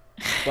group,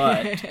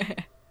 but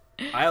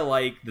I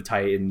like the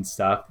Titan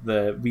stuff.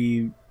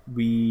 We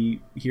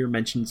hear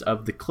mentions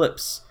of the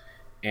Clips,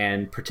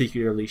 and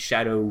particularly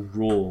Shadow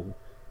Rule,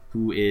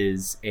 who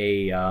is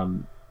a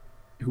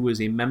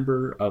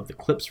member of the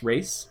Clips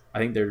race. I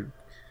think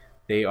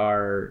they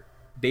are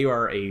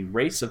a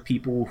race of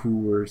people who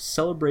were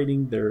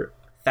celebrating their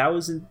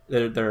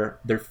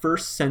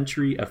first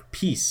century of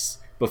peace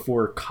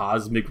before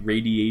cosmic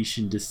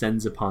radiation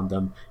descends upon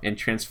them and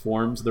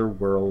transforms their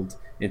world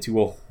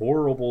into a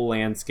horrible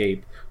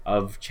landscape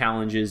of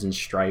challenges and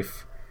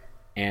strife.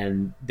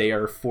 And they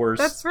are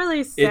forced. That's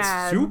really sad.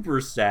 It's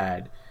super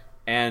sad.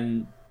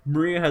 And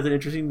Maria has an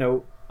interesting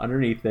note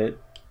underneath it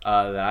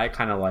that I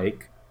kind of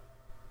like.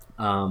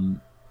 I'll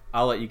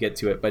let you get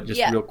to it, but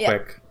just real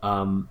quick.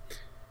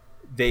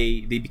 They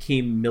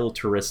became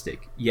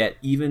militaristic, yet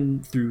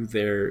even through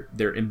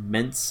their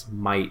immense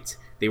might,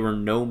 they were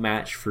no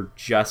match for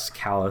just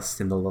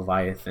Calus and the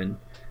Leviathan.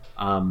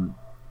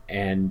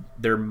 And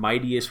their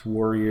mightiest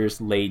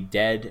warriors lay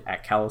dead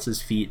at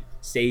Calus's feet,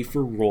 save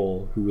for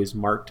Roll, who is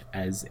marked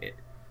as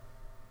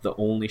the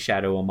only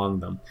shadow among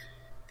them.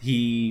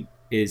 He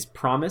is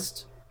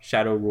promised,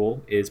 Shadow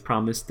Roll is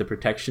promised the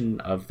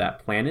protection of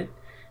that planet,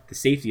 the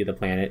safety of the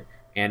planet,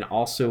 and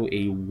also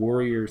a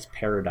warrior's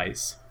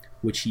paradise,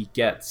 which he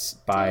gets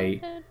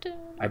by,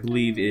 I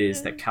believe it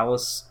is that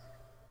Calus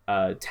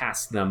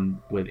tasked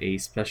them with a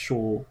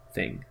special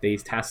thing. They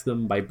tasked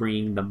them by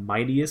bringing the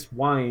mightiest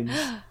wines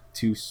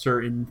to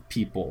certain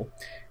people.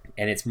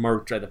 And it's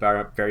marked at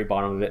the very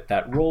bottom of it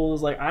that Roll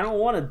is like, I don't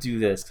want to do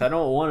this, because I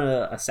don't want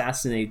to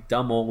assassinate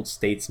dumb old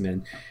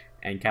statesmen.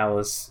 And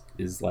Calus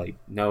is like,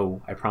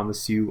 no, I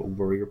promise you a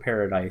warrior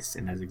paradise,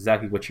 and that's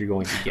exactly what you're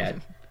going to get.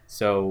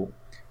 So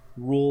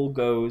Roll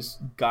goes,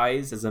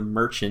 guys, as a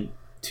merchant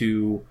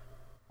to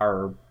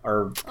our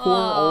poor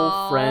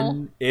old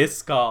friend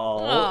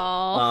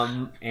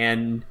Iskaal,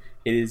 and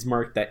it is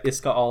marked that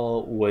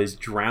Iskaal was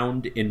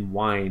drowned in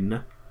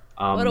wine.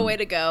 What a way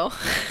to go.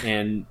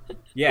 And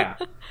yeah,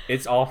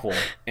 it's awful.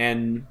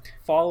 And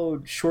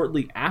followed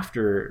shortly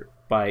after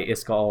by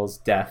Iskaal's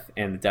death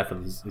and the death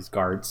of his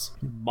guards,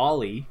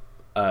 Molly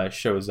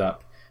shows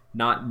up,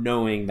 not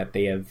knowing that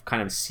they have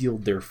kind of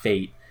sealed their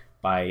fate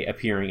by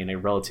appearing in a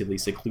relatively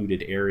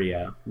secluded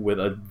area with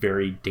a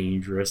very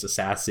dangerous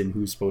assassin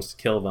who's supposed to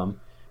kill them.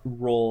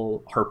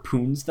 Roll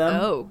harpoons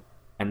them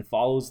and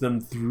follows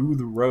them through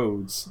the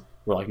roads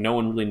where like no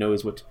one really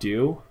knows what to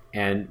do,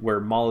 and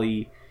where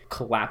Molly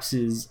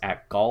collapses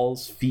at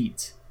Gaul's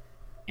feet,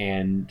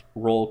 and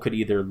Roll could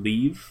either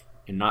leave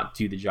and not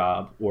do the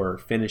job or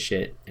finish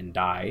it and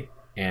die.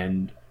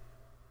 And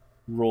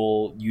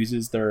Roll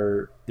uses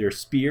their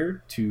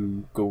spear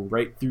to go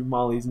right through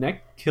Molly's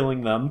neck,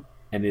 killing them,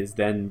 and is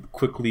then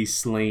quickly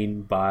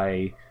slain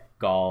by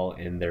Gaul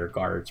and their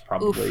guards,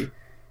 probably.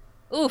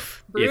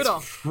 Oof. Brutal.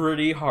 It's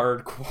pretty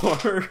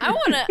hardcore.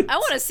 I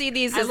wanna see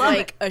these as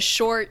like a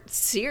short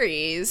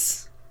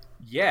series.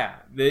 Yeah,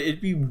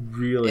 it'd be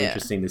really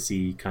interesting to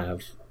see kind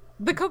of.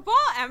 The Cabal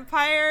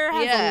Empire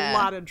has a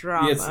lot of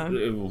drama. It's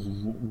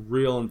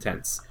real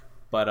intense.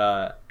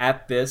 But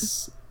at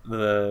this,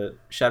 the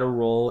Shadow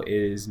Roll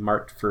is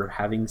marked for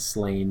having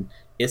slain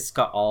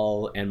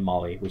Iskaal and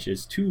Molly, which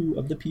is two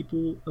of the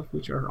people of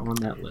which are on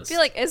that list. I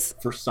feel like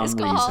for some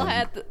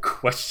Iskaal reason,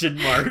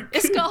 question mark.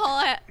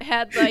 Iskaal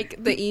had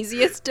like the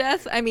easiest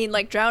death. I mean,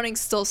 like drowning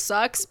still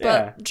sucks,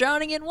 but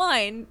drowning in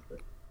wine,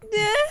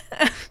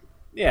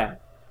 yeah.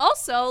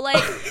 Also,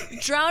 like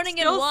drowning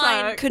in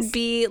wine sucks. could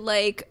be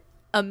like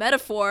a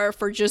metaphor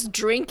for just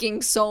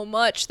drinking so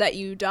much that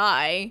you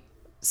die.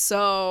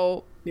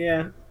 So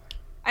yeah.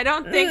 I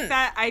don't think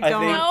that. I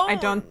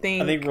don't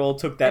think. I think Roll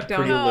took that I don't-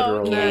 pretty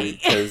literally Okay.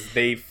 because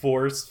they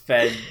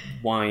force-fed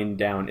wine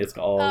down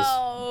Iskal's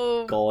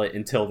Oh. gullet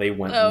until they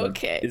went.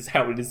 Okay. Is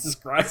how it is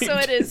described. So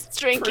it is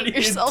drinking Pretty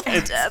yourself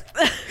intense. to death.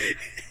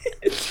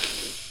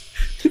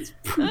 It's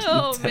pretty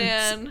Oh, intense.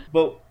 man.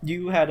 But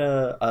you had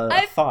a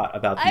thought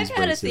about these I've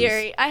had races. a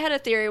theory. I had a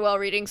theory while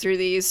reading through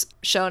these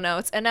show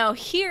notes, and now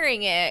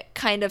hearing it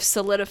kind of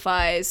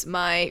solidifies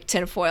my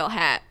tinfoil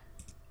hat,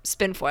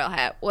 spinfoil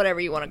hat, whatever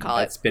you want to call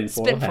it.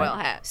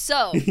 Spinfoil hat.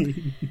 So,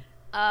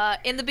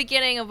 in the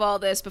beginning of all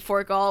this,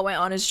 before Gaul went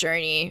on his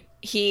journey,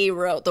 he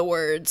wrote the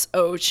words,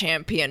 "O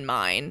champion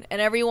mine,"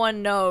 and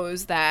everyone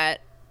knows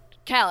that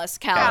Calus.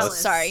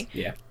 Sorry.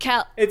 Yeah.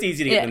 Cal- It's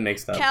easy to get them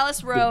mixed up.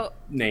 Calus wrote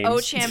names. "O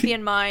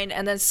champion mine,"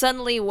 and then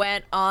suddenly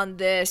went on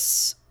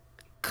this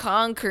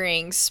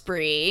conquering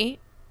spree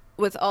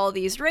with all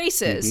these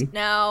races.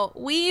 Now,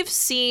 we've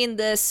seen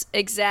this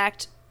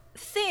exact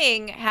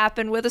thing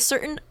happen with a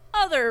certain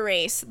other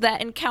race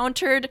that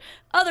encountered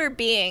other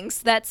beings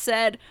that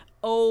said,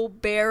 "O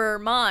bearer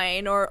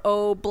mine," or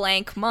 "O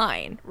blank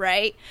mine,"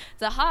 right?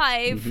 The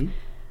Hive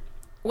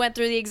went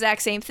through the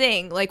exact same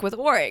thing, like with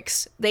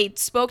Oryx. They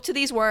spoke to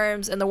these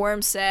worms, and the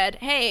worms said,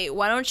 "Hey,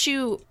 why don't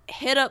you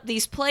hit up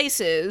these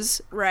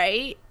places,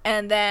 right?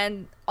 And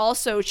then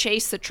also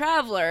chase the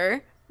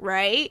traveler,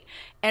 right?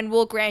 And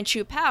we'll grant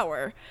you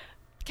power."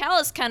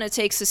 Calus kind of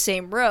takes the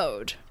same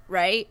road,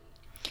 right?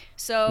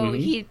 So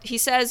he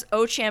says,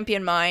 "O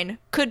champion mine,"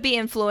 could be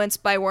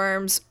influenced by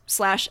worms /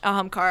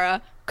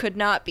 Ahamkara, could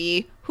not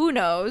be, who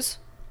knows?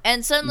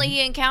 And suddenly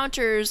he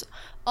encounters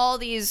all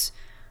these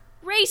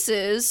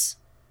races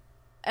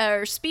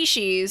or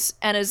species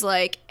and is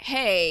like,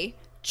 "Hey,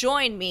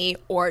 join me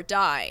or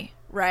die,"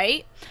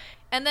 right?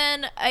 And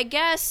then I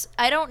guess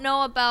I don't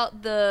know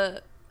about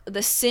the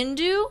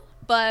Sindhu,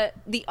 but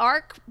the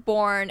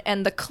Arkborn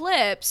and the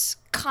Clips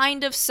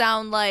kind of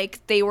sound like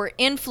they were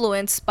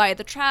influenced by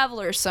the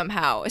Traveler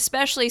somehow,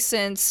 especially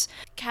since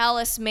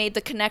Calus made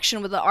the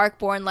connection with the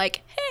Arkborn,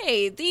 like,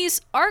 "Hey,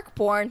 these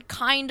Arkborn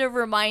kind of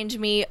remind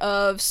me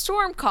of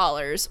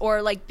Stormcallers,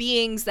 or like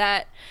beings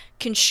that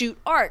can shoot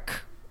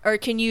arc or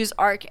can use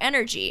arc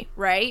energy,"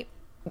 right?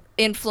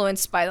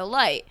 Influenced by the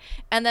light.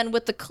 And then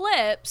with the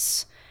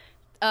Clips,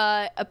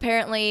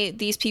 apparently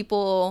these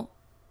people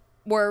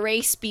were a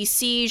race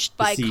besieged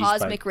by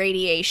cosmic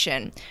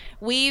radiation.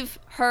 We've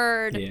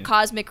heard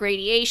cosmic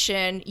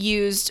radiation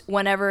used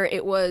whenever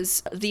it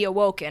was the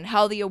Awoken,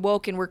 how the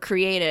Awoken were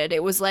created.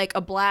 It was like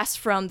a blast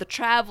from the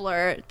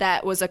Traveler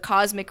that was a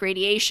cosmic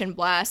radiation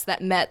blast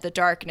that met the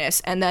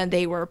darkness, and then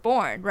they were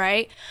born,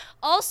 right?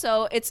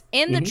 Also, it's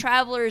in the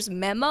Traveler's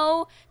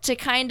memo to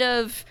kind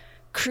of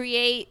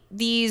create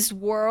these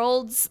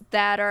worlds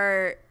that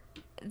are,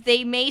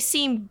 they may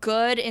seem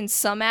good in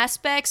some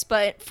aspects,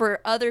 but for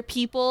other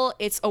people,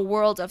 it's a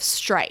world of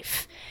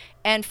strife.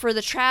 And for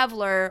the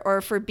Traveler,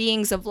 or for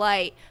beings of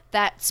light,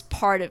 that's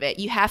part of it.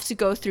 You have to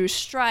go through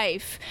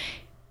strife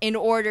in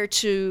order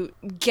to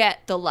get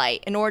the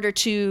light, in order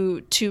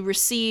to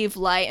receive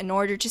light, in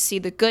order to see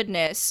the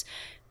goodness.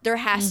 There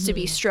has to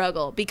be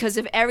struggle, because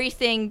if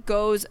everything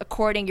goes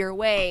according your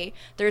way,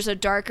 there's a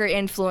darker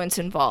influence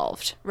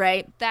involved,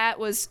 right? That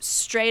was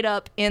straight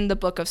up in the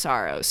Book of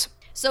Sorrows.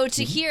 So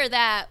to hear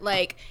that,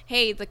 like,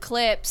 hey, the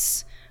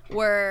Clips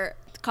were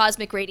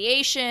cosmic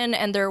radiation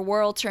and their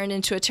world turned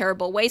into a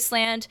terrible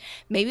wasteland,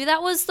 maybe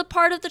that was the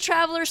part of the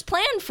Traveler's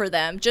plan for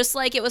them, just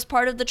like it was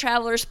part of the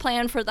Traveler's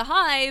plan for the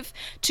Hive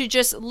to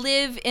just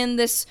live in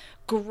this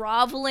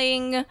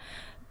groveling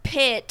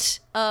pit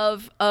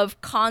of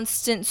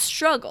constant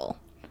struggle.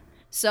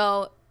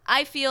 So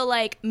I feel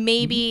like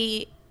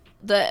maybe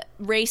the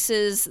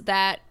races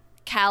that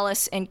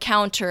Calus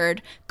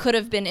encountered could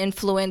have been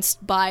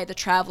influenced by the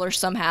Traveler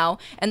somehow,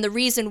 and the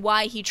reason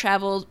why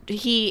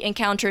he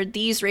encountered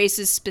these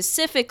races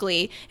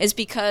specifically is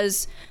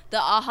because the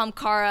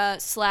Ahamkara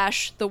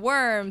 / the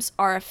worms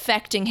are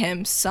affecting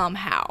him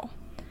somehow.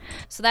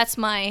 So that's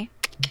my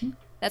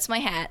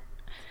hat.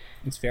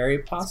 It's very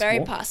possible. It's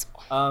very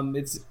possible.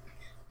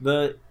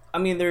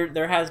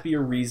 There has to be a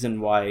reason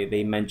why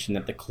they mention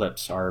that the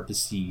Clips are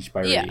besieged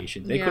by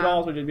radiation. They could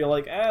also just be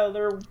like, "Oh,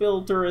 they're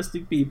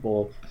militaristic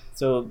people."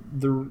 So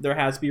there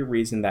has to be a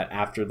reason that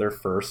after their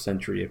first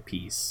century of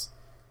peace,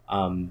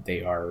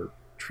 they are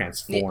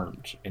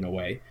transformed in a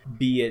way,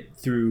 be it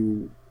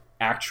through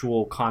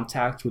actual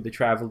contact with the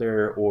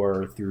Traveler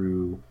or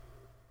through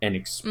an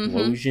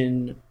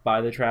explosion by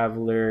the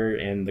Traveler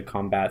and the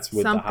combats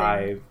with the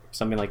Hive,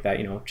 something like that.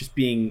 Just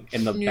being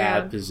in the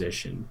bad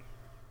position.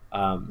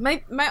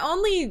 My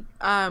only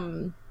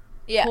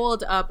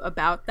hold up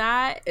about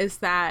that is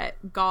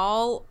that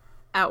Gaul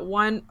I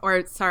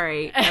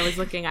was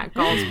looking at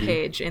Gaul's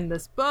page in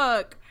this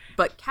book,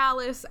 but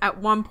Calus at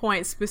one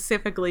point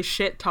specifically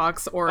shit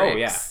talks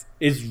Oryx. Oh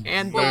yeah,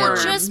 and the well,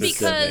 worms. just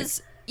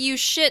because you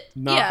shit,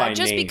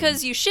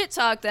 because you shit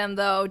talk them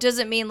though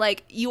doesn't mean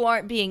like you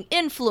aren't being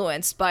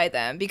influenced by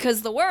them,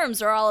 because the worms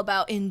are all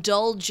about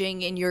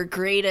indulging in your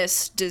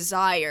greatest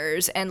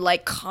desires and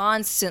like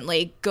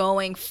constantly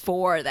going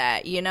for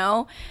that,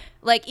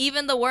 Like,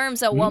 even the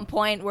worms at one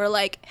point were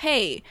like,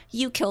 hey,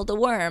 you killed a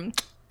worm.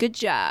 Good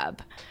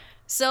job.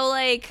 So,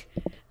 like,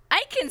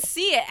 I can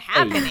see it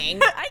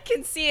happening. I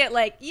can see it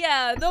like,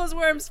 yeah, those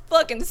worms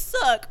fucking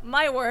suck.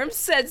 My worm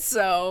said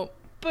so.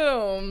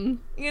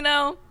 Boom. You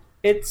know?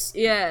 It's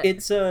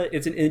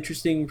an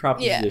interesting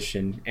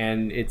proposition,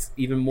 and it's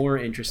even more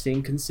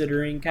interesting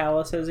considering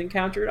Calus has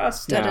encountered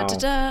us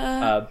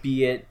now.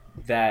 Be it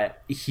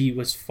that he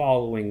was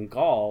following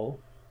Gaul,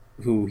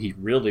 who he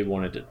really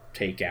wanted to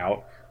take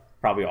out,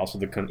 probably also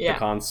the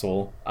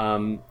consul,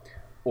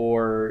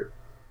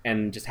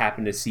 and just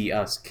happened to see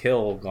us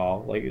kill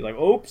Gaul. Like,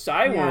 oops,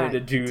 I wanted to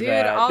do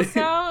that.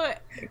 Dude, also,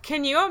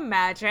 can you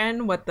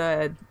imagine what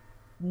the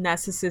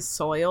Nessus's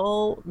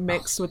soil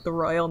mixed with the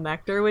royal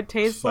nectar would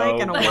taste like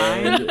in a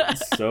wine?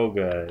 So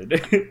good.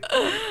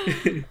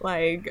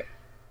 Like,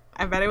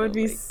 I bet it would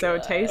be so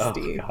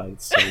tasty. Oh god,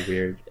 it's so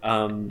weird.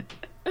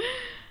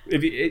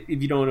 If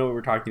you don't know what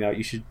we're talking about,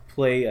 you should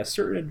play a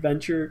certain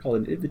adventure called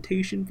An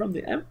Invitation from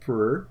the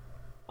Emperor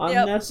on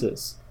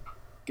Nessus.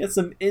 Get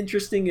some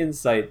interesting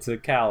insight to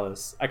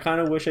Calus. I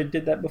kind of wish I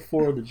did that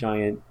before the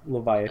giant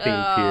Leviathan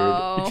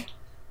appeared.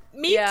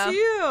 Me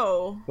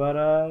too.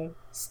 But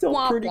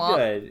still pretty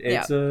good.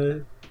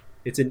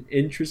 It's an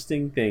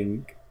interesting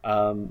thing.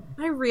 I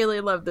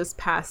really love this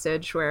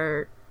passage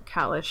where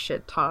Calus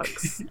shit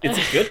talks. It's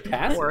a good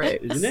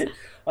passage, isn't it?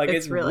 Like,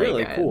 it's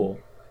really cool.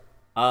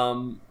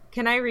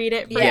 Can I read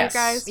it for you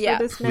guys for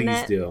this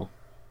minute? Please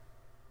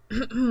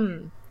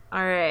do.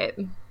 All right.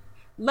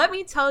 Let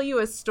me tell you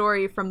a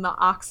story from the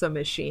Oxa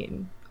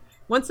machine.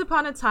 Once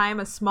upon a time,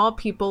 a small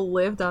people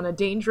lived on a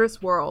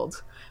dangerous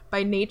world.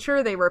 By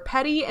nature, they were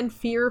petty and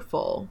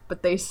fearful,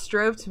 but they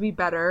strove to be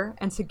better,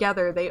 and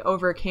together they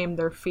overcame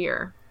their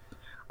fear.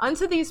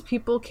 Unto these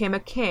people came a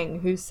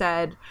king who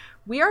said,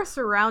 "We are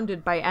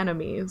surrounded by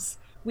enemies.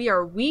 We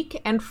are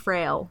weak and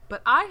frail,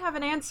 but I have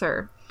an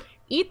answer.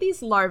 Eat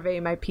these larvae,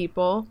 my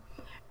people,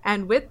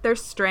 and with their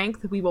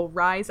strength we will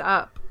rise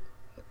up."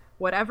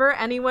 Whenever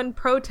anyone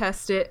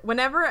protested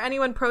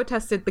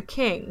the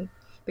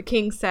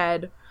king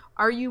said,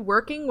 "Are you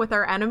working with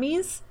our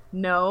enemies?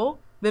 No.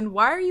 Then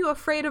why are you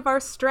afraid of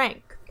our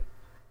strength?"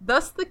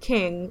 Thus the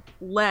king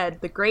led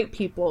the great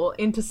people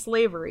into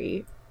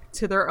slavery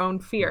to their own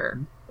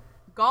fear.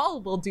 Gaul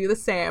will do the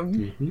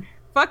same.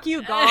 Fuck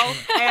you, Gaul.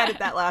 I added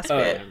that last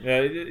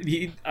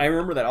bit. I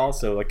remember that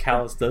also. Like,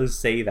 Calus does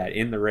say that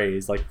in the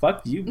raise. Like,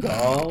 fuck you,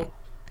 Gaul.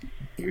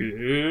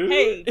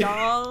 Hey,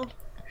 Gaul.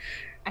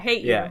 I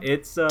hate you. Yeah,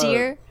 it's...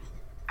 Dear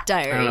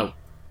Diary,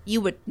 you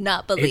would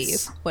not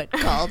believe what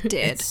Gaul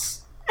did.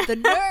 The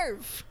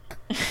nerve!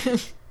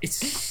 It's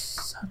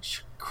such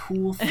a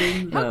cool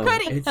thing, though. How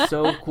could he? It's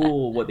so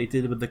cool what they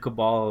did with the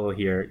Cabal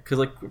here. Because,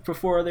 like,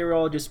 before they were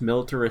all just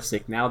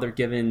militaristic. Now they're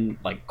given,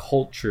 like,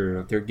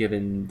 culture. They're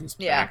given this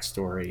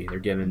backstory. They're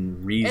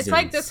given reasons. It's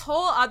like this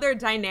whole other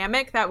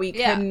dynamic that we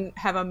couldn't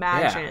have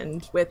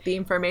imagined with the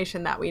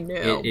information that we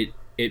knew.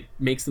 It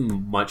makes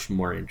them much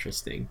more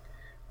interesting.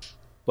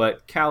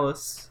 But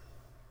Calus,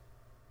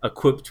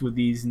 equipped with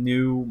these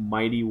new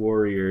mighty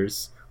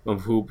warriors,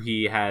 of whom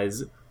he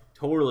has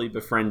totally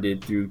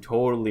befriended through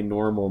totally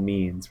normal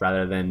means,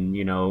 rather than,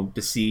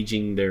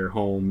 besieging their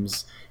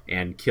homes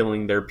and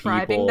killing their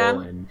people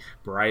and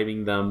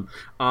bribing them.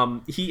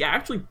 He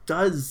actually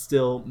does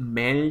still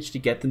manage to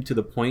get them to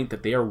the point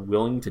that they are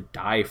willing to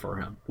die for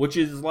him, which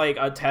is like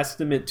a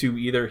testament to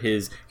either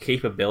his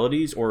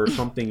capabilities or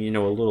something, a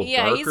little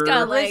darker. He's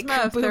got like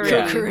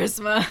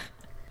charisma.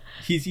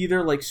 He's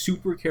either like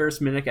super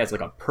charismatic as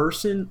like a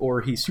person,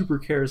 or he's super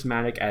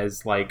charismatic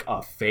as like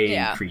a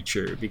fae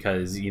creature,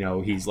 because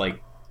he's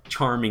like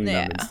charming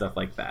them and stuff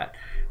like that.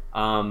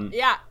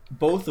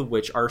 Both of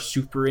which are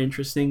super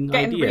interesting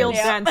Getting ideas. Real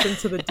dense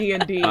into the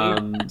D&D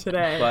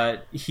today.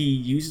 But he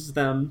uses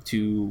them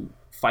to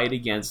fight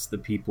against the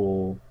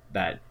people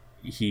that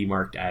he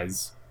marked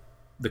as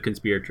the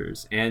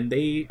conspirators, and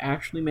they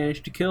actually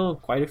managed to kill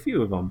quite a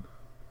few of them.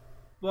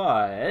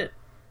 But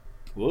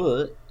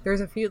there's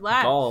a few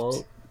left.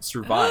 Gaul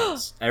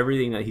survives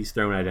everything that he's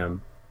thrown at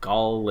him.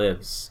 Gaul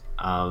lives.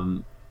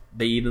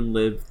 They even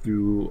live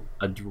through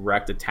a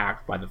direct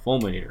attack by the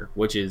Fulminator,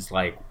 which is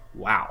like,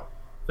 wow,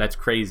 that's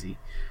crazy.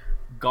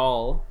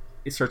 Gaul,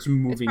 it starts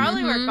moving. It's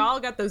probably where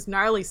Gaul got those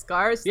gnarly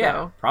scars, though.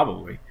 Yeah,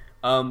 probably.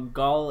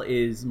 Gaul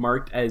is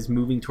marked as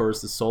moving towards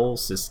the Sol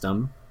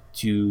system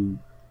to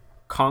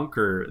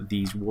conquer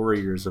these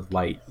warriors of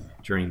light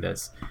during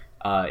this.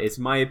 It's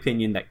my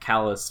opinion that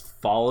Calus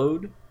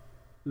followed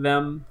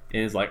them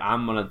and is like,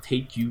 I'm gonna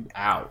take you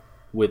out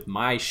with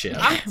my ship.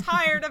 I'm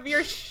tired of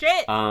your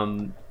shit.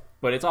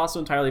 But it's also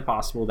entirely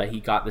possible that he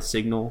got the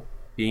signal.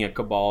 Being a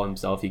Cabal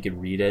himself, he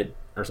could read it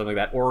or something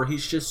like that, or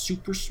he's just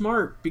super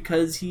smart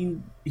because he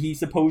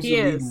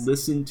supposedly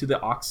listened to the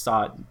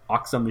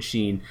Oxa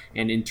machine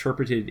and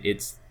interpreted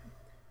its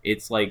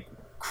like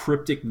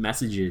cryptic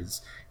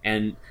messages.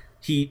 And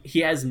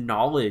he has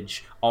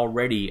knowledge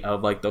already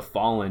of like the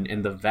Fallen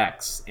and the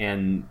Vex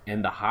and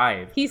the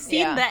Hive. He's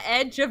seen the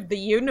edge of the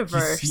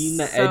universe. He's seen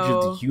the edge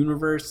of the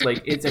universe.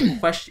 Like, it's a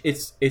question.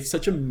 It's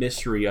such a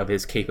mystery of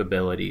his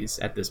capabilities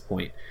at this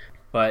point.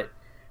 But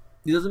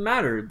it doesn't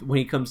matter when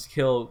he comes to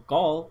kill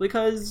Gaul,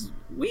 because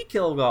we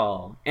kill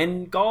Gaul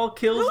and Gaul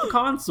kills the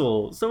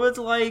consul. So it's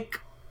like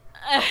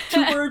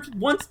 2 birds,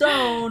 1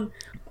 stone.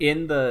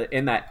 In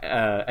that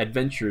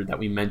adventure that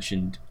we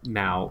mentioned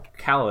now,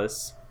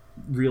 Calus,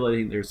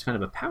 realizing there's kind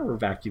of a power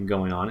vacuum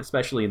going on,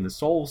 especially in the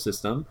Sol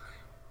system,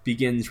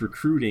 begins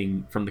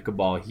recruiting from the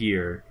Cabal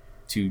here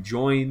to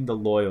join the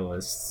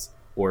Loyalists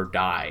or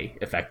die,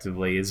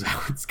 effectively, is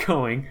how it's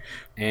going.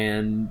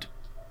 And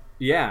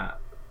yeah,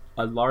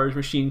 a large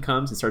machine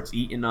comes and starts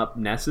eating up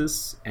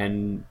Nessus,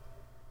 and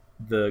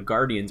the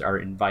Guardians are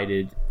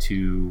invited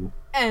to...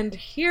 And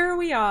here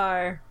we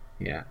are.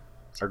 Yeah.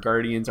 Our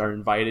Guardians are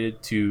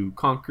invited to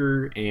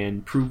conquer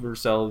and prove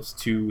ourselves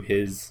to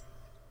his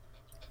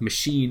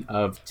machine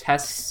of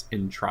tests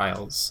and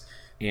trials.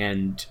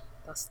 And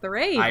that's the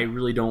raid. I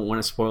really don't want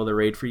to spoil the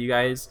raid for you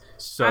guys,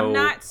 so I'm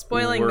not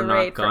spoiling the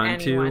raid for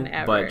anyone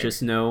ever. But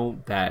just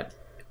know that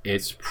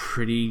it's a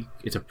pretty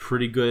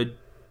good,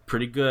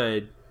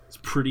 it's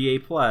pretty A+.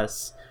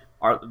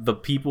 The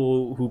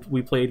people who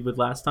we played with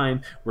last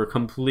time were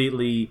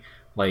completely,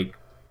 like,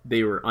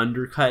 they were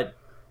undercut.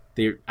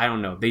 I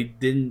don't know,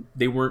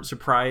 they weren't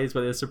surprised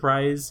by the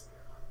surprise,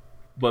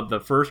 but the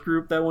first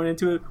group that went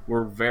into it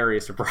were very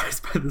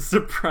surprised by the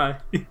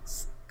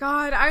surprise.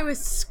 God, I was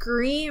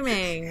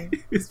screaming.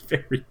 It's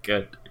very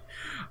good.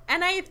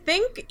 And I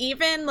think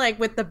even like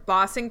with the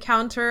boss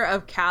encounter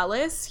of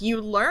Calus, you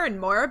learn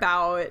more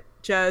about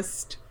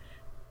just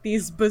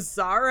these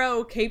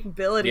bizarro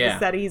capabilities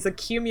that he's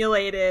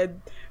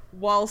accumulated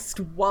whilst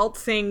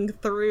waltzing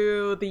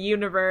through the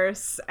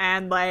universe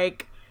and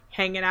like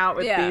hanging out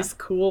with these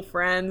cool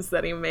friends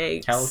that he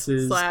makes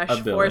Calus's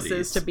 /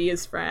 forces to be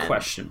his friend.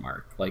 Question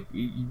mark. Like,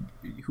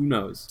 who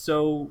knows?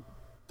 So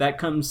that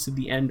comes to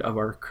the end of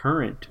our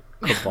current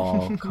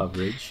Cabal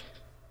coverage.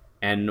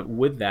 And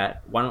with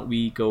that, why don't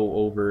we go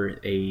over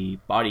a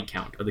body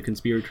count of the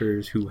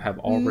conspirators who have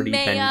already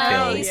been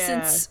killed,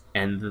 since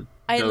and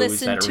I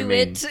listened to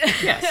it.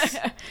 Yes,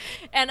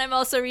 and I'm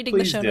also reading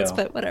the show notes,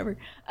 but whatever.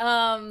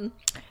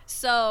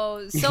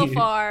 So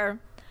far,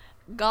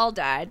 Gaul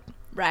died,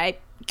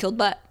 right? Killed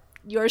by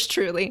yours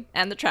truly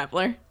and the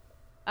Traveler.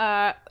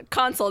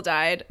 Consul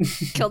died,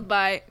 killed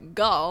by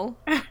Gaul.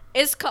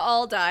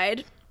 Iskaal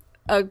died,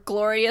 a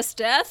glorious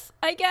death,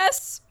 I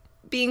guess,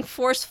 being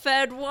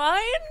force-fed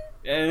wine.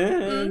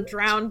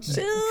 Drowned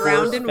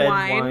in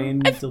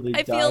wine. I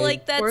feel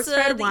like that's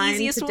the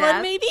easiest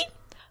one, maybe.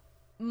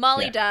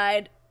 Molly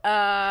died.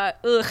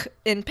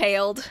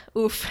 Impaled.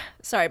 Oof.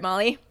 Sorry,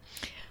 Molly.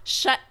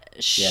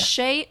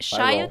 Shayotet.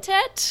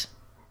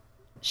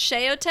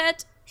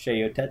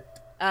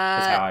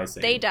 That's how I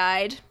say they it.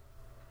 died.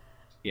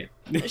 Yeah.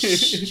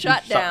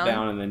 Shut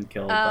down and then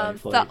killed by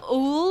plague.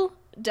 Thaul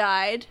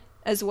died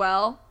as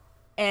well,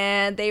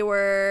 and they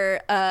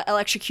were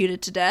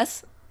electrocuted to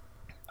death.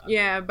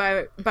 Yeah,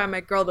 by my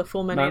girl, the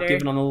Fulminator. Not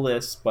given on the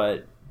list,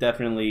 but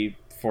definitely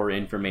for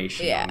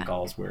information on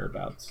Gaul's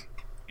whereabouts,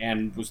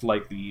 and was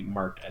likely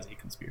marked as a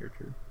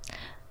conspirator.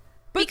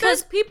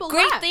 Because people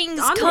great left things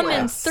on come the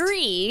in list.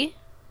 three.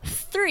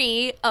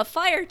 A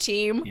fire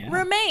team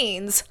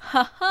remains.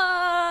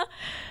 Haha.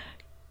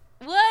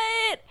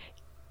 What?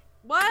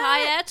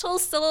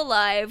 Kyatl's still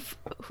alive,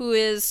 who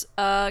is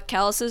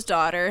Calus's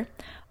daughter.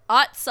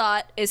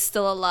 Otsot is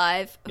still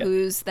alive,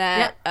 who's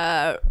that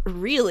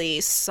really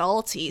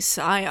salty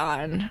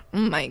scion. Oh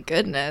my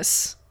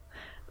goodness.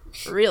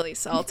 Really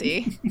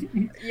salty.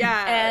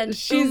 And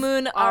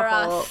Umun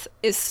Arath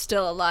is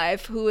still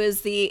alive, who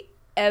is the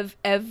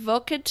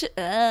evocate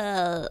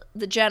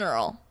the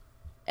general.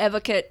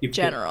 Evocate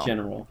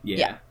general.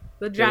 Yeah.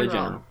 The general. The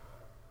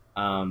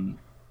general.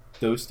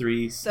 Those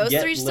three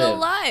still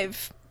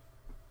alive.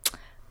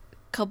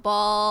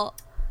 Cabal.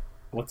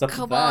 What's up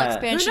Cabal with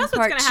that? expansion Who knows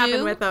what's going to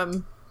happen with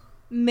them?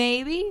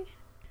 Maybe.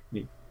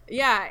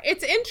 Yeah,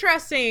 it's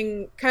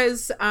interesting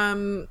because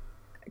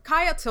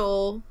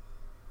Kyatl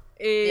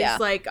is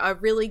like a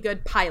really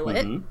good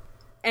pilot,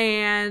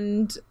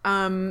 and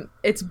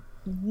it's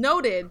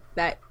noted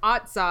that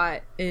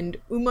Otsot and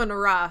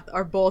Umanarath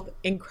are both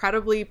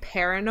incredibly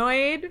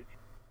paranoid,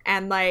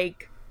 and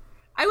like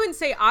I wouldn't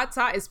say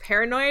Otsot is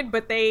paranoid,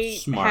 but they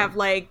have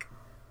like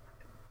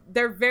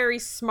they're very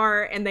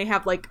smart and they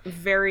have like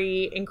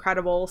very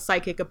incredible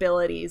psychic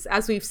abilities,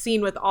 as we've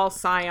seen with all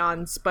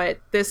scions, but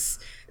this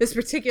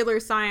particular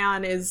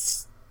scion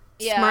is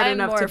smart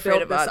enough to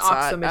build this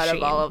Oxa machine out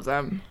of all of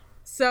them.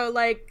 So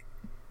like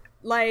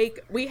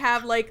we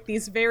have like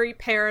these very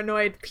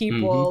paranoid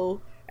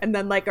people and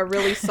then like a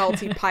really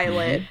salty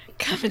pilot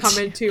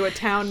coming to a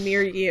town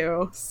near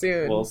you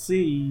soon. We'll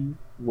see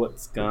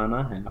what's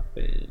gonna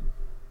happen.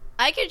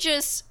 I could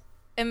just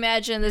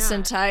imagine this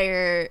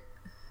entire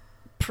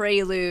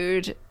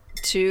prelude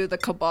to the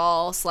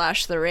Cabal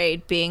 / the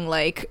Raid being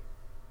like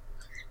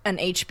an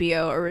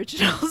HBO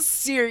original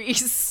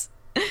series.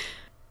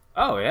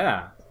 Oh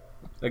yeah,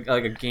 like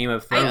a Game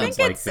of I Thrones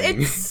think like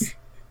thing.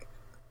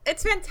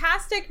 It's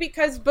fantastic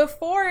because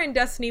before in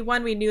Destiny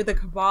 1 we knew the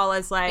Cabal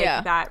as like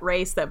that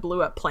race that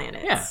blew up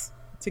planets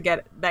to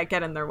get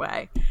in their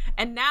way.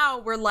 And now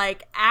we're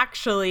like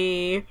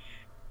actually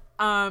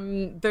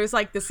there's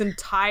like this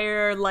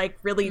entire like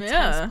really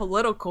tense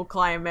political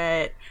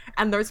climate,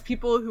 and there's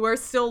people who are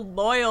still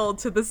loyal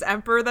to this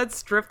emperor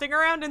that's drifting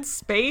around in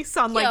space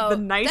on like the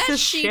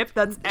nicest ship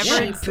that's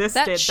ever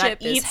existed that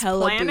eats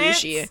hella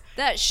planets. bougie.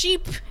 That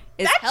sheep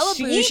is hella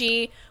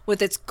bougie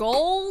with its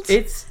gold.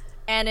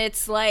 And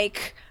it's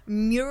like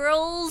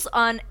murals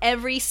on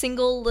every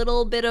single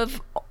little bit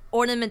of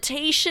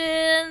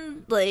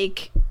ornamentation,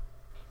 like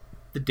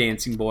the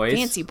dancing boys.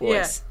 Fancy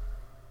boys.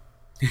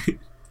 Yeah.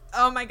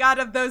 Oh my god,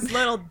 of those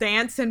little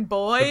dancing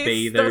boys,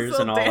 the bathers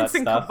and all that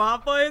stuff. Cabal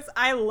boys,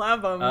 I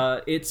love them.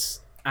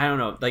 I don't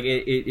know, like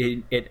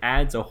it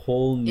adds a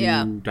whole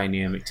new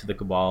dynamic to the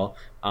Cabal.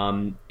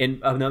 And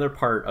another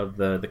part of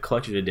the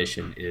collected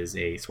edition is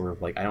a sort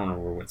of like, I don't know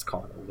what it's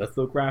called, a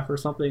lithograph or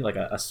something, like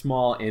a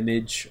small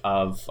image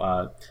of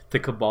the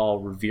Cabal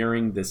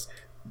revering this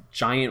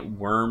giant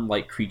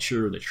worm-like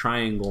creature, the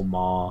Triangle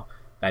Maw,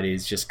 that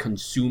is just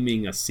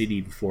consuming a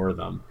city before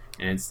them.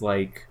 And it's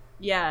like,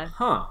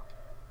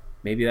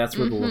 maybe that's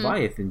where the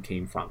Leviathan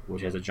came from,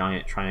 which has a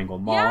giant triangle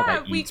maw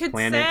that eats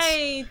planets.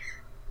 We could say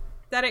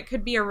that it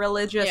could be a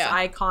religious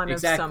icon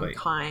of some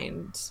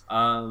kind.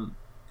 I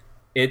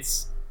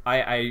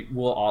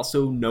will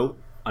also note,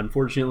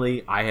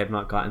 unfortunately, I have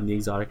not gotten the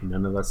exotic, and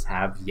none of us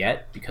have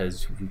yet,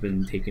 because we've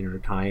been taking our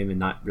time and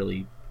not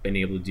really been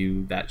able to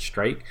do that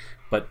strike.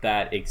 But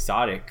that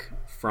exotic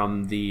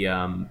from the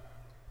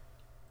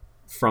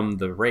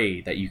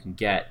raid that you can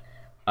get,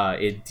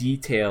 it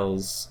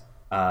details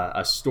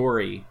a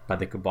story by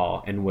the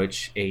Cabal in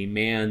which a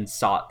man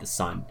sought the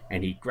sun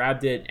and he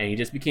grabbed it and he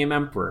just became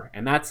emperor,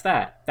 and that's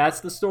the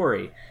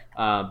story.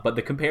 But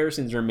the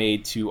comparisons are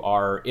made to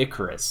our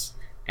Icarus,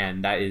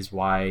 and that is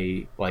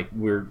why like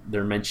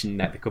they're mentioning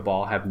that the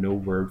Cabal have no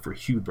word for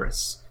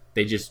hubris.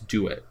 They just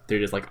do it. They're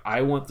just like,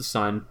 I want the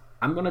sun,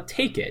 I'm gonna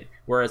take it.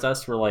 Whereas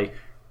us, we're like,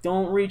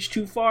 don't reach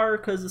too far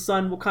because the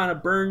sun will kind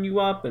of burn you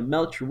up and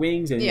melt your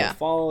wings and you'll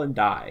fall and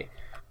die.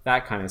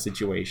 That kind of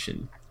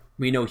situation.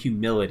 We know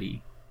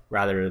humility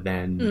rather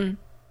than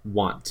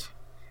want.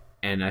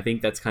 And I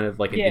think that's kind of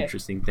like an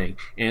interesting thing.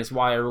 And it's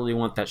why I really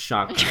want that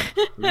shotgun.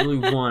 I really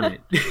want it.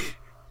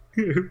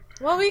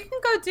 Well, we can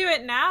go do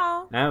it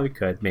now. We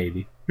could,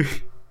 maybe.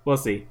 We'll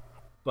see.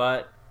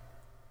 But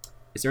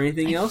is there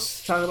anything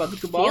else to talk about the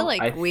Cabal? I feel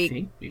like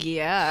we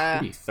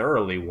pretty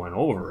thoroughly went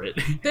over it.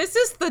 This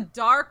is the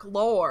dark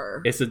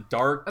lore. It's a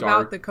dark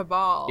about the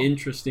Cabal.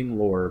 Interesting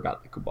lore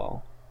about the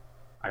Cabal.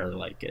 I really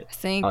like it.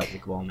 I like the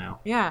Cabal now.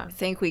 Yeah. I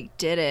think we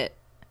did it.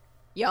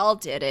 Y'all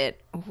did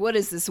it. What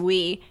is this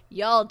we?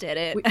 Y'all did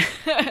it.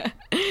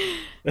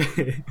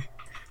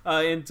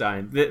 In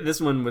time.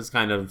 This one was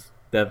kind of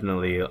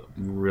definitely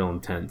real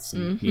intense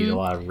and need a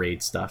lot of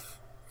raid stuff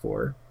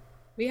for.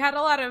 We had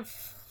a lot of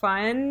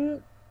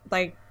fun,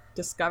 like,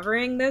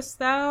 discovering this,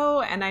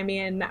 though. And I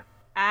mean,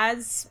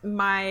 as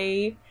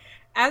my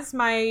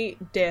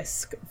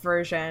disc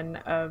version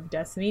of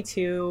Destiny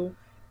 2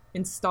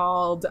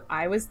 installed,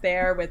 I was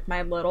there with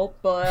my little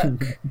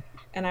book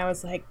and I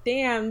was like,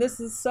 damn,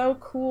 this is so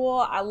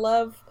cool. I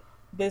love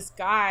this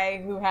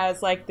guy who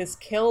has like this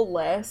kill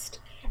list.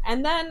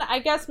 And then I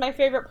guess my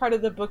favorite part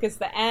of the book is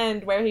the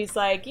end where he's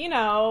like, you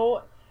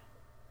know,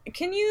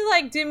 can you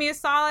like do me a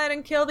solid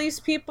and kill these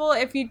people?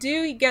 If you do,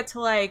 you get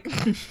to like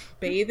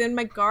bathe in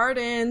my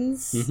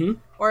gardens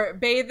or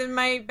bathe in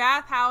my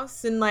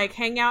bathhouse and like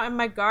hang out in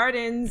my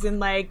gardens, and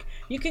like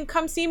you can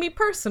come see me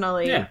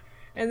personally. Yeah.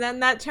 And then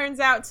that turns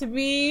out to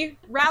be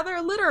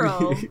rather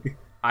literal.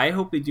 I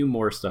hope they do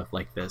more stuff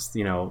like this,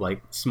 you know,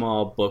 like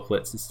small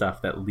booklets and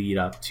stuff that lead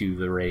up to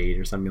the raid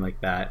or something like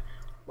that.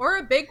 Or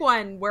a big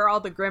one where all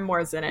the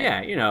Grimoire's in it.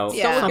 Yeah, you know,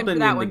 something in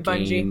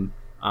the game.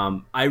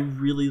 I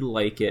really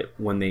like it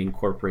when they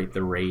incorporate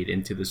the raid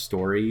into the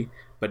story,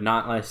 but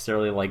not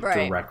necessarily like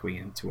directly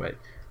into it.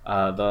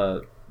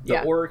 The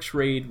Oryx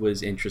raid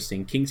was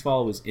interesting.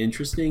 Kingsfall was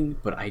interesting,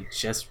 but I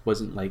just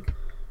wasn't like...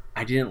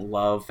 I didn't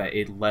love that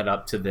it led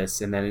up to this,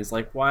 and then it's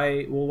like,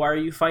 why are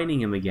you fighting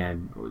him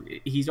again?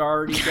 He's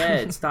already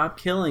dead. Stop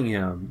killing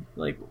him.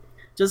 Like,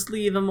 just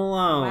leave him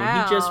alone.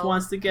 Wow. He just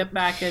wants to get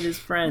back at his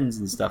friends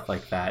and stuff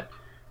like that.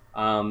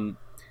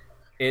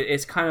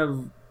 It's kind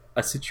of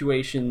a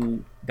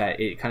situation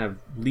that it kind of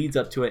leads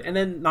up to it, and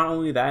then not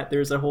only that,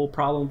 there's a whole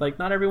problem, like,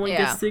 not everyone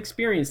gets to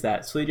experience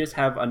that, so they just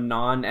have a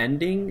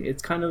non-ending.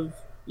 It's kind of,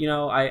 you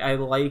know, I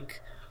like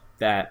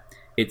that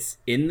it's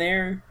in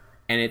there.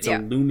 And it's a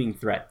looming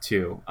threat,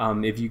 too.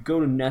 If you go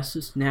to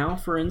Nessus now,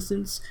 for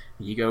instance,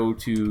 you go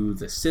to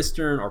the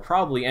Cistern, or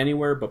probably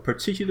anywhere, but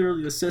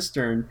particularly the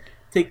Cistern,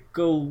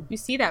 you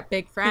see that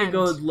big friend. Take a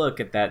good look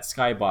at that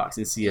skybox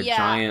and see a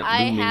giant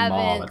looming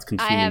maw that's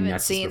consuming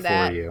Nessus before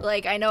that. you.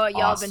 Like, I know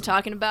y'all have been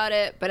talking about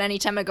it, but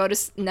anytime I go to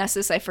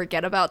Nessus, I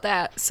forget about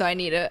that, so I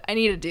need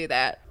to do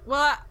that.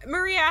 Well,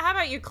 Maria, how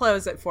about you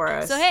close it for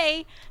us? So,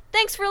 hey,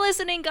 thanks for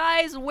listening,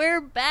 guys. We're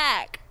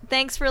back.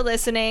 Thanks for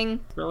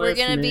listening. We're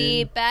going to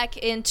be back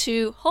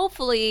into,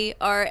 hopefully,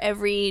 our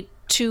every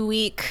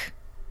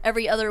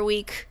other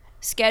week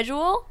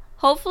schedule.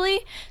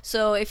 Hopefully.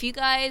 So if you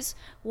guys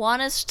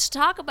want us to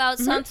talk about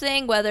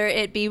something, whether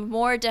it be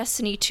more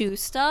Destiny 2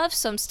 stuff,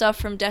 some stuff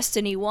from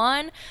Destiny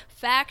 1,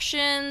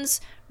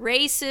 factions,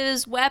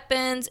 races,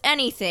 weapons,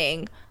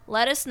 anything,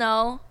 let us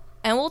know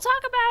and we'll talk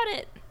about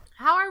it.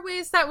 How are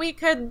ways that we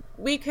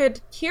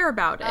could hear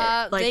about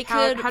it? They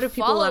could how do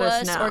people follow let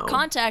us know? Or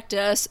contact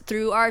us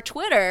through our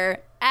Twitter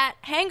at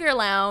Hanger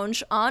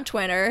Lounge on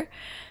Twitter.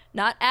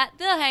 Not at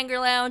the Hanger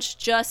Lounge,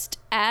 just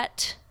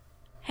at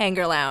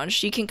Hanger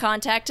Lounge. You can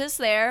contact us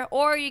there,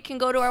 or you can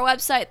go to our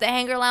website,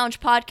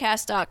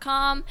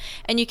 thehangerloungepodcast.com,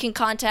 and you can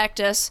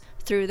contact us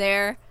through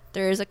there.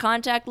 There is a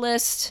contact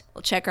list.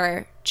 We'll check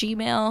our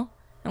Gmail,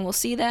 and we'll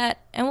see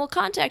that, and we'll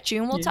contact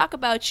you, and we'll talk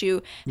about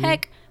you.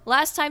 Heck,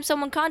 last time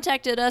someone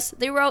contacted us,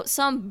 they wrote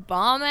some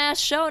bomb-ass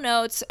show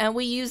notes, and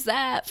we used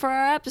that for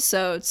our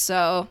episodes,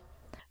 so...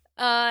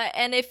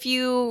 and if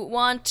you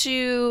want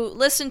to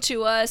listen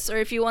to us, or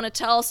if you want to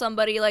tell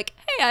somebody like,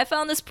 hey, I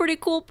found this pretty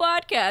cool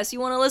podcast, you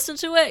want to listen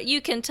to it,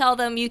 you can tell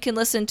them you can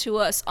listen to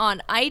us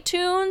on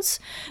iTunes,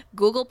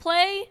 Google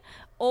Play,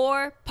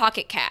 or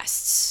Pocket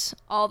Casts.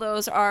 All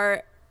those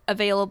are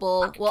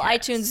available.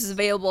 iTunes is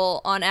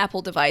available on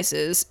Apple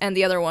devices, and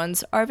the other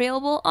ones are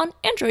available on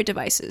Android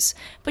devices.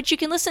 But you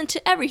can listen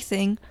to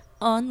everything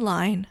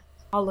online.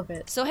 All of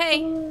it. So,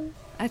 hey,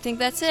 I think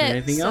that's it.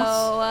 Anything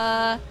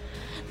else?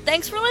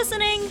 Thanks for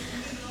listening.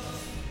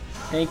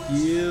 Thank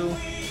you.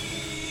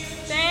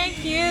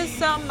 Thank you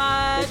so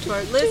much for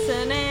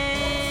listening.